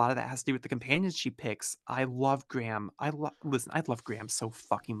think a lot of that has to do with the companions she picks. I love Graham. Listen, I love Graham so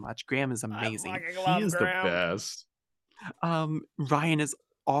fucking much. Graham is I amazing. fucking He love is the Graham. best. Ryan is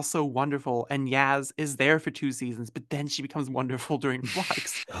also wonderful, and Yaz is there for 2 seasons, but then she becomes wonderful during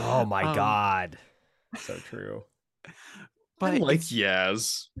Flux. Oh my Um, god. So true. I but like it's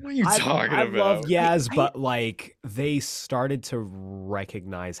Yaz. What are you I talking I love about? Yaz, I but like they started to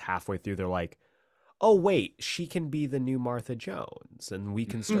recognize halfway through, they're like, oh wait, she can be the new Martha Jones, and we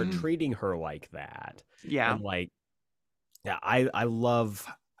can start mhm, treating her like that. yeah. And like, yeah, I love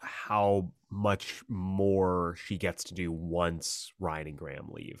how much more she gets to do once Ryan and Graham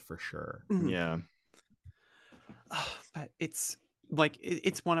leave for sure. Mhm. Yeah. But it's like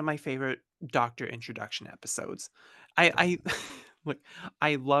it's one of my favorite Doctor introduction episodes. I look,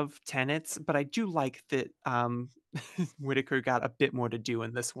 I love Tenets, but I do like that Whitaker got a bit more to do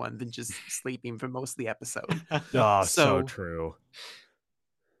in this one than just sleeping for most of the episode. Oh, so So true.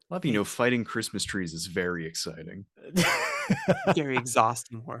 Love, it's fighting Christmas trees is very exciting. very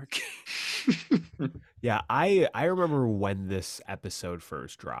exhausting work. Yeah, I remember when this episode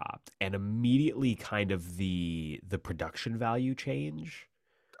first dropped and immediately kind of the production value change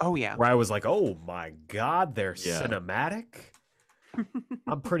Oh yeah. where I was like, "Oh my god, they're Yeah. cinematic."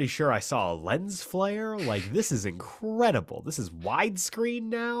 I'm pretty sure I saw a lens flare. Like this is incredible. This is widescreen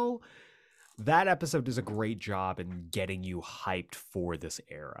now. That episode does a great job in getting you hyped for this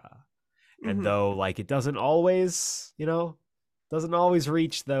era. And Mhm, though like it doesn't always, doesn't always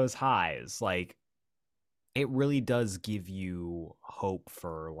reach those highs, like it really does give you hope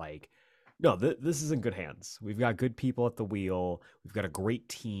for like no, this is in good hands. We've got good people at the wheel. We've got a great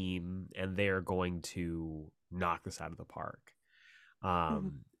team, and they're going to knock this out of the park.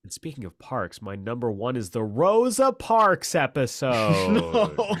 mhm. And speaking of parks, my number one is the Rosa Parks episode,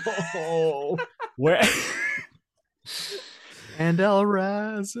 No. where And El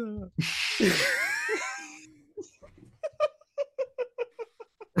Raza.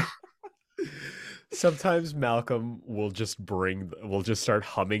 sometimes Malcolm will just start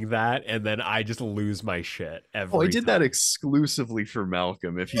humming that, and then I just lose my shit Oh, I every did that time. exclusively for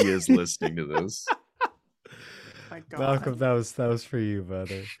Malcolm if he is listening to this. My God. Malcolm, that was for you,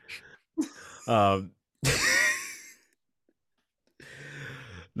 brother. Um,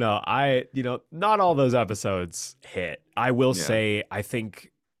 no, not all those episodes hit. I will Yeah. say, I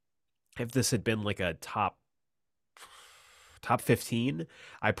think if this had been like a top 15,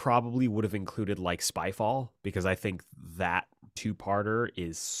 I probably would have included like Spyfall because I think that two-parter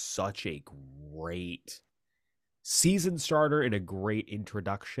is such a great season starter and a great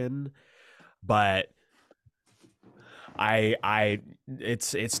introduction. But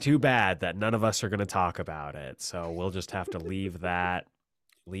it's too bad that none of us are going to talk about it. So we'll just have to leave that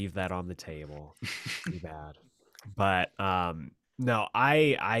on the table. Too bad. But no,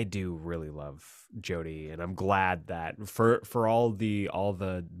 I do really love Jodie, and I'm glad that for all the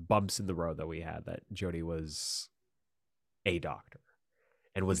bumps in the road that we had, that Jodie was a doctor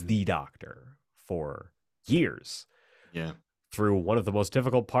and was the doctor for years Yeah. through one of the most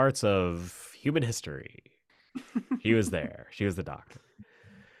difficult parts of human history. He was there. She was the doctor.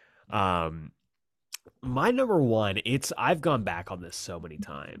 Um, my number one, I've gone back on this so many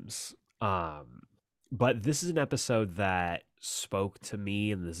times. But this is an episode that spoke to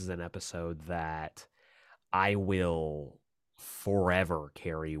me, and this is an episode that I will forever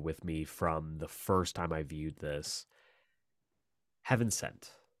carry with me from the first time I viewed this. Heaven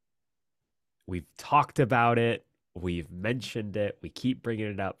Sent. We've talked about it, we've mentioned it, we keep bringing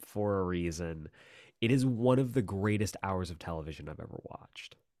it up for a reason. It is one of the greatest hours of television I've ever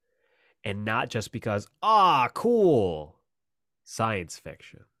watched. And not just because, cool, science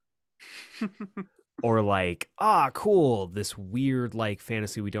fiction. Or like, cool, this weird like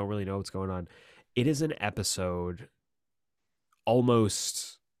fantasy, we don't really know what's going on. It is an episode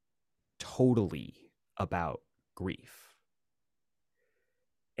almost totally about grief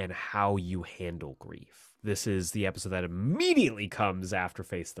and how you handle grief. This is the episode that immediately comes after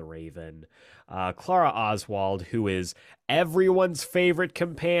Face the Raven. Clara Oswald, who is everyone's favorite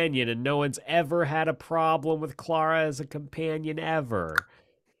companion, and no one's ever had a problem with Clara as a companion ever.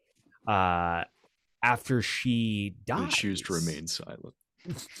 After she They dies, choose to remain silent.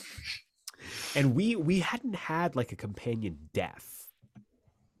 and we hadn't had like a companion death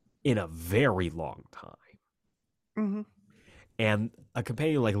in a very long time. Mhm. And a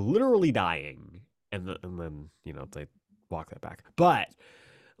companion like literally dying, and then they walk that back. But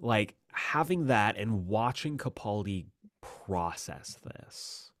like having that and watching Capaldi process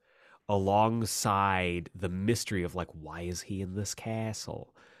this alongside the mystery of like, why is he in this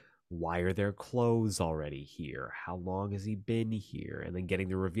castle? Why are there clothes already here? How long has he been here? And then getting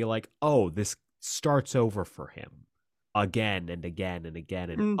the reveal like, oh, this starts over for him. again and again and again.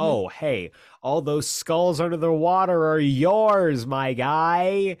 And Mhm. oh, hey, all those skulls under the water are yours, my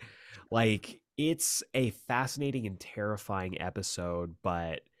guy. Like, it's a fascinating and terrifying episode,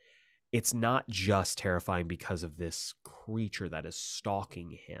 but it's not just terrifying because of this creature that is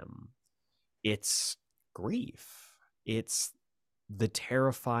stalking him. It's grief. It's the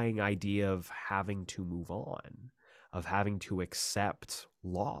terrifying idea of having to move on, of having to accept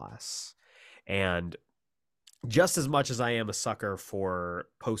loss. And just as much as I am a sucker for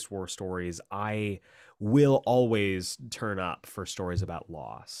post-war stories, I will always turn up for stories about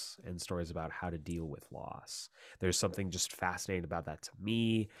loss and stories about how to deal with loss. There's something just fascinating about that to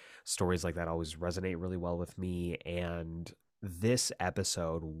me. Stories like that always resonate really well with me, and this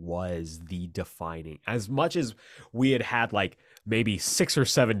episode was the defining. As much as we had like maybe 6 or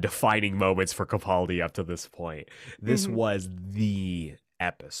 7 defining moments for Capaldi up to this point, this Mhm. was the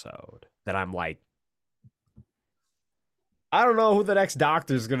episode that I'm like, I don't know who the next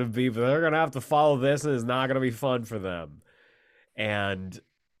doctor is going to be, but they're going to have to follow this, and it's not going to be fun for them. And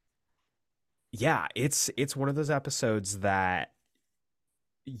yeah, it's one of those episodes that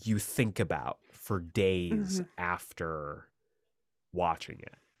you think about for days Mhm. after watching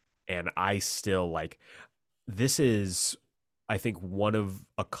it. And I still like, this is, I think, one of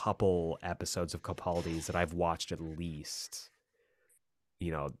a couple episodes of Capaldi's that I've watched at least,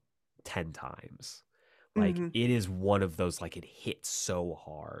 you know, 10 times. Like, Mhm. it is one of those, like, it hits so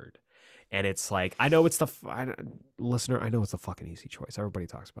hard. And it's like, I know it's the listener, I know it's a fucking easy choice. Everybody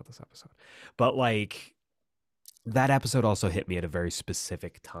talks about this episode. But like, that episode also hit me at a very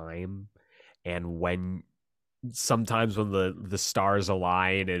specific time. And when sometimes when the stars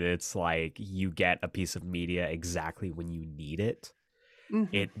align and it's like you get a piece of media exactly when you need it,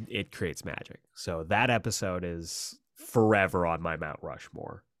 Mhm. it creates magic. So that episode is forever on my Mount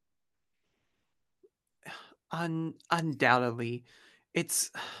Rushmore. Undoubtedly,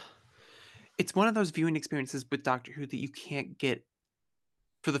 it's it's one of those viewing experiences with Doctor Who that you can't get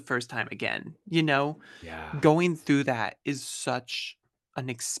for the first time again, you know? Yeah. Going through that is such an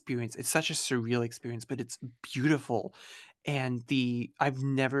experience. It's such a surreal experience, but it's beautiful. And I've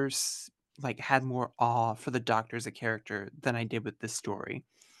never like had more awe for the Doctor as a character than I did with this story.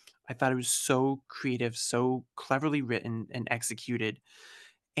 I thought it was so creative, so cleverly written and executed.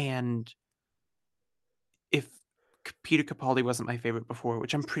 And if Peter Capaldi wasn't my favorite before,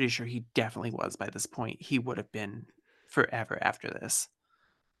 which I'm pretty sure he definitely was by this point, he would have been forever after this.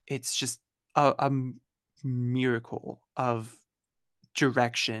 It's just a miracle of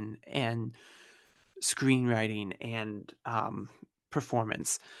direction and screenwriting and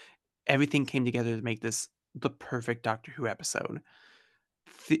performance. Everything came together to make this the perfect Doctor Who episode.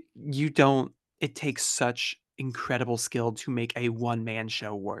 You don't. It takes such incredible skill to make a one man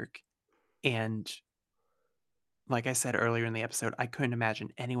show work, and like I said earlier in the episode, I couldn't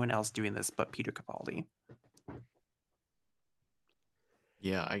imagine anyone else doing this but Peter Capaldi.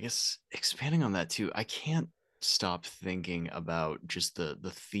 Yeah, I guess expanding on that too, I can't stop thinking about just the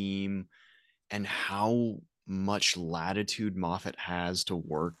theme and how much latitude Moffat has to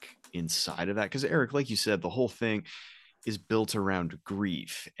work inside of that. Because Eric, like you said, the whole thing is built around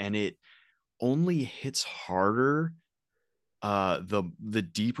grief, and it only hits harder the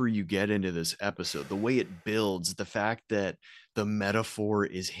deeper you get into this episode. The way it builds, the fact that the metaphor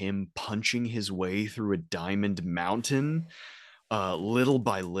is him punching his way through a diamond mountain, little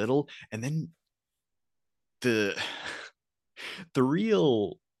by little, and then the the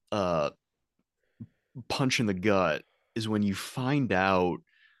real uh punch in the gut is when you find out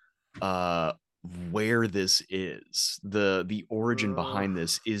uh where this is. The origin Uh, behind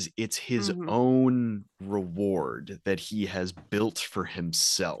this is it's his Mhm. own reward that he has built for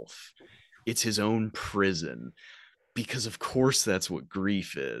himself. It's his own prison, because of course that's what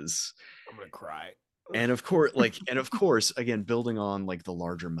grief is. I'm gonna cry. And of course, again, building on like the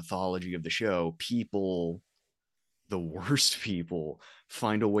larger mythology of the show, people, the worst people,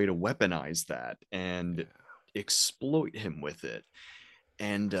 find a way to weaponize that and Yeah. exploit him with it.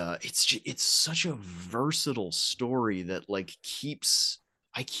 And it's such a versatile story that like keeps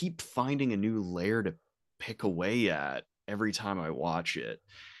I keep finding a new layer to pick away at every time I watch it.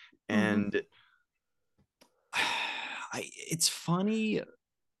 Mhm. And it's funny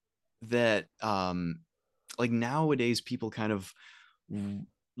that like nowadays people kind of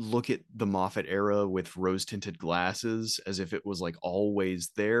look at the Moffat era with rose tinted glasses as if it was like always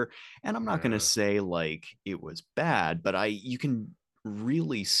there. And I'm not going to Yeah. say like it was bad, but you can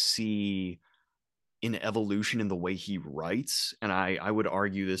really see an evolution in the way he writes. And I would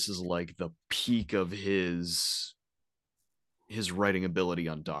argue this is like the peak of his writing ability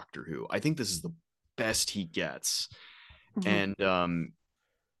on Doctor Who. I think this is the best he gets. Mhm. And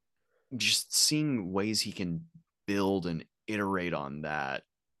just seeing ways he can build and iterate on that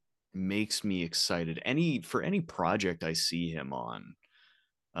makes me excited. For any project I see him on,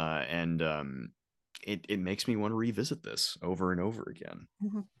 and it makes me want to revisit this over and over again.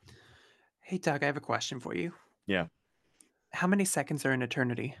 Mhm. Hey, Doug, I have a question for you. Yeah. How many seconds are an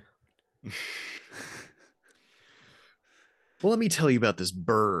eternity? Well, let me tell you about this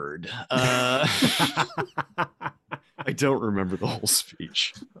bird. I don't remember the whole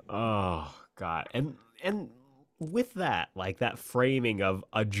speech. Oh God. And with that, like that framing of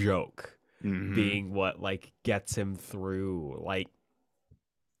a joke Mm-hmm. being what like gets him through like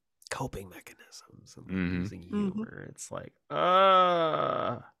coping mechanisms and like Mm-hmm. using Mhm. humor. It's like,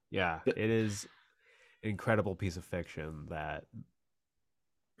 yeah, it is an incredible piece of fiction that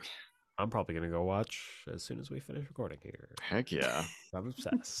I'm probably gonna go watch as soon as we finish recording here. Heck yeah. I'm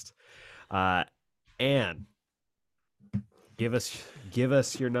obsessed. And give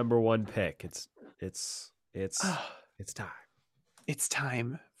us your number one pick. It's it's time. It's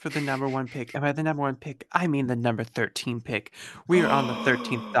time for the number one pick. And by the number one pick, I mean the number 13 pick. We are on the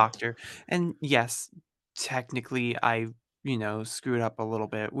 13th Doctor. And yes, technically, screwed up a little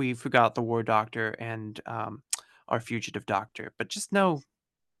bit. We forgot the War Doctor and our Fugitive Doctor. But just know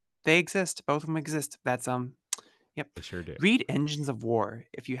they exist. Both of them exist. Yep. They sure do. Read Engines of War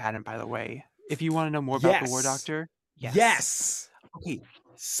if you hadn't, by the way. If you want to know more about the War Yes. Doctor, yes. Yes. Okay.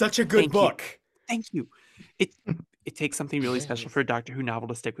 Such a good Thank you. book. Thank you. It it takes something really special for a Doctor Who novel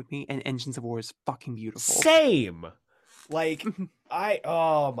to stick with me, and Engines of War is fucking beautiful. Same. Like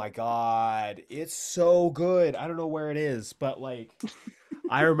oh my god, it's so good. I don't know where it is, but like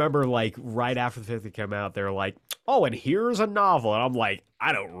I remember like right after the fifth came out, they were like, "Oh, and here's a novel," and I'm like,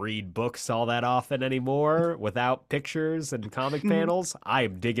 I don't read books all that often anymore without pictures and comic panels. I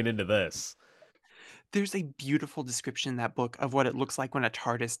am digging into this. There's a beautiful description in that book of what it looks like when a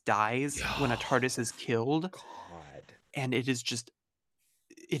TARDIS dies, when a TARDIS is killed, God. and it is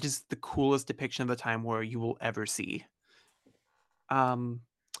the coolest depiction of the Time War you will ever see. Um,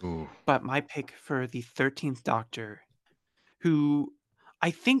 Ooh. but my pick for the 13th Doctor, who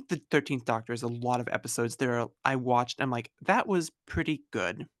I think the 13th Doctor is a lot of episodes I watched, I'm like, that was pretty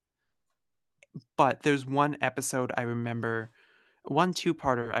good. But there's one episode I remember, one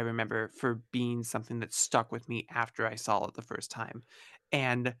two-parter I remember for being something that stuck with me after I saw it the first time.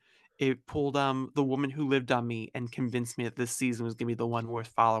 And it pulled the woman who lived on me and convinced me that this season was gonna be the one worth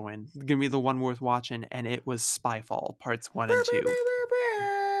following, gonna be the one worth watching, and it was Spyfall parts 1 and 2.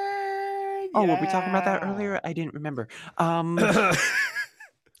 Oh, were we talking about that Yeah. earlier? I didn't remember. Um,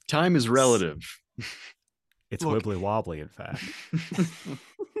 Time is s- relative. It's look, wibbly wobbly, in fact.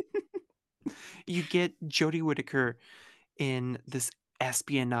 you get Jodie Whittaker in this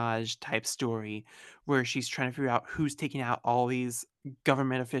espionage type story where she's trying to figure out who's taking out all these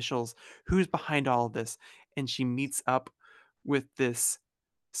government officials, who's behind all of this, and she meets up with this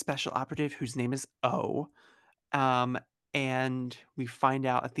special operative whose name is O. Um, and we find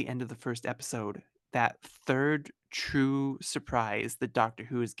out at the end of the first episode that third true surprise that Doctor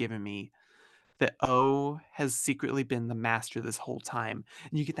Who has given me, that O has secretly been the master this whole time.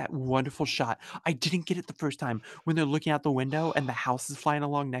 And you get that wonderful shot. I didn't get it the first time when they're looking out the window and the house is flying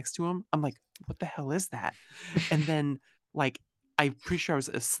along next to him. I'm like, what the hell is that? And then, like, I'm pretty sure I was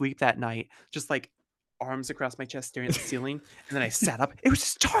asleep that night, just like arms across my chest, staring at the ceiling. And then I sat up. It was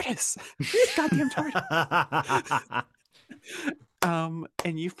just TARDIS. It's goddamn TARDIS.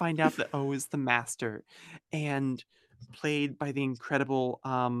 And you find out that O is the master, and played by the incredible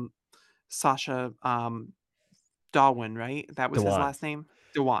Sasha Darwin, right? That was his Dewan. last name?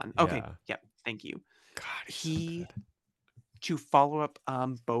 Dewan. Okay, Yeah. yep, thank you. God, he's so He good. To follow up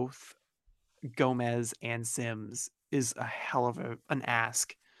both Gomez and Sims is a hell of an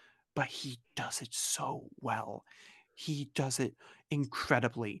ask, but he does it so well. He does it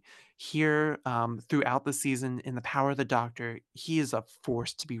incredibly. Here, throughout the season in The Power of the Doctor, he is a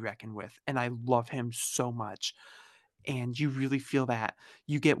force to be reckoned with, and I love him so much. And you really feel that.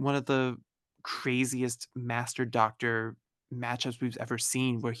 You get one of the craziest Master Doctor matchups we've ever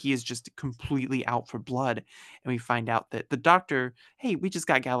seen where he is just completely out for blood. And we find out that the Doctor, hey, we just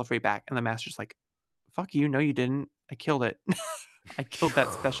got Gallifrey back. And the Master's like, fuck you. No, you didn't. I killed it. I killed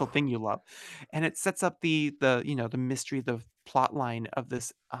that special thing you love. And it sets up the mystery, the plot line of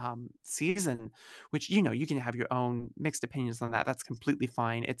this season, which, you can have your own mixed opinions on that. That's completely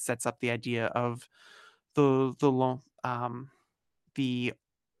fine. It sets up the idea of the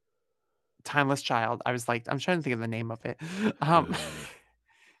timeless child. I was like, I'm trying to think of the name of it. Um,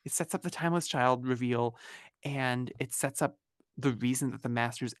 it sets up the timeless child reveal, and it sets up the reason that the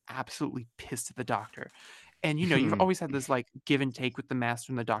master is absolutely pissed at the doctor. And, you've always had this, like, give and take with the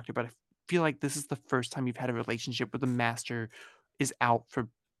Master and the Doctor, but I feel like this is the first time you've had a relationship where the Master is out for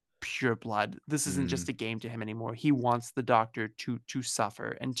pure blood. This isn't Mm. just a game to him anymore. He wants the Doctor to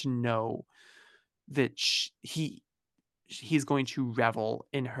suffer and to know that he's going to revel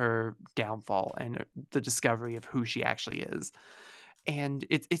in her downfall and the discovery of who she actually is. And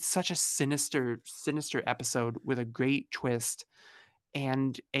it's such a sinister episode with a great twist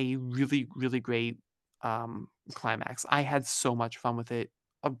and a really, really great, climax. I had so much fun with it.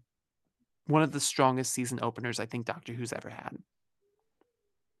 Uh, One of the strongest season openers I think Doctor Who's ever had.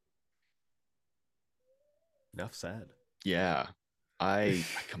 Enough said. Yeah, I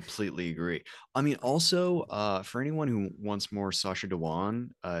completely agree. I mean, also, for anyone who wants more Sacha Dhawan,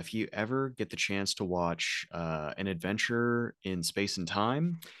 if you ever get the chance to watch An Adventure in Space and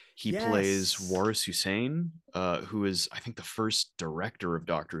Time, he plays Yes. Waris Hussein, who is, I think, the first director of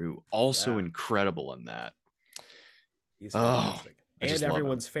Doctor Who. Also Yeah. incredible in that. He's Oh, fantastic. I And just love him.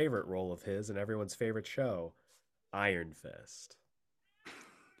 everyone's favorite role of his and everyone's favorite show, Iron Fist.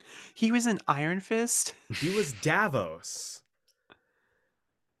 He was in Iron Fist? He was Davos.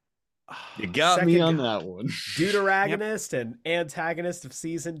 You got me Second on that one. Yep. deuteragonist and antagonist of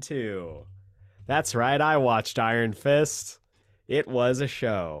season 2. That's right, I watched Iron Fist. It was a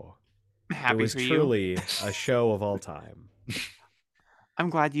show. I'm It happy was for you. truly a show of all time. I'm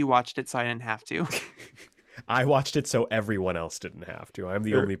glad you watched it so I didn't have to. I watched it so everyone else didn't have to. I'm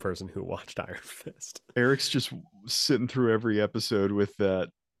the only person who watched Iron Fist. Eric's just sitting through every episode with that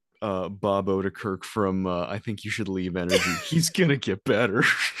Bob Odenkirk from I Think You Should Leave energy. He's gonna get better.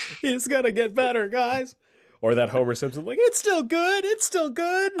 It's gonna get better, guys. Or that Homer Simpson, like, it's still good. It's still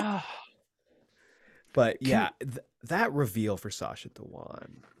good. But yeah, that reveal for Sacha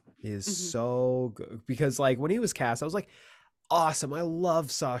Dhawan is so good. Because, like, when he was cast, I was like, awesome. I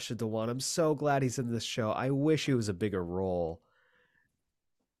love Sacha Dhawan. I'm so glad he's in this show. I wish he was a bigger role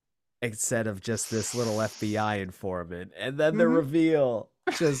instead of just this little FBI informant. And then the reveal,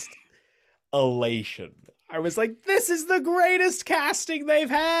 just elation. I was like, this is the greatest casting they've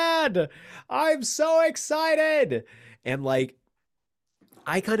had. I'm so excited. And, like,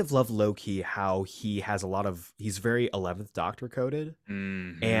 I kind of love low-key how he's very 11th Doctor coded.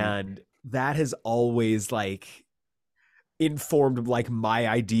 Mm-hmm. And that has always, like, informed, like, my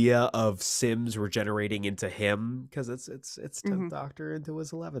idea of Sims regenerating into him, because it's 10th Doctor into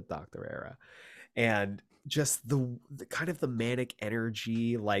his 11th Doctor era. And just the kind of the manic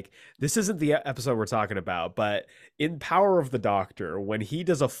energy, like, this isn't the episode we're talking about, but in Power of the Doctor, when he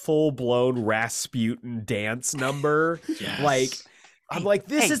does a full-blown Rasputin dance number, Yes. like, I'm like,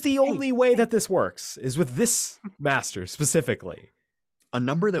 this is the only way that this works, is with this master specifically. A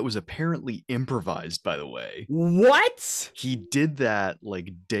number that was apparently improvised, by the way. What? He did that,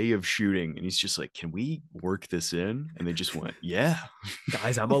 like, day of shooting, and he's just like, can we work this in? And they just went, yeah.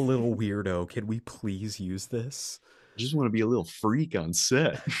 Guys, I'm a little weirdo. Can we please use this? I just want to be a little freak on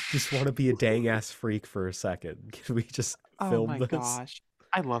set. Just want to be a dang ass freak for a second. Can we just film my this? gosh.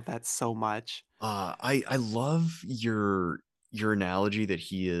 I love that so much. I love your analogy that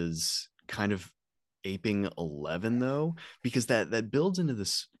he is kind of aping 11, though, because that builds into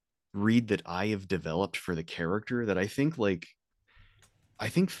this read that I have developed for the character that I think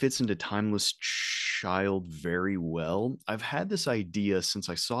fits into Timeless Child very well. I've had this idea since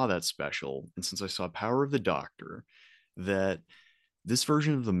I saw that special and since I saw Power of the Doctor that this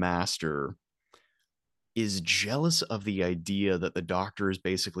version of the Master is jealous of the idea that the Doctor is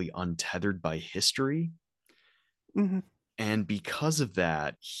basically untethered by history. And because of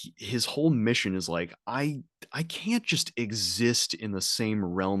that, his whole mission is like, I can't just exist in the same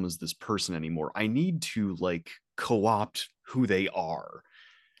realm as this person anymore. I need to, like, co-opt who they are.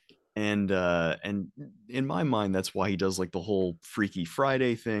 And in my mind, that's why he does, like, the whole Freaky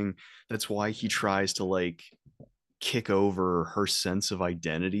Friday thing. That's why he tries to, like, kick over her sense of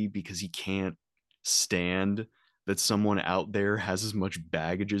identity, because he can't stand that someone out there has as much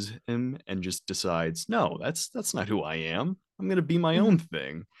baggage as him and just decides, no, that's not who I am. I'm gonna be my own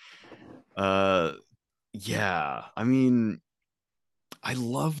thing. Yeah, I mean, I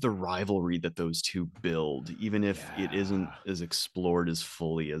love the rivalry that those two build, even if it isn't as explored as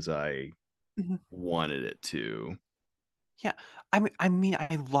fully as I wanted it to. Yeah, I mean,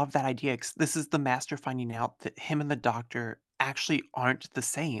 I love that idea, 'cause this is the Master finding out that him and the Doctor actually aren't the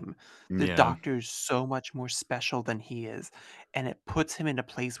same. The Yeah. Doctor's so much more special than he is, and it puts him in a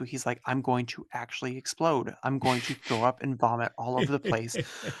place where he's like, "I'm going to actually explode. I'm going to throw up and vomit all over the place."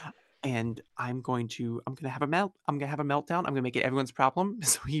 and I'm gonna have a meltdown. I'm gonna make it everyone's problem.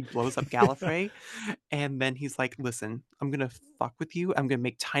 So he blows up Gallifrey, and then he's like, "Listen, I'm gonna fuck with you. I'm gonna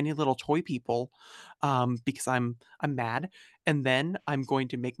make tiny little toy people, because I'm mad, and then I'm going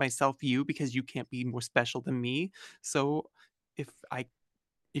to make myself you because you can't be more special than me. So if I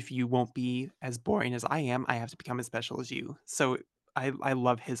if you won't be as boring as I am, I have to become as special as you." So I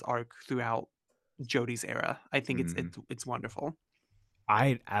love his arc throughout Jodie's era. I think it's wonderful.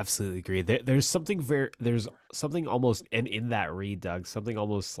 I absolutely agree. There's something almost, and in that read, Doug, something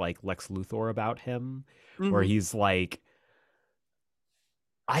almost like Lex Luthor about him, where Mhm. he's like,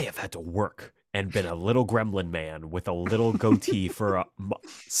 I have had to work and been a little gremlin man with a little goatee for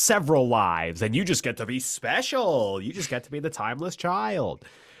several lives, and you just get to be special. You just get to be the timeless child.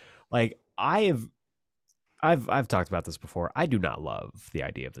 Like I've talked about this before. I do not love the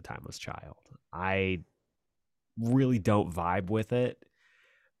idea of the timeless child. I really don't vibe with it.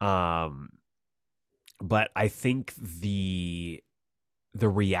 Um, but I think the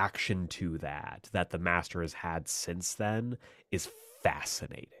reaction to that the master has had since then is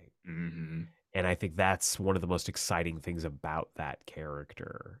fascinating. Mm-hmm. And I think that's one of the most exciting things about that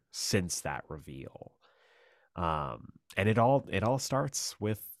character since that reveal. And it all starts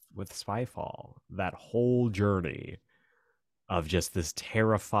with Spyfall. That whole journey of just this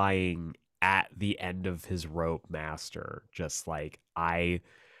terrifying at the end of his rope master, just like I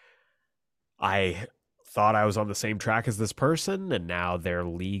thought I was on the same track as this person, and now they're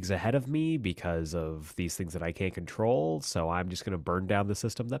leagues ahead of me because of these things that I can't control. So I'm just going to burn down the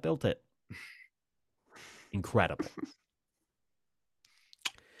system that built it. Incredible.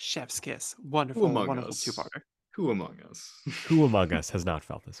 Chef's kiss. Who Wonderful, among wonderful us? two-parter. Who among us? Who among us has not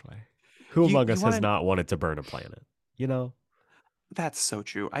felt this way? Who among You us has wanna not wanted to burn a planet? You know? That's so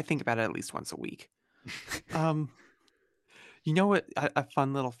true. I think about it at least once a week. Um, you know what? A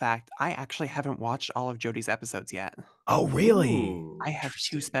fun little fact. I actually haven't watched all of Jodie's episodes yet. Oh, really? Ooh, I have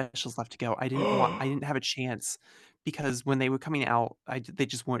 2 interesting. specials left to go. I didn't have a chance because when they were coming out, they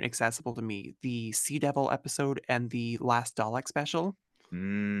just weren't accessible to me. The Sea Devil episode and the Last Dalek special,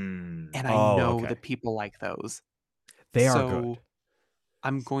 Mm. and I Oh, know okay. that people like those. They are good. So,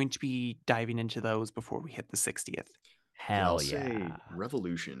 I'm going to be diving into those before we hit the 60th. Yeah, I'll Hell say yeah.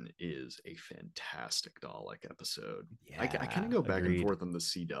 Revolution is a fantastic Dalek episode. I kind Yeah, of go back and agreed. forth on the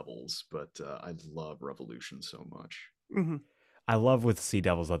Sea Devils, but I love Revolution so much. Mhm. I love with Sea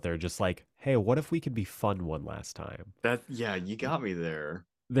Devils that they're just like, hey, what if we could be fun one last time? Yeah, you got me there.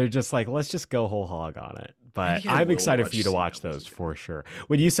 They're just like, let's just go whole hog on it. But Maybe I I'm will excited for watch you to Sea watch Devils those for again. sure.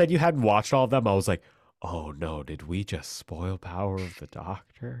 When you said you hadn't watched all of them, I was like, oh no, did we just spoil Power of the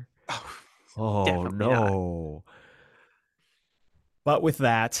Doctor? Oh, Oh definitely not. no. But with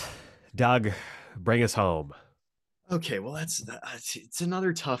that, Doug, bring us home. Okay, well it's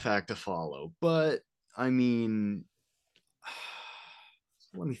another tough act to follow, but I mean,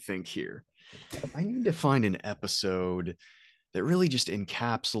 let me think here. I need to find an episode that really just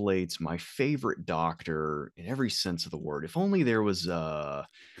encapsulates my favorite Doctor in every sense of the word. If only there was a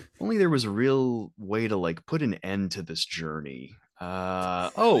real way to like put an end to this journey.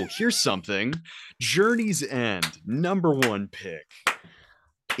 Oh, here's something. Journey's End, #1 pick.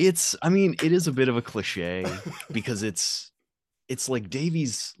 I mean, it is a bit of a cliche because it's like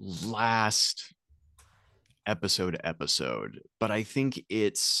Davy's last episode, but I think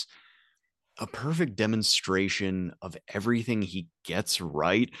it's a perfect demonstration of everything he gets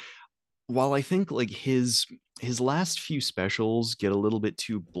right. While I think like his last few specials get a little bit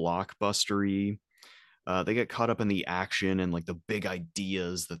too blockbustery, they get caught up in the action and like the big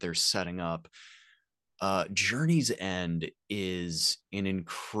ideas that they're setting up. Journey's End is an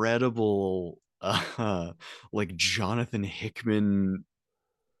incredible like Jonathan Hickman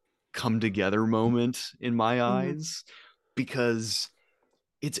come together moment in my Mhm. eyes because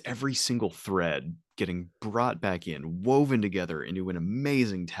it's every single thread getting brought back in, woven together into an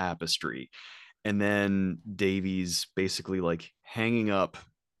amazing tapestry. And then Davies basically like hanging up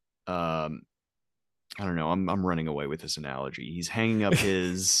I don't know, I'm running away with this analogy. He's hanging up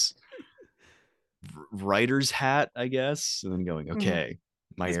his writer's hat, I guess, and then going, Mhm. okay,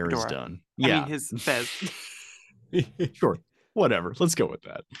 my His air is fedora. done. I mean, Yeah, his fez. sure. Whatever. Let's go with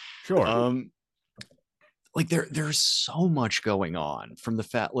that. Sure. Um, like there's so much going on from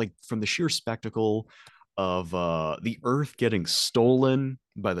the from the sheer spectacle of the earth getting stolen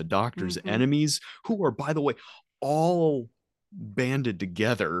by the doctor's Mhm. enemies, who are, by the way, all banded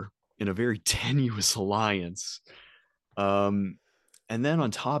together in a very tenuous alliance. um and then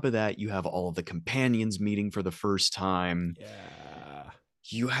on top of that, you have all of the companions meeting for the first time. Yeah.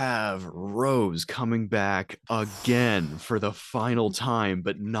 you have Rose coming back again for the final time,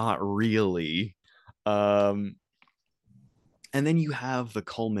 but not really. Um, and then you have the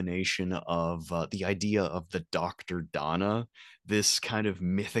culmination of the idea of the Dr. Donna, this kind of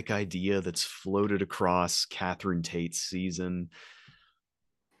mythic idea that's floated across Catherine Tate's season.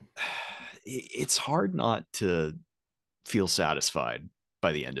 It's hard not to feel satisfied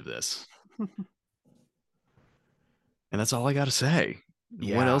by the end of this. And that's all I got to say. What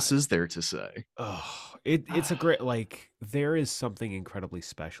Yeah. else is there to say? Oh, it's a great, like, there is something incredibly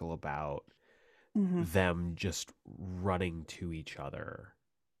special about Mhm. them just running to each other,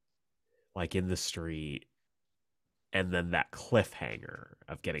 like in the street, and then that cliffhanger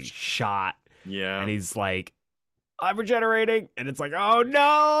of getting shot, Yeah. and he's like, I'm regenerating, and it's like, oh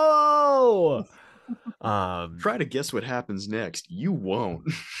no. Try to guess what happens next. You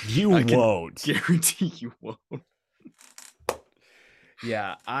won't. You I can won't. guarantee you won't.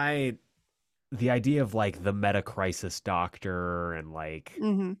 Yeah, the idea of like the meta crisis doctor and like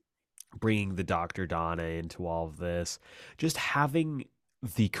Mhm. bringing the Dr. Donna into all of this, just having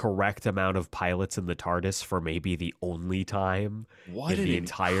the correct amount of pilots in the TARDIS for maybe the only time What in an the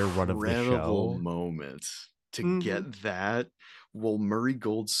entire run of the incredible show. moment to Mhm. get that while Murray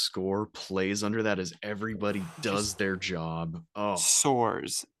Gold's score plays under that as everybody does Just their job. Oh,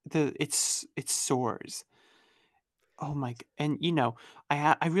 soars. It soars. Oh my and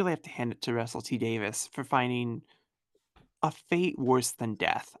I really have to hand it to Russell T Davis for finding a fate worse than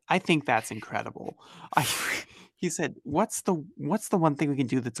death. I think that's incredible. I he said, "What's the one thing we can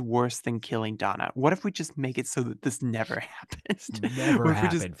do that's worse than killing Donna? What if we just make it so that this never It's happened? never What if we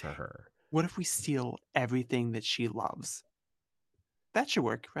just happened for her. what if we steal everything that she loves? That should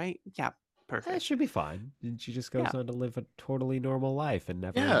work, right? Yeah, It perfect. should be fine. And she just Yeah. goes on to live a totally normal life and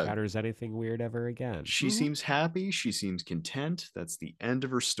never yeah. encounters anything weird ever again. She Mhm. seems happy. She seems content. That's the end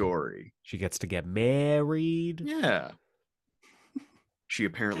of her story. She gets to get married. Yeah. She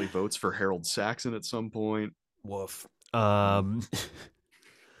apparently votes for Harold Saxon at some point. Woof. Um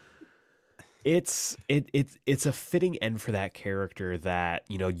it's a fitting end for that character that,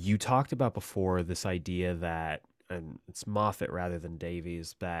 you talked about before, this idea that, and it's Moffat rather than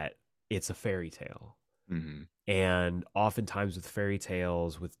Davies, that it's a fairy tale. Mm-hmm. And oftentimes with fairy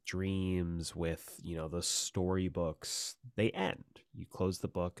tales, with dreams, with, those storybooks, they end. You close the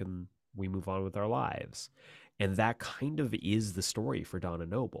book and we move on with our lives. And that kind of is the story for Donna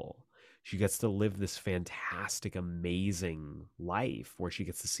Noble. She gets to live this fantastic, amazing life where she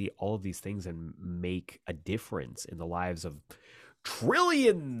gets to see all of these things and make a difference in the lives of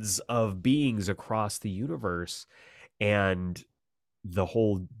trillions of beings across the universe. And the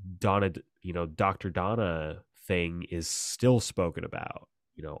whole Dr. Donna thing is still spoken about,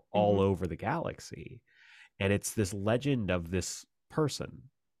 all Mhm. over the galaxy. And it's this legend of this person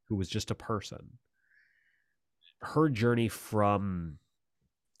who was just a person. Her journey from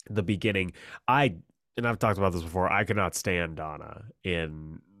the beginning, and I've talked about this before, I could not stand Donna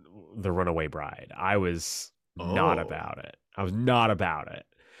in The Runaway Bride. I was not Oh. about it. I was not about it.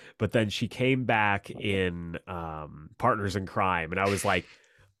 But then she came back in Partners in Crime, and I was like,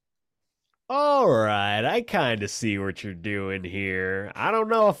 all right, I kind of see what you're doing here. I don't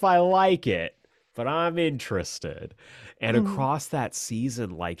know if I like it, but I'm interested. And Mhm. across that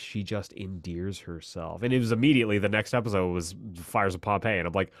season, like, she just endears herself. And it was immediately the next episode was Fires of Pompeii. And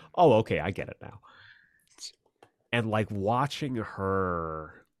I'm like, oh, okay, I get it now. And like watching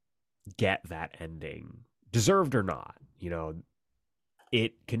her get that ending, deserved or not,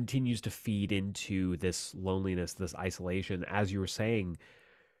 it continues to feed into this loneliness, this isolation, as you were saying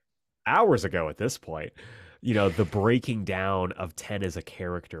hours ago at this point, the breaking down of Ten as a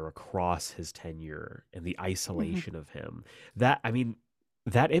character across his tenure and the Mhm. isolation of him. That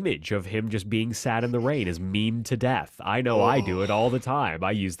image of him just being sad in the rain is meme to death. I know I do Oh. it all the time.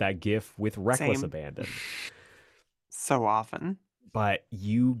 I use that gif with reckless Same. abandon. So often. But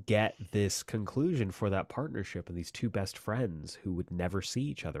you get this conclusion for that partnership and these two best friends who would never see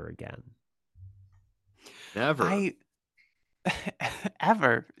each other again. Never. I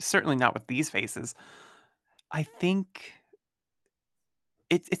ever, certainly not with these faces. I think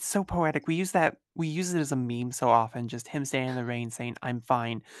it's so poetic. We use it as a meme so often, just him standing in the rain saying, "I'm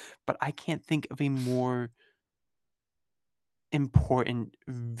fine." But I can't think of a more important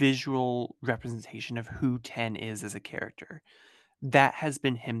visual representation of who Ten is as a character. That has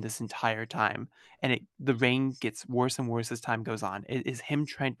been him this entire time, and the rain gets worse and worse as time goes on. It is him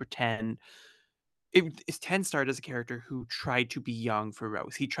trying to pretend. Ten started as a character who tried to be young for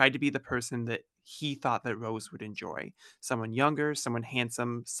Rose. He tried to be the person that he thought that Rose would enjoy. Someone younger, someone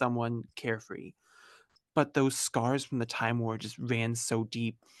handsome, someone carefree. but those scars from the Time War just ran so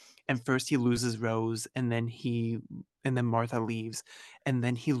deep. And first he loses Rose, and then Martha leaves, and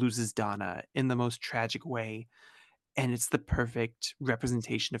then he loses Donna in the most tragic way. And it's the perfect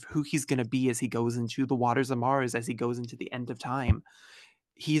representation of who he's going to be as he goes into the waters of Mars, as he goes into the end of time.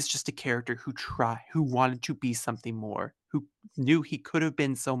 He is just a character who wanted to be something more, who knew he could have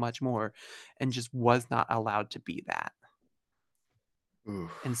been so much more, and just was not allowed to be that.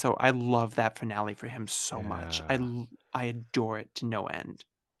 Ooh. And so I love that finale for him so much. Yeah. I adore it to no end.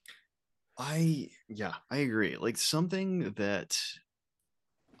 I agree. Like, something that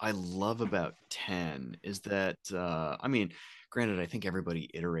I love about 10 is that I mean, granted, I think everybody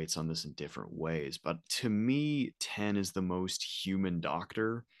iterates on this in different ways, but to me, 10 is the most human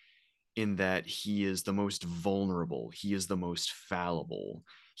Doctor, in that he is the most vulnerable, he is the most fallible.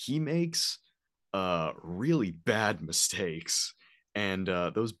 He makes really bad mistakes, and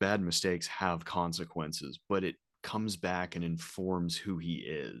those bad mistakes have consequences, but it comes back and informs who he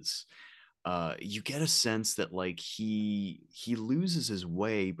is. You get a sense that, like, he loses his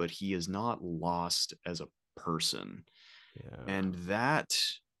way, but he is not lost as a person. Yeah. And that,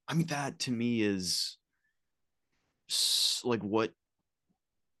 I mean, that to me is like what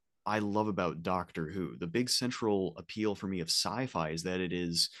I love about Doctor Who. The big central appeal for me of sci-fi is that it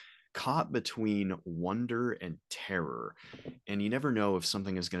is caught between wonder and terror. And you never know if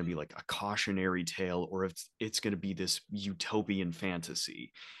something is going to be like a cautionary tale or if it's going to be this utopian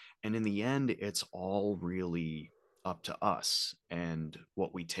fantasy. And in the end, it's all really up to us and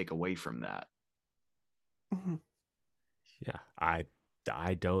what we take away from that. Mhm. Yeah.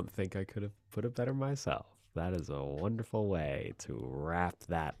 I don't think I could have put it better myself. That is a wonderful way to wrap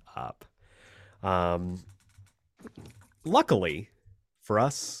that up. Um, Luckily for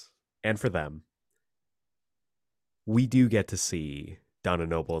us and for them, we do get to see Donna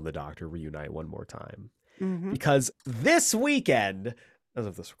Noble and the Doctor reunite one more time. Mhm. Because this weekend, as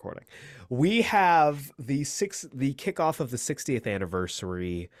of this recording, we have the kickoff of the 60th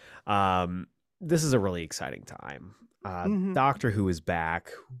anniversary. This is a really exciting time. Mhm. Doctor Who is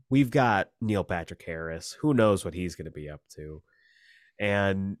back. We've got Neil Patrick Harris. Who knows what he's going to be up to?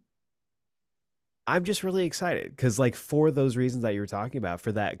 And I'm just really excited because, like, for those reasons that you were talking about,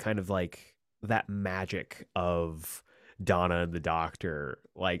 for that kind of like that magic of Donna and the Doctor,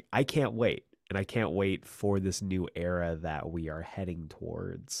 like, I can't wait. And I can't wait for this new era that we are heading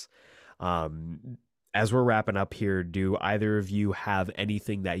towards. Um, as we're wrapping up here, do either of you have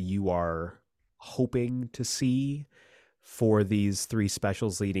anything that you are hoping to see for these three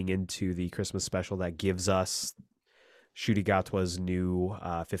specials leading into the Christmas special that gives us Ncuti Gatwa's new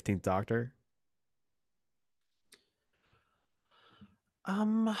 15th Doctor?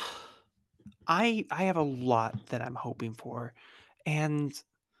 Um, I have a lot that I'm hoping for, and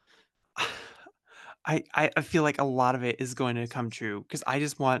I feel like a lot of it is going to come true because I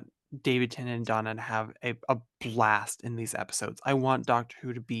just want David Tennant and Donna to have a blast in these episodes. I want Doctor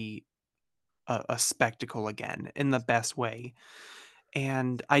Who to be a spectacle again in the best way,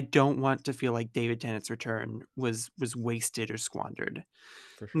 and I don't want to feel like David Tennant's return was wasted or squandered.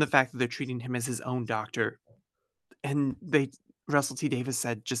 For And the sure. fact that they're treating him as his own doctor, and they Russell T Davies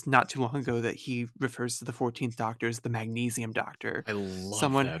said just not too long ago that he refers to the 14th Doctor as the Magnesium Doctor, I love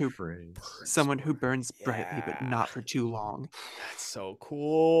someone that who phrase. someone who burns brightly but Yeah. not for too long. That's so My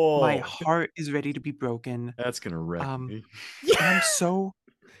cool. heart is ready to be broken. That's gonna wreck Um, me. and I'm Yeah. so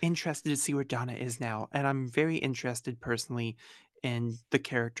interested to see where Donna is now. And I'm very interested personally in the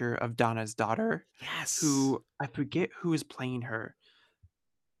character of Donna's daughter, Yes. who I forget who is playing her,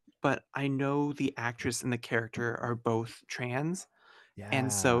 but I know the actress and the character are both trans. And Yeah.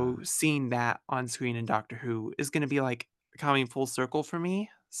 so seeing that on screen in Doctor Who is going to be like coming full circle for me.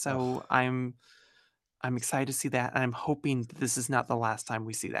 So Oh, I'm excited to see that, and I'm hoping that this is not the last time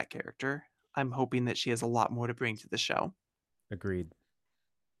we see that character. I'm hoping that she has a lot more to bring to the show. agreed.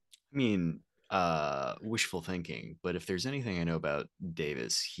 I mean, wishful thinking, but if there's anything I know about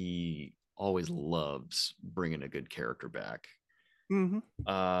Davis, he always loves bringing a good character back. Mhm.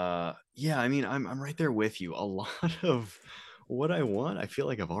 Yeah, I mean, I'm right there with you. A lot of what I want, I feel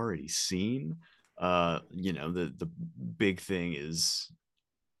like I've already seen. The big thing is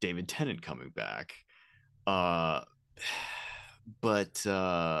David Tennant coming back. Uh, but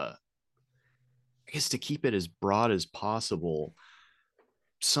I guess to keep it as broad as possible,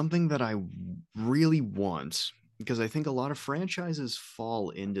 something that I really want, because I think a lot of franchises fall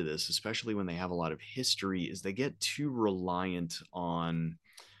into this, especially when they have a lot of history, is they get too reliant on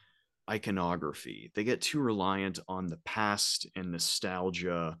iconography. They get too reliant on the past and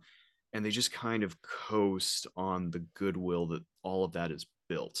nostalgia, and they just kind of coast on the goodwill that all of that is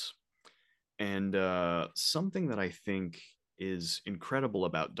built. And something that I think is incredible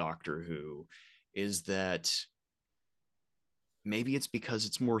about Doctor Who is that maybe it's because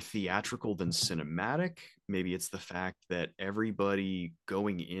it's more theatrical than cinematic. Maybe it's the fact that everybody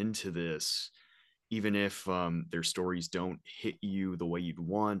going into this, even if their stories don't hit you the way you'd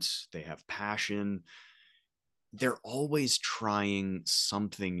want, they have passion. They're always trying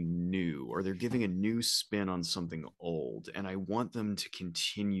something new, or they're giving a new spin on something old. And I want them to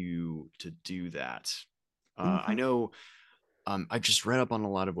continue to do that. I Mm-hmm. know I just read up on a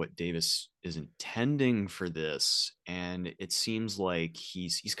lot of what Davis is intending for this, and it seems like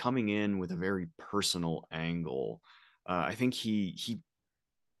he's coming in with a very personal angle. I think he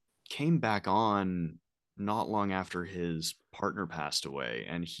came back on not long after his partner passed away,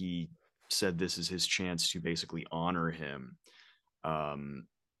 and he said this is his chance to basically honor him, um,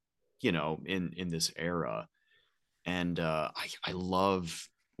 in this era. And I love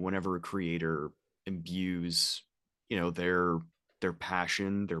whenever a creator imbues their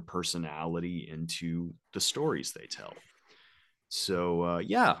passion, their personality into the stories they tell. So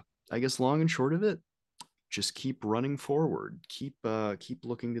yeah, I guess long and short of it, just keep running forward, keep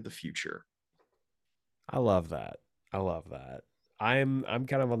looking to the future. I love that. I love that. I'm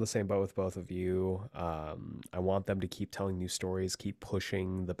kind of on the same boat with both of you. I want them to keep telling new stories, keep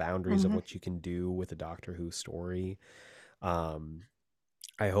pushing the boundaries of Mm-hmm. what you can do with a Doctor Who story. Um,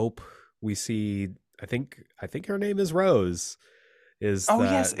 I hope we see. I think her name is Rose. Is Oh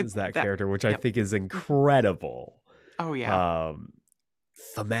that yes, is that that. character, which I Yep. think is Mhm. incredible. Oh yeah. Um,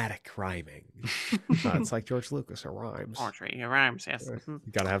 thematic rhyming. It's like George Lucas. It rhymes. Poetry, it rhymes. Yes. You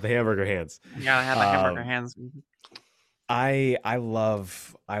gotta have the hamburger hands. You gotta have the hamburger Um, hands. Mhm. I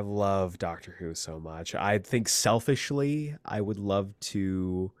love Doctor Who so much. I think selfishly, I would love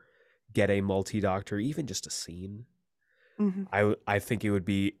to get a multi-doctor, even just a scene. Mhm. I think it would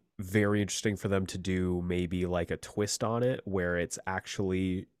be very interesting for them to do maybe like a twist on it where it's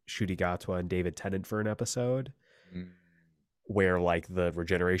actually Ncuti Gatwa and David Tennant for an episode Mm. where like the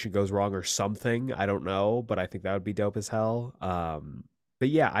regeneration goes wrong or something. I don't know, but I think that would be dope as hell. But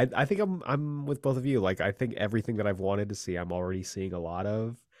yeah, I think I'm with both of you. Like I think everything that I've wanted to see, I'm already seeing a lot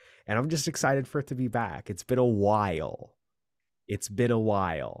of, and I'm just excited for it to be back. It's been a while. It's been a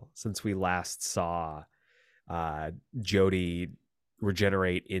while since we last saw Jodie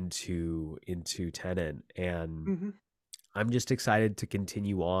regenerate into Tennant, and Mhm. I'm just excited to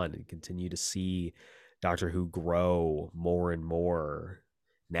continue on and continue to see Doctor Who grow more and more.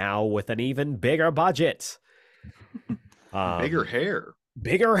 Now with an even bigger budget, Bigger um, hair.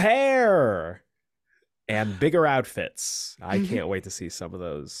 bigger hair, and bigger outfits. I Mhm. can't wait to see some of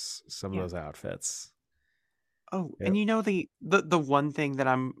those outfits. Oh, Yeah. and the one thing that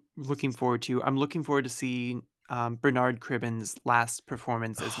I'm looking forward to seeing Bernard Cribben's last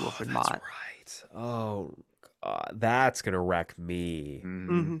performance as Oh, Wilfred that's Mott. right. Oh, that's gonna wreck me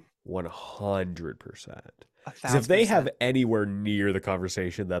Mm-hmm. Hmm. 100%. A Because if thousand they have percent. anywhere near the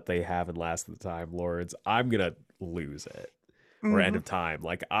conversation that they have in Last of the Time Lords, I'm gonna lose it. Or End Hmm. of Time,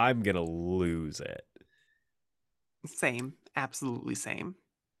 like I'm gonna lose it. Same, absolutely same.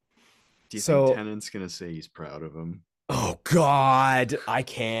 Do you think So, Tennant's gonna say he's proud of him? oh God, I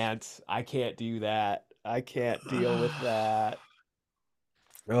can't do that. I can't deal with that.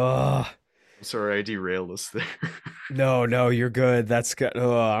 Ugh. I'm sorry, I derailed us there. No, you're good. That's good.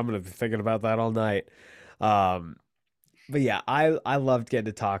 Oh, I'm gonna be thinking about that all night. Um, but yeah, I loved getting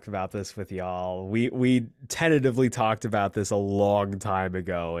to talk about this with y'all. We tentatively talked about this a long time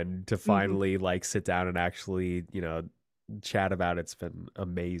ago, and to Hmm. finally like sit down and actually, chat about it's been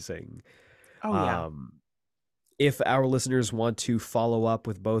amazing. Oh yeah. Um, if our listeners want to follow up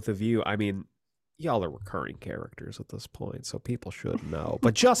with both of you, I mean, y'all are recurring characters at this point, so people should know.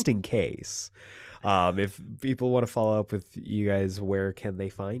 But just in case, if people want to follow up with you guys, where can they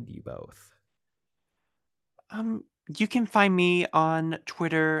find you both? You can find me on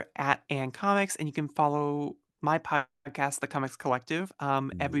Twitter at AnneComics, and you can follow my podcast, The Comics Collective.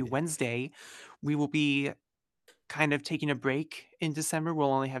 Every Yeah. Wednesday, we will be kind of taking a break in December.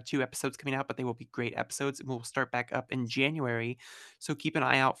 We'll only have 2 episodes coming out, but they will be great episodes, and we'll start back up in January. So keep an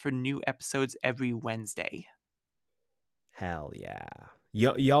eye out for new episodes every Wednesday. Hell yeah.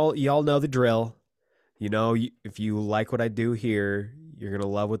 Y'all know the drill. If you like what I do here, you're going to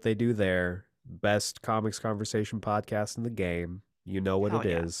love what they do there. Best comics conversation podcast in the game. You know what Hell it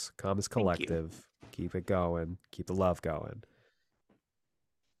yeah. is. Comics Thank you. Collective. Keep it going. Keep the love going.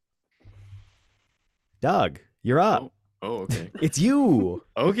 Doug, you're up. Oh, okay. It's you.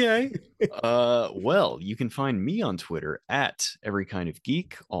 Okay. Well, you can find me on Twitter at every kind of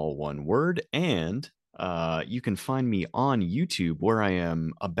geek, all one word, and you can find me on YouTube, where I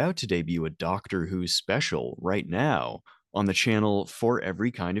am about to debut a Doctor Who special right now on the channel For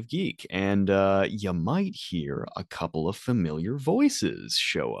Every Kind of Geek. And you might hear a couple of familiar voices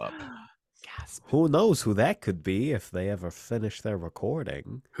show up. Gasp. Who knows who that could be if they ever finish their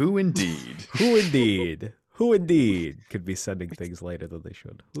recording? Who indeed? Who indeed? Who indeed could be sending things later than they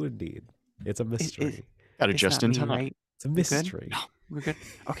should? Who indeed? It's a mystery. Got it It's just not in me, time. right? It's a We good? mystery. No, we're good.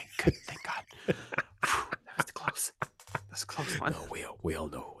 Okay, good. Thank God. Phew, that was close. That's a close one. No, we all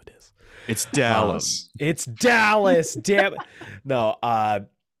know who it is. It's Dallas. It's Dallas. Damn it. No, I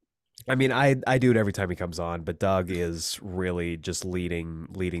mean, I do it every time he comes on, but Doug is really just leading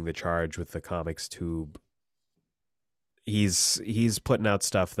the charge with the comics tube. He's putting out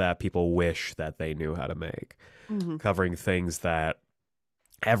stuff that people wish that they knew how to make, covering things that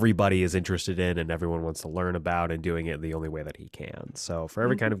everybody is interested in and everyone wants to learn about, and doing it the only way that he can. So For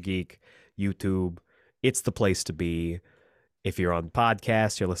Every Kind of Geek, YouTube, it's the place to be. If you're on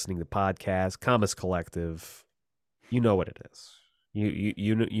podcasts, you're listening to podcasts, Comics Collective, you know what it is.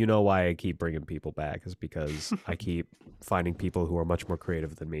 You know why I keep bringing people back, is because I keep finding people who are much more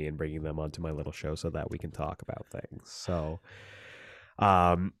creative than me and bringing them onto my little show so that we can talk about things. So,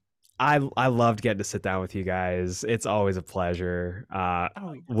 I loved getting to sit down with you guys. It's always a pleasure.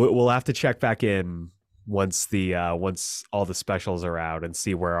 We'll have to check back in once all the specials are out and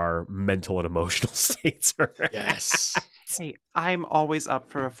see where our mental and emotional states are at. Yes. Hey, I'm always up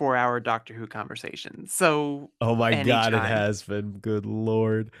for a 4-hour Doctor Who conversation. So, Oh my God, it anytime. has been. Good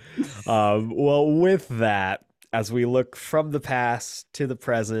Lord. Well, with that, as we look from the past to the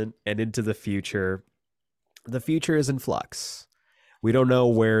present and into the future is in flux. We don't know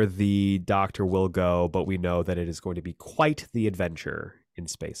where the Doctor will go, but we know that it is going to be quite the adventure in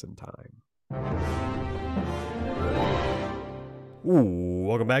space and time. Ooh,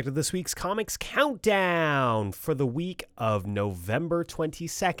 welcome back to this week's Comics Countdown for the week of November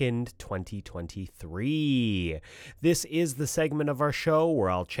 22nd, 2023. This is the segment of our show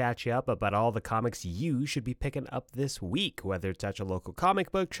where I'll chat you up about all the comics you should be picking up this week, whether it's at your local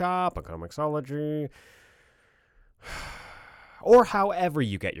comic book shop, a Comixology, or however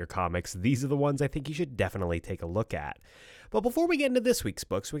you get your comics. These are the ones I think you should definitely take a look at. But before we get into this week's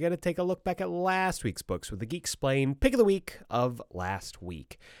books, we got to take a look back at last week's books with the Geek Explain pick of the week of last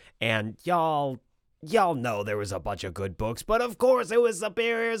week. And y'all know there was a bunch of good books, but of course it was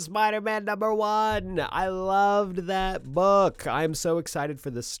Superior Spider-Man #1. I loved that book. I'm so excited for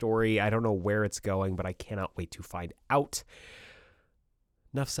this story. I don't know where it's going, but I cannot wait to find out.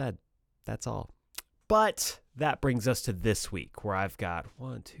 Enough said. That's all. But that brings us to this week, where I've got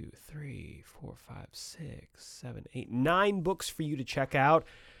 1, 2, 3, 4, 5, 6, 7, 8, 9 books for you to check out.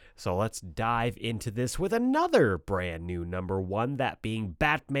 So let's dive into this with another brand new #1, that being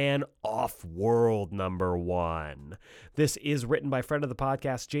Batman Off-World #1. This is written by friend of the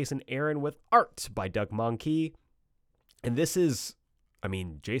podcast, Jason Aaron, with art by Doug Mahnke. And this is,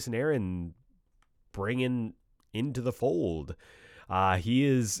 Jason Aaron bringing into the fold. He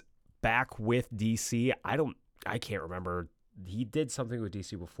is back with DC. I can't remember. He did something with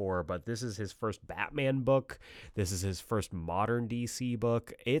DC before, but this is his first Batman book. This is his first modern DC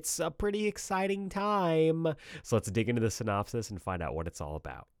book. It's a pretty exciting time. So let's dig into the synopsis and find out what it's all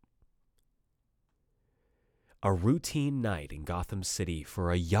about. A routine night in Gotham City for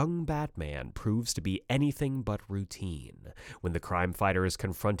a young Batman proves to be anything but routine when the crime fighter is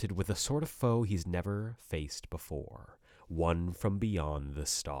confronted with a sort of foe he's never faced before. One from beyond the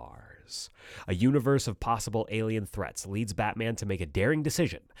stars. A universe of possible alien threats leads Batman to make a daring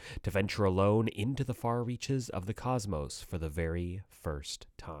decision to venture alone into the far reaches of the cosmos for the very first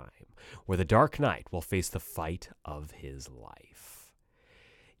time, where the Dark Knight will face the fight of his life.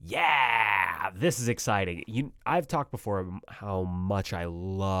 Yeah, this is exciting. I've talked before how much I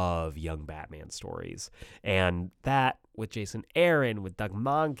love young Batman stories, and that with Jason Aaron, with Doug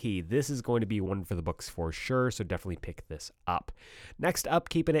Mahnke, this is going to be one for the books for sure, so definitely pick this up. Next up,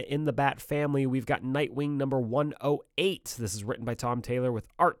 keeping it in the Bat family, we've got Nightwing #108. This is written by Tom Taylor with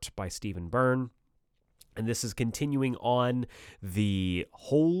art by Stephen Byrne, and this is continuing on the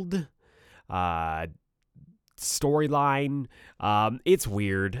Hold storyline. It's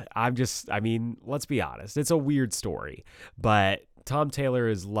weird. Let's be honest. It's a weird story, but Tom Taylor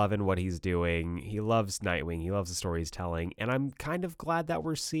is loving what he's doing. He loves Nightwing. He loves the story he's telling, and I'm kind of glad that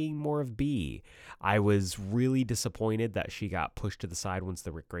we're seeing more of Bea. I was really disappointed that she got pushed to the side once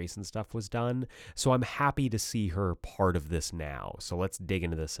the Rick Grayson stuff was done, so I'm happy to see her part of this now. So let's dig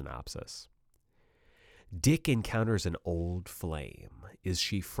into the synopsis. Dick encounters an old flame. Is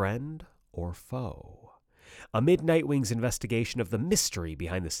she friend or foe? Amid Nightwing's investigation of the mystery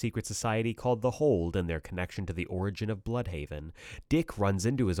behind the secret society called the Hold and their connection to the origin of Bloodhaven, Dick runs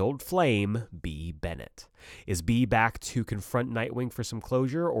into his old flame, Bee Bennett. Is Bee back to confront Nightwing for some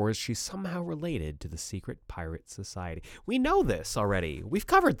closure, or is she somehow related to the secret pirate society? We know this already. We've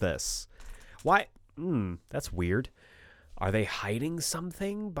covered this. Why? That's weird. Are they hiding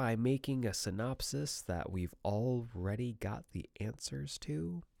something by making a synopsis that we've already got the answers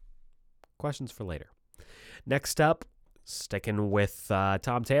to? Questions for later. Next up, sticking with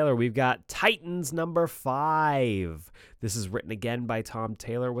Tom Taylor, we've got Titans number 5. This is written again by Tom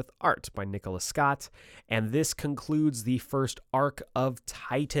Taylor with art by Nicholas Scott, and this concludes the first arc of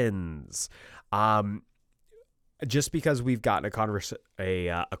Titans. Just because we've gotten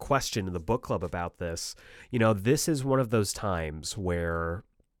a question in the book club about this, this is one of those times where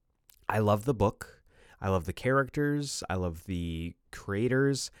I love the book, I love the characters, I love the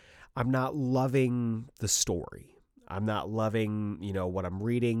creators. I'm not loving the story. I'm not loving, what I'm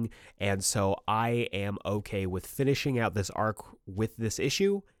reading. And so I am okay with finishing out this arc with this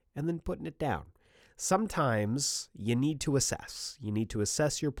issue and then putting it down. Sometimes you need to assess. You need to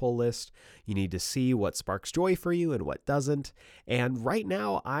assess your pull list. You need to see what sparks joy for you and what doesn't. And right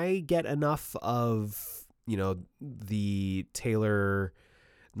now I get enough of, the Taylor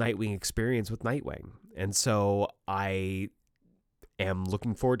Nightwing experience with Nightwing. And so I am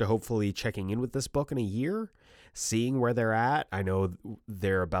looking forward to hopefully checking in with this book in a year, seeing where they're at. I know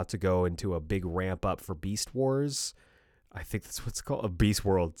they're about to go into a big ramp up for Beast Wars. I think that's what's called. Beast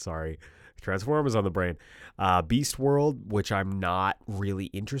World, sorry. Transformers on the brain. Beast World, which I'm not really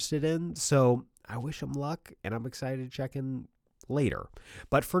interested in. So I wish them luck, and I'm excited to check in later.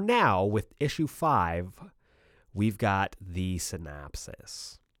 But for now, with issue 5, we've got the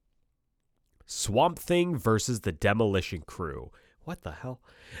synopsis. Swamp Thing versus the Demolition Crew. What the hell?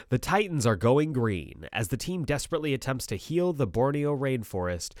 The Titans are going green. As the team desperately attempts to heal the Borneo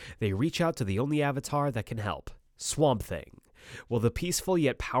rainforest, they reach out to the only avatar that can help, Swamp Thing. Will the peaceful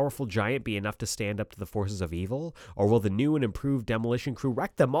yet powerful giant be enough to stand up to the forces of evil? Or will the new and improved Demolition Crew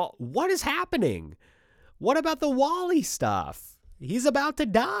wreck them all? What is happening? What about the Wally stuff? He's about to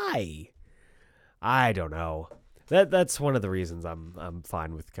die. I don't know. That's one of the reasons I'm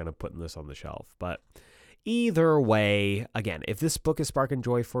fine with kind of putting this on the shelf. But either way, again, if this book is sparking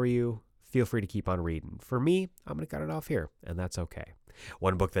joy for you, feel free to keep on reading. For me, I'm going to cut it off here, and that's okay.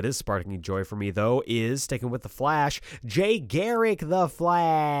 One book that is sparking joy for me, though, is, sticking with The Flash, Jay Garrick The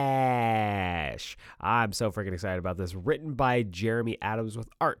Flash. I'm so freaking excited about this. Written by Jeremy Adams with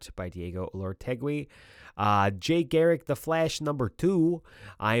art by Diego Olortegui. Jay Garrick The Flash number 2,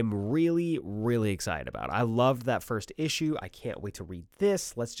 I'm really, really excited about. I loved that first issue. I can't wait to read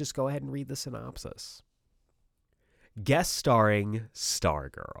this. Let's just go ahead and read the synopsis. Guest starring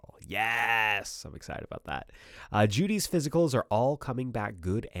Stargirl. Yes, I'm excited about that. Judy's physicals are all coming back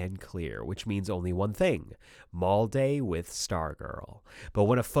good and clear, which means only one thing: Mall Day with Stargirl. But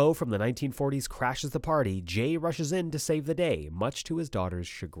when a foe from the 1940s crashes the party, Jay rushes in to save the day, much to his daughter's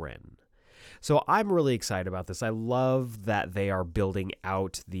chagrin. So I'm really excited about this. I love that they are building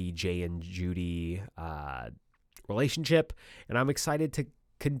out the Jay and Judy relationship, and I'm excited to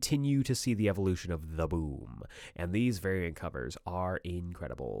continue to see the evolution of the Boom. And these variant covers are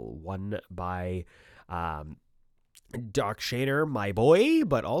incredible. One by Doc Shaner, my boy,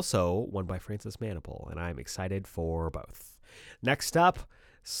 but also one by Francis Manapul, and I'm excited for both. Next up,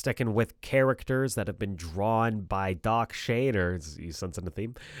 sticking with characters that have been drawn by Doc Shaner, you sensing the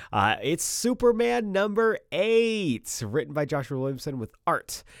theme? It's Superman number 8, written by Joshua Williamson with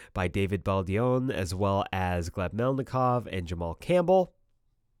art by David Baldion, as well as Gleb Melnikov and Jamal Campbell.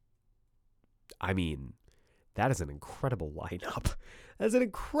 I mean, that is an incredible lineup. That's an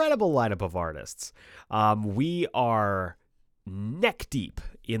incredible lineup of artists. We are neck deep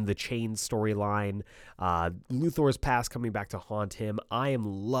in the Chain storyline. Luthor's past coming back to haunt him. I am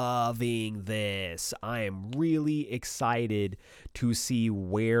loving this. I am really excited to see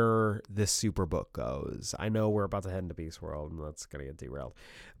where this Superbook goes. I know we're about to head into Beast World, and that's going to get derailed.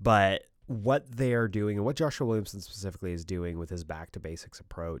 But what they're doing, and what Joshua Williamson specifically is doing with his back to basics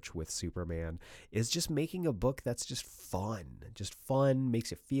approach with Superman, is just making a book that's just fun,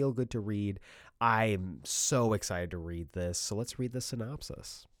 makes it feel good to read. I'm so excited to read this. So let's read the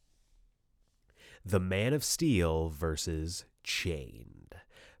synopsis. The Man of Steel versus Chained.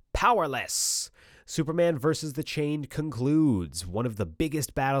 Powerless! Superman versus the Chained concludes. One of the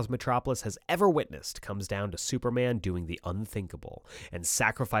biggest battles Metropolis has ever witnessed comes down to Superman doing the unthinkable and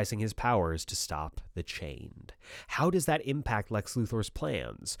sacrificing his powers to stop the Chained. How does that impact Lex Luthor's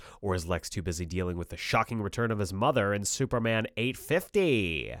plans? Or is Lex too busy dealing with the shocking return of his mother in Superman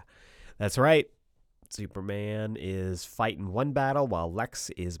 850? That's right. Superman is fighting one battle while Lex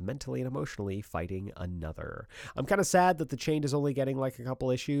is mentally and emotionally fighting another. I'm kind of sad that the Chained is only getting like a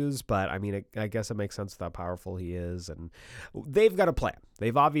couple issues, but I mean, I guess it makes sense with how powerful he is. And they've got a plan.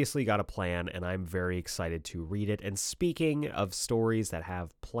 They've obviously got a plan, and I'm very excited to read it. And speaking of stories that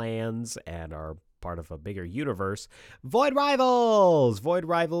have plans and are part of a bigger universe, Void Rivals! Void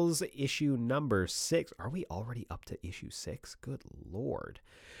Rivals issue number 6. Are we already up to issue 6? Good Lord.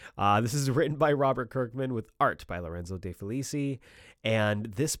 This is written by Robert Kirkman with art by Lorenzo De Felici, and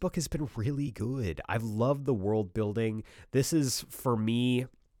this book has been really good. I've loved the world building. This is, for me,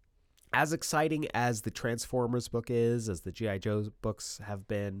 as exciting as the Transformers book is, as the G.I. Joe books have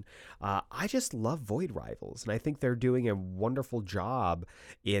been. I just love Void Rivals, and I think they're doing a wonderful job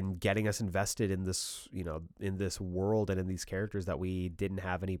in getting us invested in this, in this world and in these characters that we didn't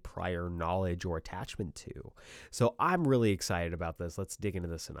have any prior knowledge or attachment to. So I'm really excited about this. Let's dig into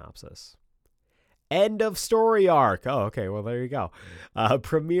the synopsis. End of story arc. Oh, okay. Well, there you go.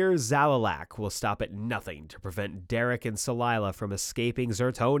 Premier Zalalak will stop at nothing to prevent Derek and Salila from escaping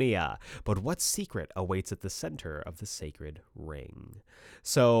Zertonia. But what secret awaits at the center of the sacred ring?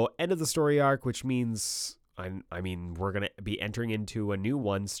 So, end of the story arc, which means, I mean, we're going to be entering into a new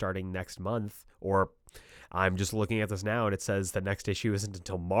one starting next month. Or I'm just looking at this now, and it says the next issue isn't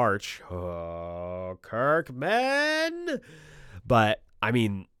until March. Oh, Kirkman! But, I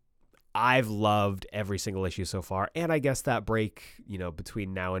mean, I've loved every single issue so far, and I guess that break,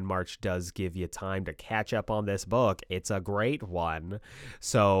 between now and March does give you time to catch up on this book. It's a great one,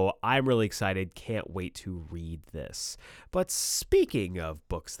 so I'm really excited. Can't wait to read this. But speaking of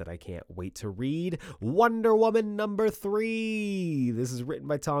books that I can't wait to read, Wonder Woman number 3. This is written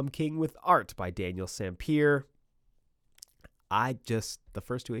by Tom King with art by Daniel Sampere. The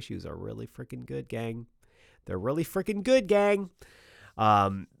first 2 issues are really freaking good, gang. They're really freaking good, gang.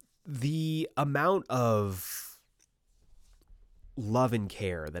 The amount of love and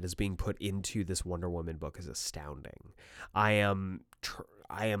care that is being put into this Wonder Woman book is astounding. I am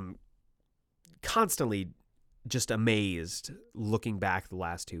constantly just amazed looking back the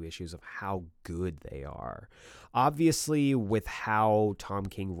last 2 issues of how good they are. Obviously, with how Tom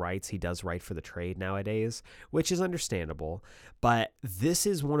King writes, he does write for the trade nowadays, which is understandable. But this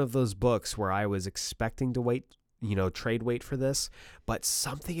is one of those books where I was expecting to wait, trade wait for this, but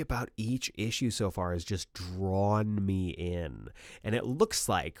something about each issue so far has just drawn me in. And it looks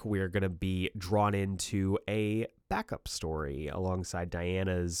like we're going to be drawn into a backup story alongside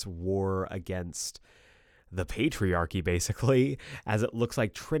Diana's war against the patriarchy, basically, as it looks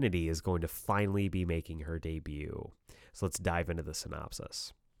like Trinity is going to finally be making her debut. So let's dive into the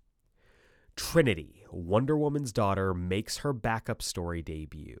synopsis. Trinity, Wonder Woman's daughter, makes her backup story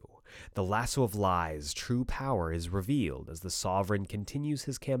debut. The lasso of lies' true power is revealed as the Sovereign continues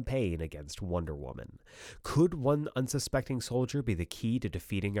his campaign against Wonder Woman. Could one unsuspecting soldier be the key to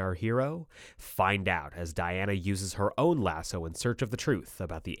defeating our hero? Find out as Diana uses her own lasso in search of the truth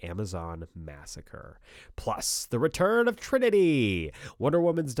about the Amazon massacre. Plus, the return of Trinity! Wonder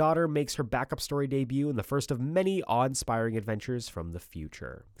Woman's daughter makes her backup story debut in the first of many awe-inspiring adventures from the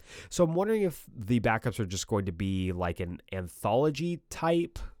future. So I'm wondering if the backups are just going to be like an anthology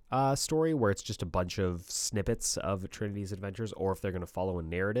type story where it's just a bunch of snippets of Trinity's adventures, or if they're going to follow a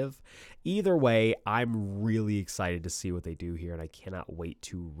narrative. Either way, I'm really excited to see what they do here, and I cannot wait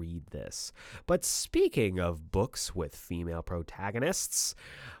to read this. But speaking of books with female protagonists,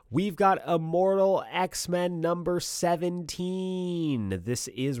 we've got Immortal X-Men number 17. This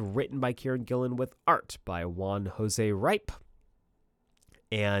is written by Kieran Gillen with art by Juan Jose Ripe.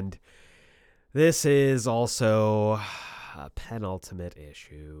 And this is also a penultimate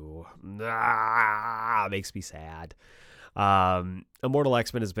issue. Makes me sad. Immortal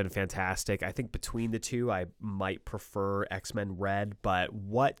X-Men has been fantastic. I think between the two, I might prefer X-Men Red, but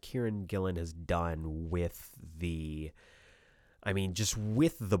what Kieran Gillen has done with just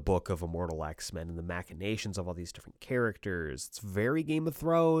with the book of Immortal X-Men and the machinations of all these different characters, it's very Game of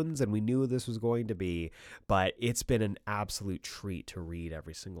Thrones, and we knew this was going to be, but it's been an absolute treat to read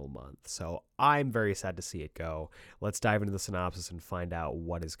every single month. So I'm very sad to see it go. Let's dive into the synopsis and find out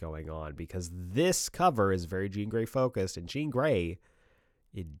what is going on, because this cover is very Jean Grey focused, and Jean Grey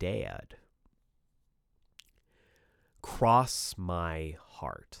is dead. Cross my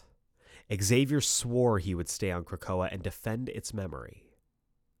heart. Xavier swore he would stay on Krakoa and defend its memory.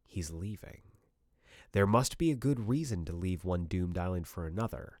 He's leaving. There must be a good reason to leave one doomed island for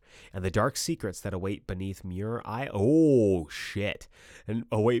another, and the dark secrets that await beneath Muir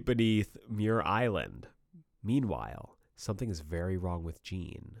beneath Muir Island. Meanwhile, something is very wrong with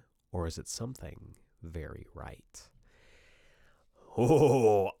Jean, or is it something very right?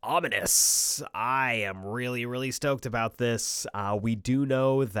 Oh, ominous. I am really, really stoked about this. We do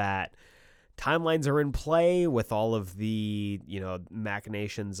know that timelines are in play with all of the,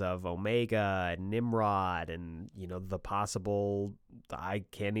 machinations of Omega and Nimrod and, the possible,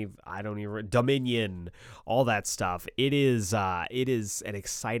 Dominion, all that stuff. It is an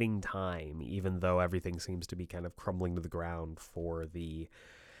exciting time, even though everything seems to be kind of crumbling to the ground for the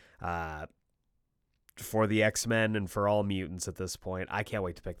X-Men and for all mutants at this point. I can't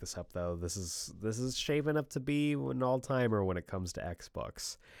wait to pick this up, though. This is shaping up to be an all-timer when it comes to X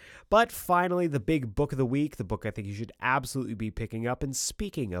books. But finally, the big book of the week, the book I think you should absolutely be picking up. And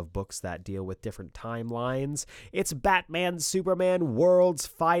speaking of books that deal with different timelines, it's Batman Superman World's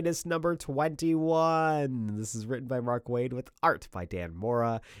Finest number 21. This is written by Mark Waid with art by Dan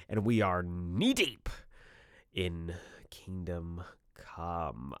Mora, and we are knee-deep in Kingdom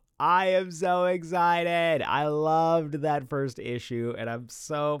Come. I am so excited. I loved that first issue, and I'm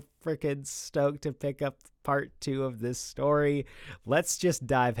so freaking stoked to pick up part 2 of this story. Let's just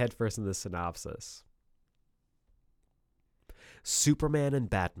dive headfirst into the synopsis. Superman and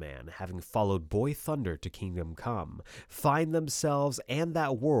Batman, having followed Boy Thunder to Kingdom Come, find themselves and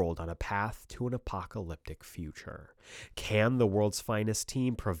that world on a path to an apocalyptic future. Can the world's finest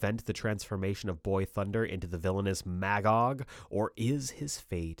team prevent the transformation of Boy Thunder into the villainous Magog, or is his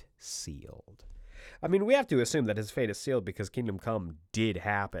fate sealed? I mean, we have to assume that his fate is sealed because Kingdom Come did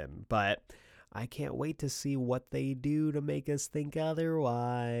happen, but I can't wait to see what they do to make us think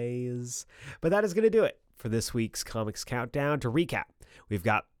otherwise. But that is going to do it for this week's Comics Countdown. To recap, we've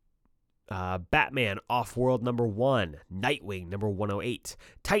got Batman Off-World number 1, Nightwing number 108,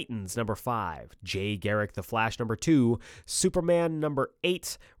 Titans number 5, Jay Garrick the Flash number 2, Superman number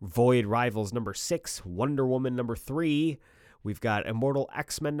 8, Void Rivals number 6, Wonder Woman number 3. We've got Immortal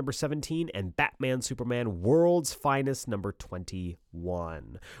X-Men number 17 and Batman Superman World's Finest number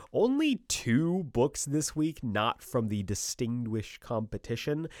 21. Only 2 books this week, not from the distinguished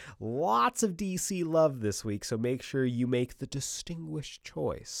competition. Lots of DC love this week, so make sure you make the distinguished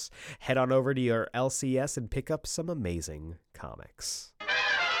choice. Head on over to your LCS and pick up some amazing comics.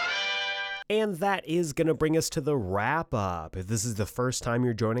 And that is going to bring us to the wrap-up. If this is the first time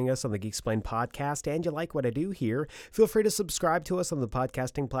you're joining us on the Geek Explained podcast and you like what I do here, feel free to subscribe to us on the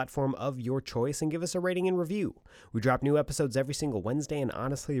podcasting platform of your choice and give us a rating and review. We drop new episodes every single Wednesday, and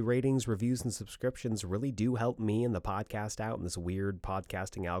honestly, ratings, reviews, and subscriptions really do help me and the podcast out in this weird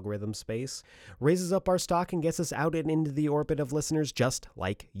podcasting algorithm space. Raises up our stock and gets us out and into the orbit of listeners just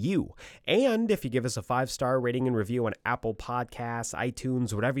like you. And if you give us a 5-star rating and review on Apple Podcasts,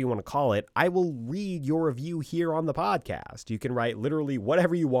 iTunes, whatever you want to call it, I will read your review here on the podcast. You can write literally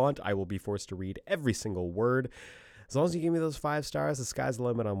whatever you want. I will be forced to read every single word. As long as you give me those 5 stars, the sky's the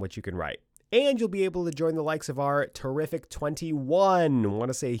limit on what you can write. And you'll be able to join the likes of our terrific 21. I want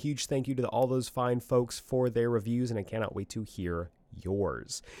to say a huge thank you to all those fine folks for their reviews, and I cannot wait to hear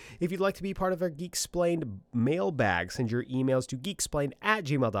yours. If you'd like to be part of our Geek Explained mailbag, send your emails to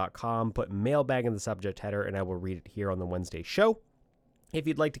geeksplained@gmail.com, put mailbag in the subject header, and I will read it here on the Wednesday show. If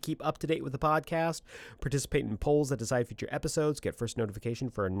you'd like to keep up to date with the podcast, participate in polls that decide future episodes, get first notification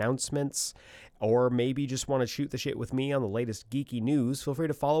for announcements, or maybe just want to shoot the shit with me on the latest geeky news, feel free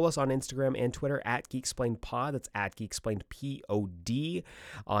to follow us on Instagram and Twitter at GeekSplainedPod. That's at GeekSplainedPod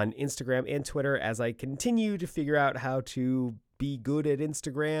on Instagram and Twitter, as I continue to figure out how to be good at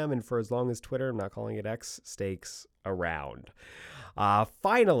Instagram, and for as long as Twitter, I'm not calling it X, stakes around.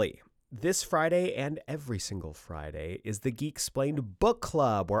 Finally, this Friday and every single Friday is the Geek Explained Book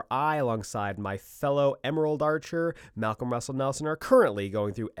Club, where I, alongside my fellow Emerald Archer, Malcolm Russell Nelson, are currently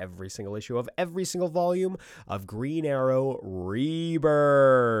going through every single issue of every single volume of Green Arrow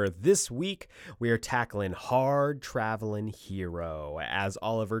Rebirth. This week, we are tackling Hard Traveling Hero as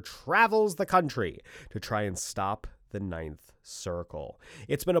Oliver travels the country to try and stop the Ninth Circle.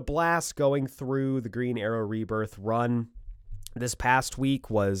 It's been a blast going through the Green Arrow Rebirth run. This past week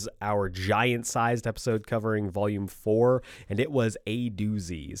was our giant-sized episode covering Volume 4, and it was a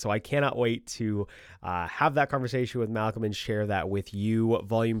doozy. So I cannot wait to have that conversation with Malcolm and share that with you.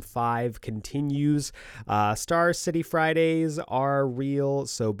 Volume 5 continues. Star City Fridays are real,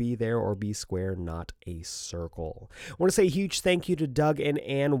 so be there or be square, not a circle. I want to say a huge thank you to Doug and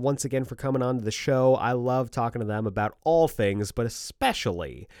Ann once again for coming on to the show. I love talking to them about all things, but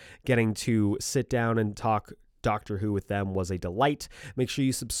especially getting to sit down and talk Doctor Who with them was a delight. Make sure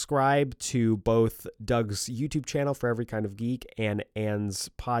you subscribe to both Doug's YouTube channel for every kind of geek and Anne's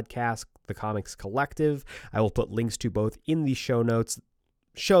podcast, The Comics Collective. I will put links to both in the show notes.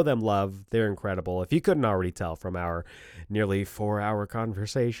 show them love. They're incredible. If you couldn't already tell from our nearly 4-hour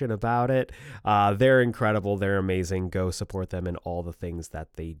conversation about it, they're incredible. They're amazing. Go support them in all the things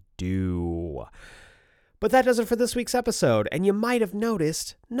that they do. But that does it for this week's episode. And you might have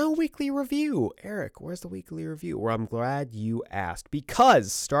noticed no weekly review. Eric, where's the weekly review? Well, I'm glad you asked,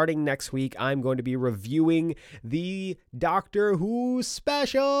 because starting next week, I'm going to be reviewing the Doctor Who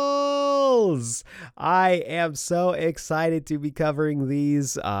specials. I am so excited to be covering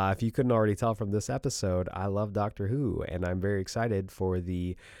these. If you couldn't already tell from this episode, I love Doctor Who, and I'm very excited for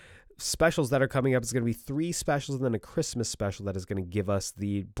the specials that are coming up. It's going to be 3 specials and then a Christmas special that is going to give us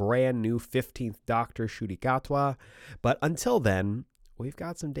the brand new 15th Doctor Shudigatwa. But until then, we've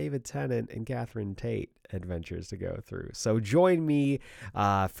got some David Tennant and Catherine Tate adventures to go through. So join me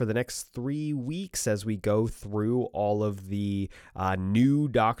for the next 3 weeks as we go through all of the new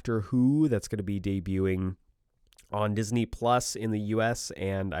Doctor Who that's going to be debuting on Disney Plus in the US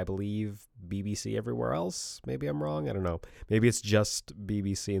and I believe BBC everywhere else. Maybe I'm wrong. I don't know. Maybe it's just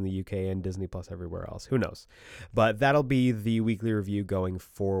BBC in the UK and Disney Plus everywhere else. Who knows? But that'll be the weekly review going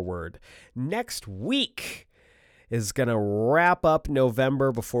forward. Next week is going to wrap up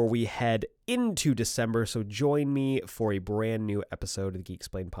November before we head into December. So join me for a brand new episode of the Geek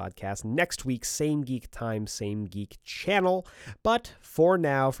Explained podcast next week. Same geek time, same geek channel. But for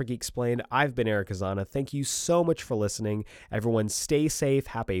now, for Geek Explained, I've been Eric Azana. Thank you so much for listening. Everyone stay safe.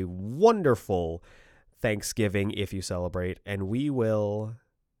 Have a wonderful Thanksgiving if you celebrate. And we will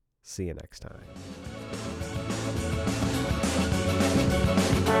see you next time.